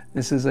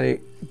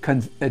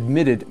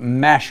admitted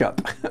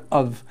mashup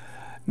of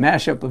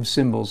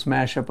symbols,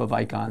 mashup of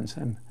icons.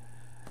 I'm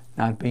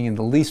not being in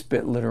the least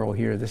bit literal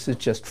here. This is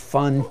just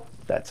fun.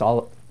 That's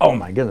all. Oh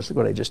my goodness, look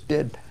what I just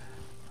did.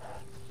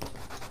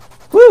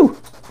 Woo!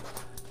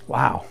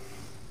 Wow.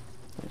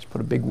 I just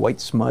put a big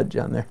white smudge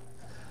on there.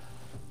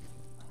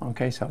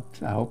 Okay, so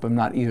I hope I'm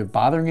not either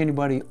bothering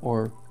anybody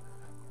or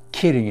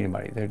kidding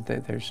anybody.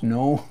 There's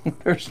no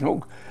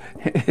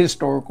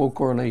historical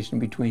correlation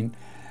between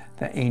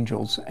the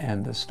angels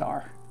and the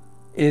star.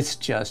 It's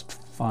just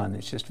fun.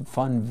 It's just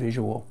fun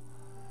visual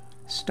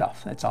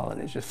stuff. That's all it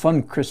is. Just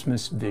fun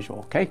Christmas visual,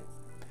 okay?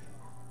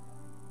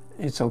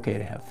 It's okay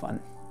to have fun,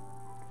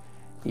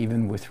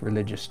 even with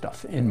religious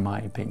stuff, in my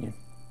opinion.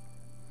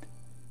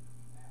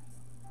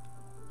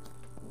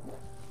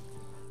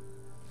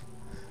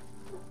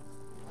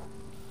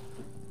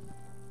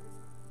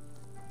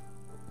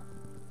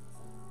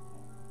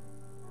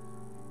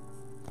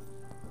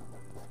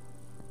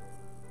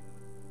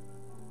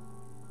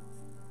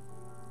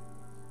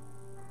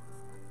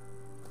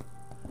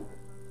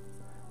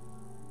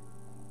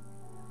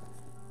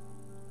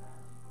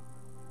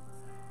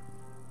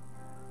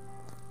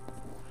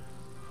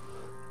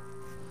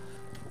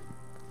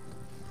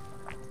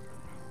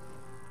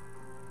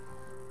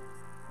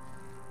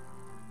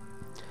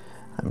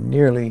 I'm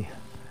nearly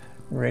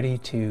ready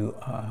to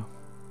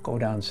go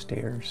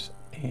downstairs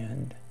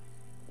and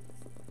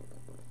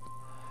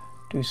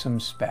do some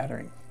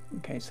spattering.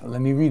 Okay, so let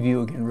me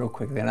review again real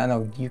quickly. And I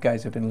know you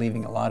guys have been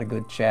leaving a lot of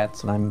good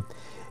chats, and I'm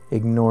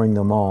ignoring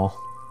them all.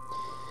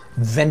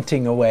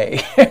 Venting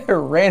away,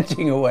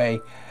 ranting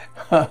away,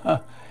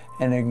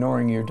 and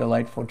ignoring your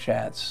delightful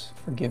chats.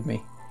 Forgive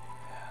me.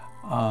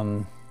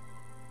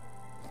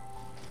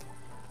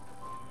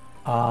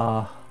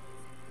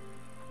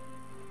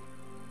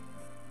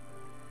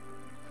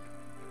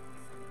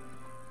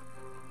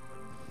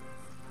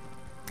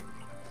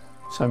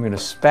 So I'm going to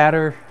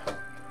spatter.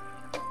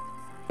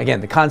 Again,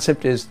 the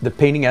concept is the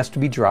painting has to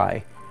be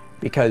dry,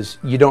 because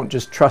you don't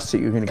just trust that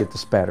you're going to get the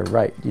spatter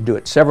right. You do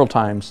it several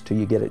times till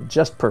you get it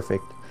just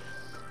perfect.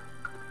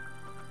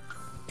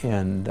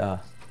 And I'm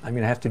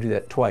going to have to do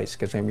that twice,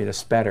 because I'm going to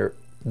spatter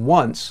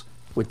once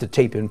with the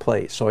tape in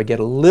place, so I get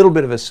a little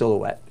bit of a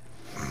silhouette.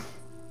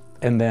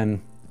 And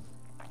then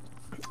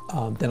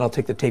I'll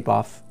take the tape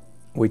off,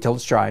 wait till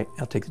it's dry,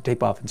 I'll take the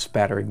tape off and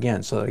spatter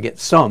again, so that I get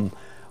some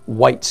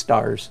white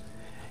stars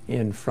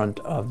in front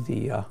of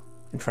the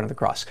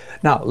cross.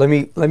 Now let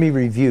me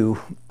review.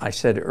 I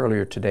said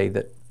earlier today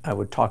that I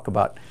would talk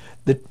about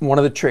one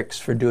of the tricks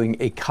for doing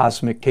a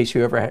cosmic, in case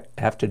you ever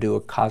have to do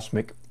a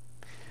cosmic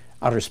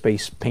outer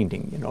space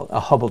painting, you know, a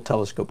Hubble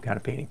telescope kind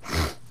of painting.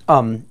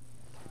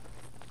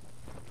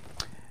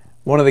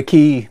 One of the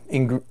key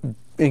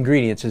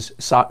ingredients is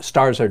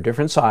stars are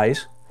different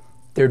size,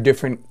 they're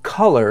different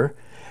color,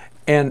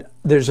 and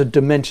there's a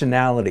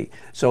dimensionality.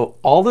 So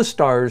all the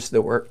stars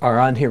that are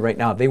on here right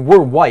now, they were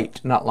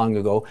white not long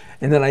ago,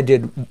 and then I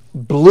did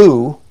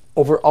blue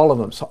over all of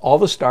them. So all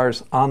the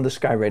stars on the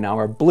sky right now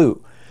are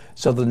blue.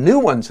 So the new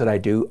ones that I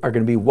do are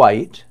going to be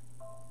white,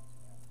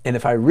 and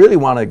if I really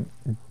want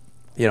to,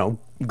 you know,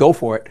 go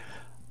for it,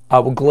 I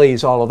will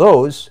glaze all of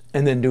those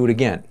and then do it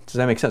again. Does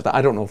that make sense?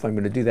 I don't know if I'm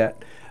going to do that.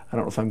 I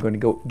don't know if I'm going to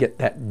go get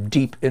that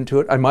deep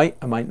into it. I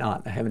might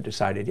not. I haven't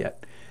decided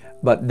yet.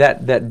 but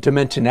that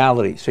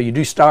dimensionality. So you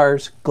do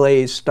stars,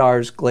 glaze,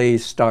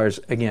 stars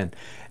again,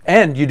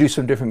 and you do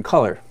some different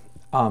color,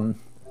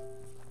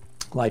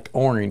 like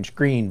orange,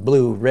 green,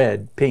 blue,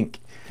 red, pink,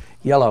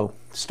 yellow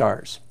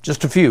stars.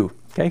 Just a few,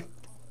 okay?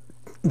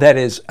 That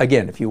is,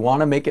 again, if you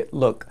want to make it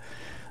look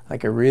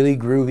like a really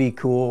groovy,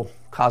 cool,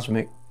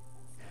 cosmic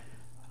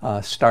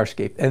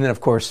starscape. And then,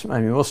 of course, I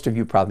mean, most of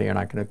you probably are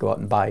not going to go out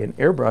and buy an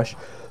airbrush,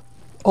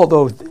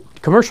 although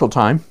commercial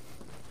time.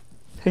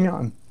 Hang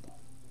on,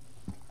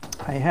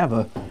 I have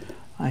a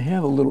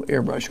little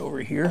airbrush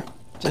over here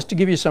just to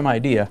give you some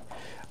idea.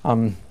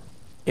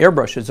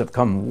 Airbrushes have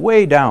come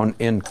way down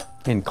in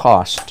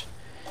cost.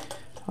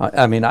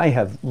 I mean, I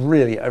have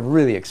a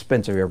really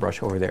expensive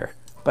airbrush over there,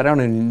 but I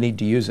don't even need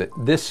to use it.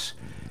 This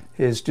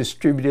is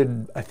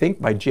distributed, I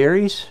think, by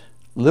Jerry's,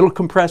 little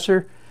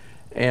compressor,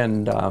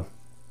 and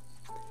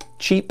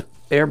cheap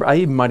air.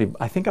 I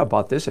think I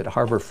bought this at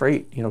Harbor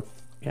Freight. You know,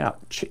 yeah,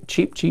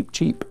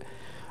 cheap.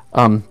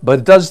 But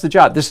it does the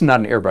job. This is not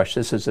an airbrush.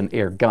 This is an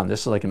air gun.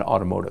 This is like an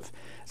automotive.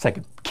 It's like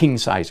a king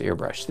size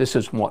airbrush. This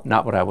is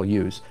not what I will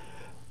use.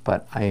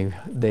 But I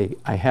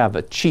have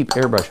a cheap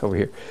airbrush over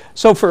here.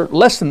 So for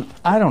less than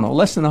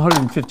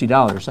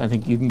 $150, I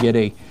think you can get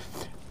a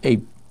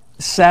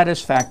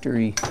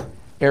satisfactory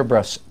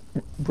airbrush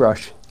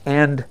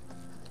and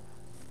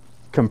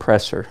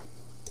compressor.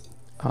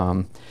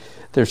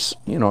 There's,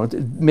 you know,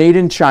 made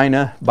in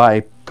China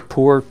by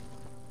poor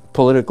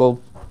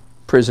political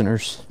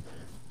prisoners.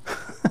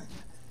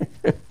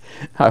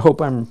 I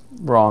hope I'm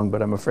wrong,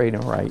 but I'm afraid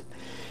I'm right.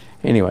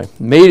 Anyway,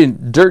 made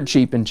in dirt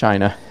cheap in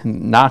China,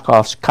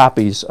 knockoffs,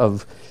 copies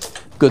of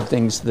good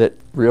things that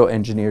real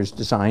engineers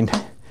designed.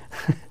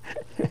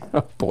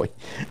 Oh boy.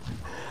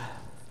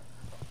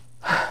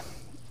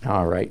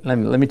 All right, let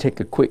me take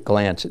a quick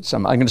glance at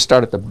some. I'm going to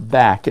start at the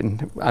back,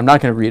 and I'm not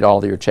going to read all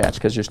of your chats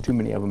because there's too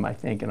many of them, I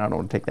think, and I don't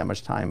want to take that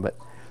much time. But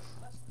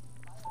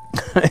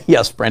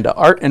yes, Brenda,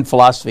 art and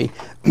philosophy,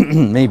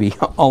 maybe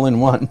all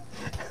in one.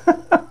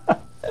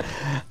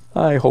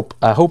 I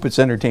hope it's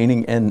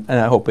entertaining, and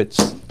I hope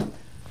it's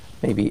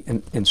maybe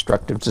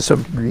instructive to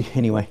some degree.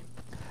 Anyway,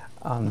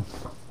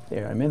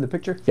 there, I'm in the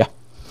picture. Yeah,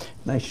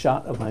 nice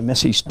shot of my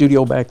messy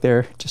studio back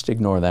there. Just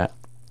ignore that.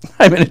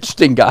 I'm an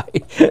interesting guy.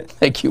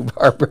 Thank you,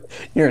 Barbara.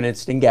 You're an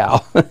interesting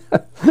gal.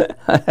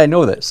 I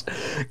know this.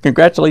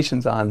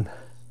 Congratulations on...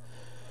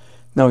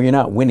 No, you're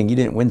not winning. You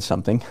didn't win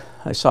something.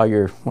 I saw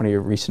one of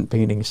your recent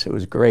paintings. It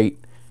was great.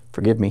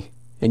 Forgive me.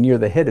 And you're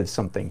the head of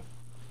something.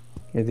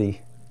 You're the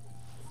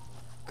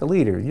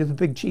leader. You're the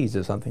big cheese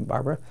or something,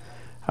 Barbara.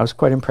 I was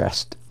quite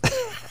impressed.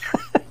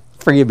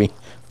 Forgive me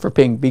for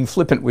being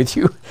flippant with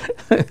you.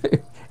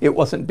 It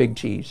wasn't big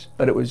cheese,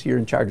 but you're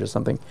in charge of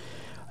something.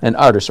 An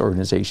artist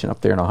organization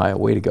up there in Ohio.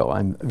 Way to go.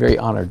 I'm very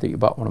honored that you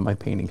bought one of my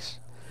paintings.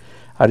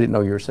 I didn't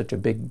know you were such a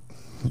big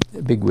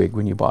wig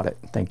when you bought it.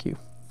 Thank you.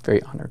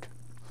 Very honored.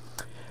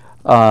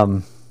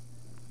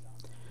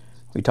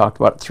 We talked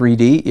about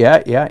 3D.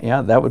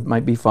 Yeah. That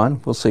might be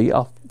fun. We'll see.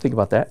 I'll think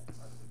about that.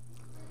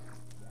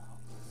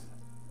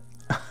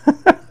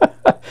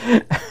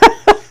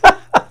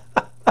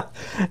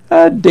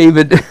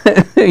 David,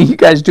 you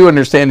guys do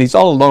understand he's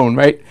all alone,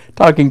 right?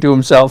 Talking to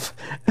himself.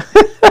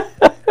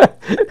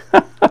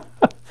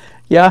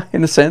 Yeah,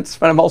 in a sense,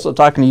 but I'm also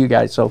talking to you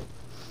guys. So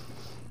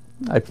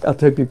I'll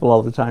tell people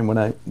all the time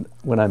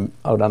when I'm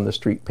out on the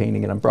street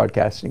painting and I'm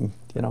broadcasting,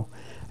 you know,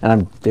 and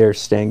I'm there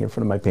staying in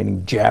front of my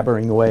painting,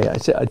 jabbering away.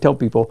 I tell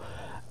people,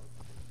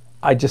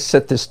 I just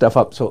set this stuff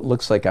up so it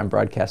looks like I'm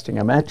broadcasting.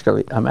 I'm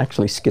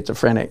actually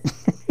schizophrenic,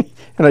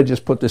 and I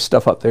just put this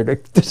stuff up there to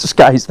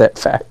disguise that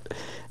fact.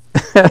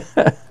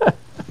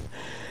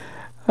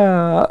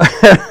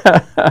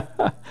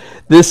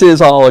 This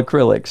is all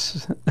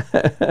acrylics.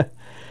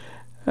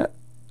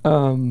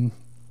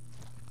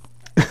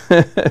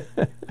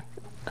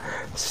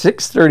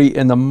 6:30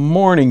 in the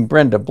morning,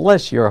 Brenda.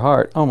 Bless your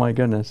heart. Oh my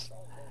goodness.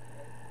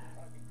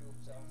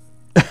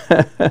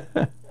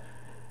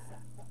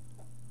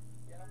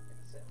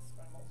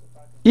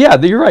 Yeah,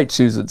 you're right,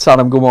 Susan.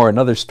 Sodom and Gomorrah,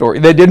 another story.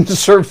 They didn't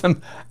serve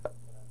them.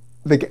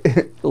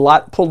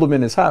 Lot pulled them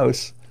in his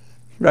house.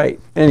 Right.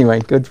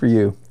 Anyway, good for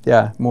you.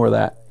 Yeah, more of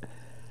that.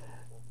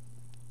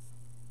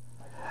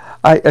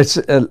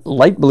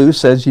 Light blue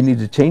says you need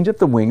to change up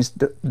the wings.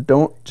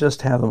 Don't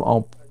just have them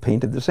all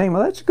painted the same.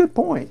 Well, that's a good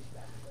point.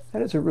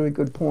 That is a really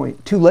good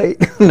point. Too late?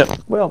 No.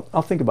 Well,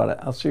 I'll think about it.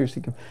 I'll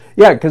seriously.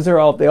 Yeah, because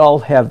they all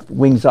have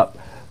wings up.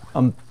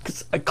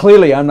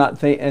 Clearly, I'm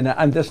not and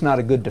I'm just not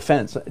a good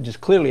defense.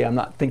 Just clearly, I'm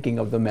not thinking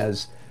of them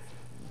as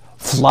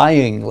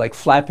flying, like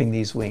flapping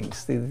these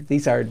wings.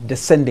 These are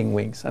descending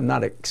wings. I'm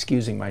not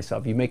excusing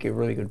myself. You make a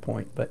really good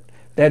point, but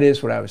that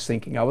is what I was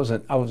thinking. I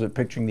wasn't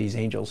picturing these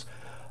angels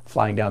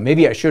flying down.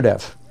 Maybe I should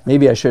have.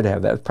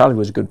 That probably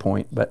was a good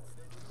point, but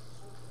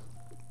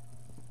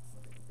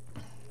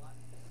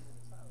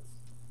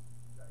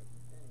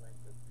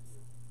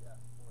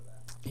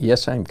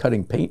yes, I'm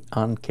cutting paint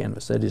on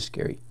canvas. That is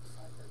scary.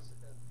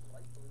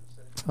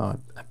 Oh,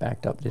 I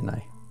backed up, didn't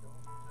I?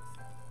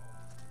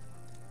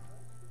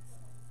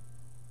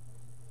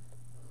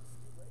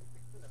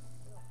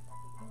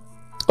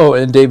 Oh,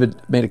 and David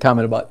made a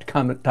comment about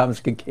Thomas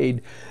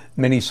Kincaid,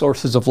 many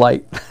sources of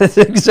light. That's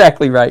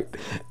exactly right.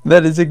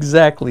 That is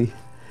exactly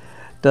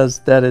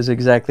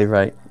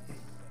right.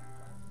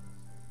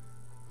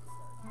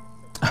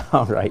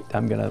 All right,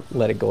 I'm gonna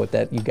let it go at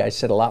that. You guys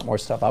said a lot more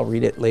stuff. I'll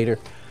read it later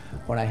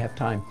when I have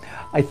time.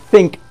 I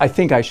think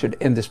I should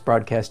end this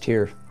broadcast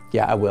here.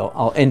 Yeah, I will.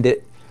 I'll end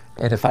it,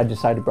 and if I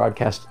decide to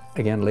broadcast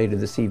again later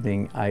this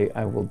evening,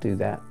 I will do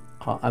that.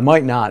 I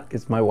might not,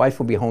 because my wife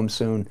will be home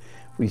soon.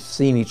 We've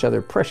seen each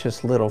other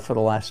precious little for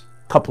the last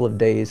couple of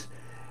days,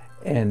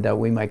 and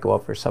we might go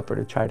out for supper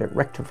to try to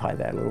rectify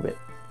that a little bit.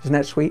 Isn't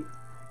that sweet?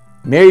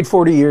 Married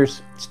 40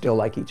 years, still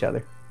like each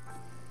other.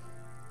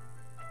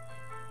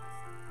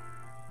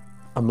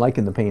 I'm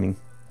liking the painting.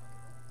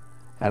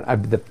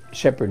 The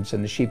shepherds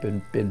and the sheep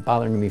have been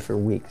bothering me for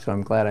weeks, so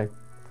I'm glad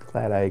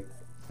I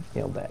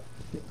nailed that.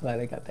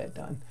 Glad I got that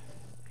done.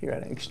 You're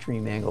at an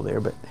extreme angle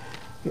there, but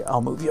here,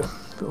 I'll move you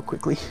real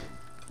quickly.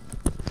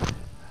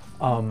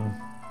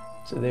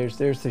 So there's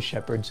the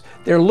shepherds.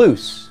 They're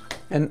loose,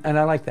 and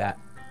I like that,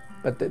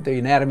 but the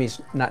anatomy's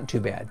not too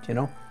bad, you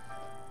know.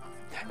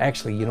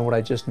 Actually, you know what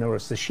I just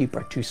noticed? The sheep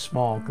are too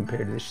small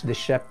compared to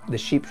the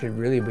sheep should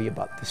really be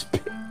about this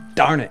big.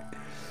 Darn it.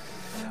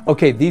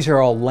 Okay, these are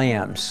all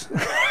lambs.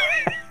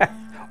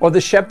 Or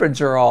the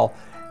shepherds are all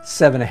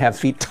 7.5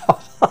 feet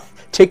tall.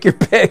 Take your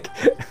pick.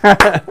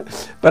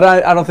 But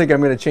I don't think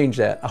I'm going to change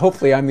that.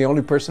 Hopefully I'm the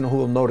only person who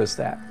will notice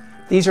that.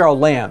 These are all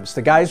lambs.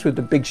 The guys with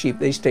the big sheep,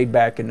 they stayed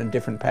back in a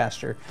different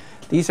pasture.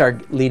 These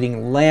are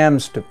leading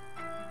lambs to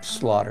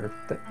slaughter.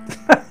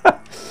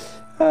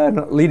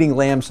 No, leading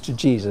lambs to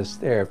Jesus.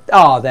 There.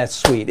 Oh, that's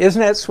sweet.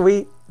 Isn't that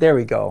sweet? There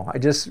we go. I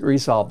just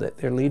resolved it.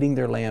 They're leading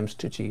their lambs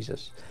to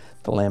Jesus,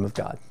 the Lamb of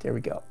God. There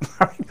we go.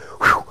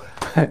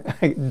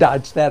 I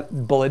dodged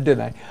that bullet,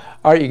 didn't I?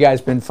 All right, you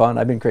guys, been fun.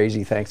 I've been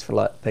crazy. Thanks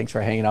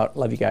for hanging out.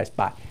 Love you guys.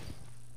 Bye.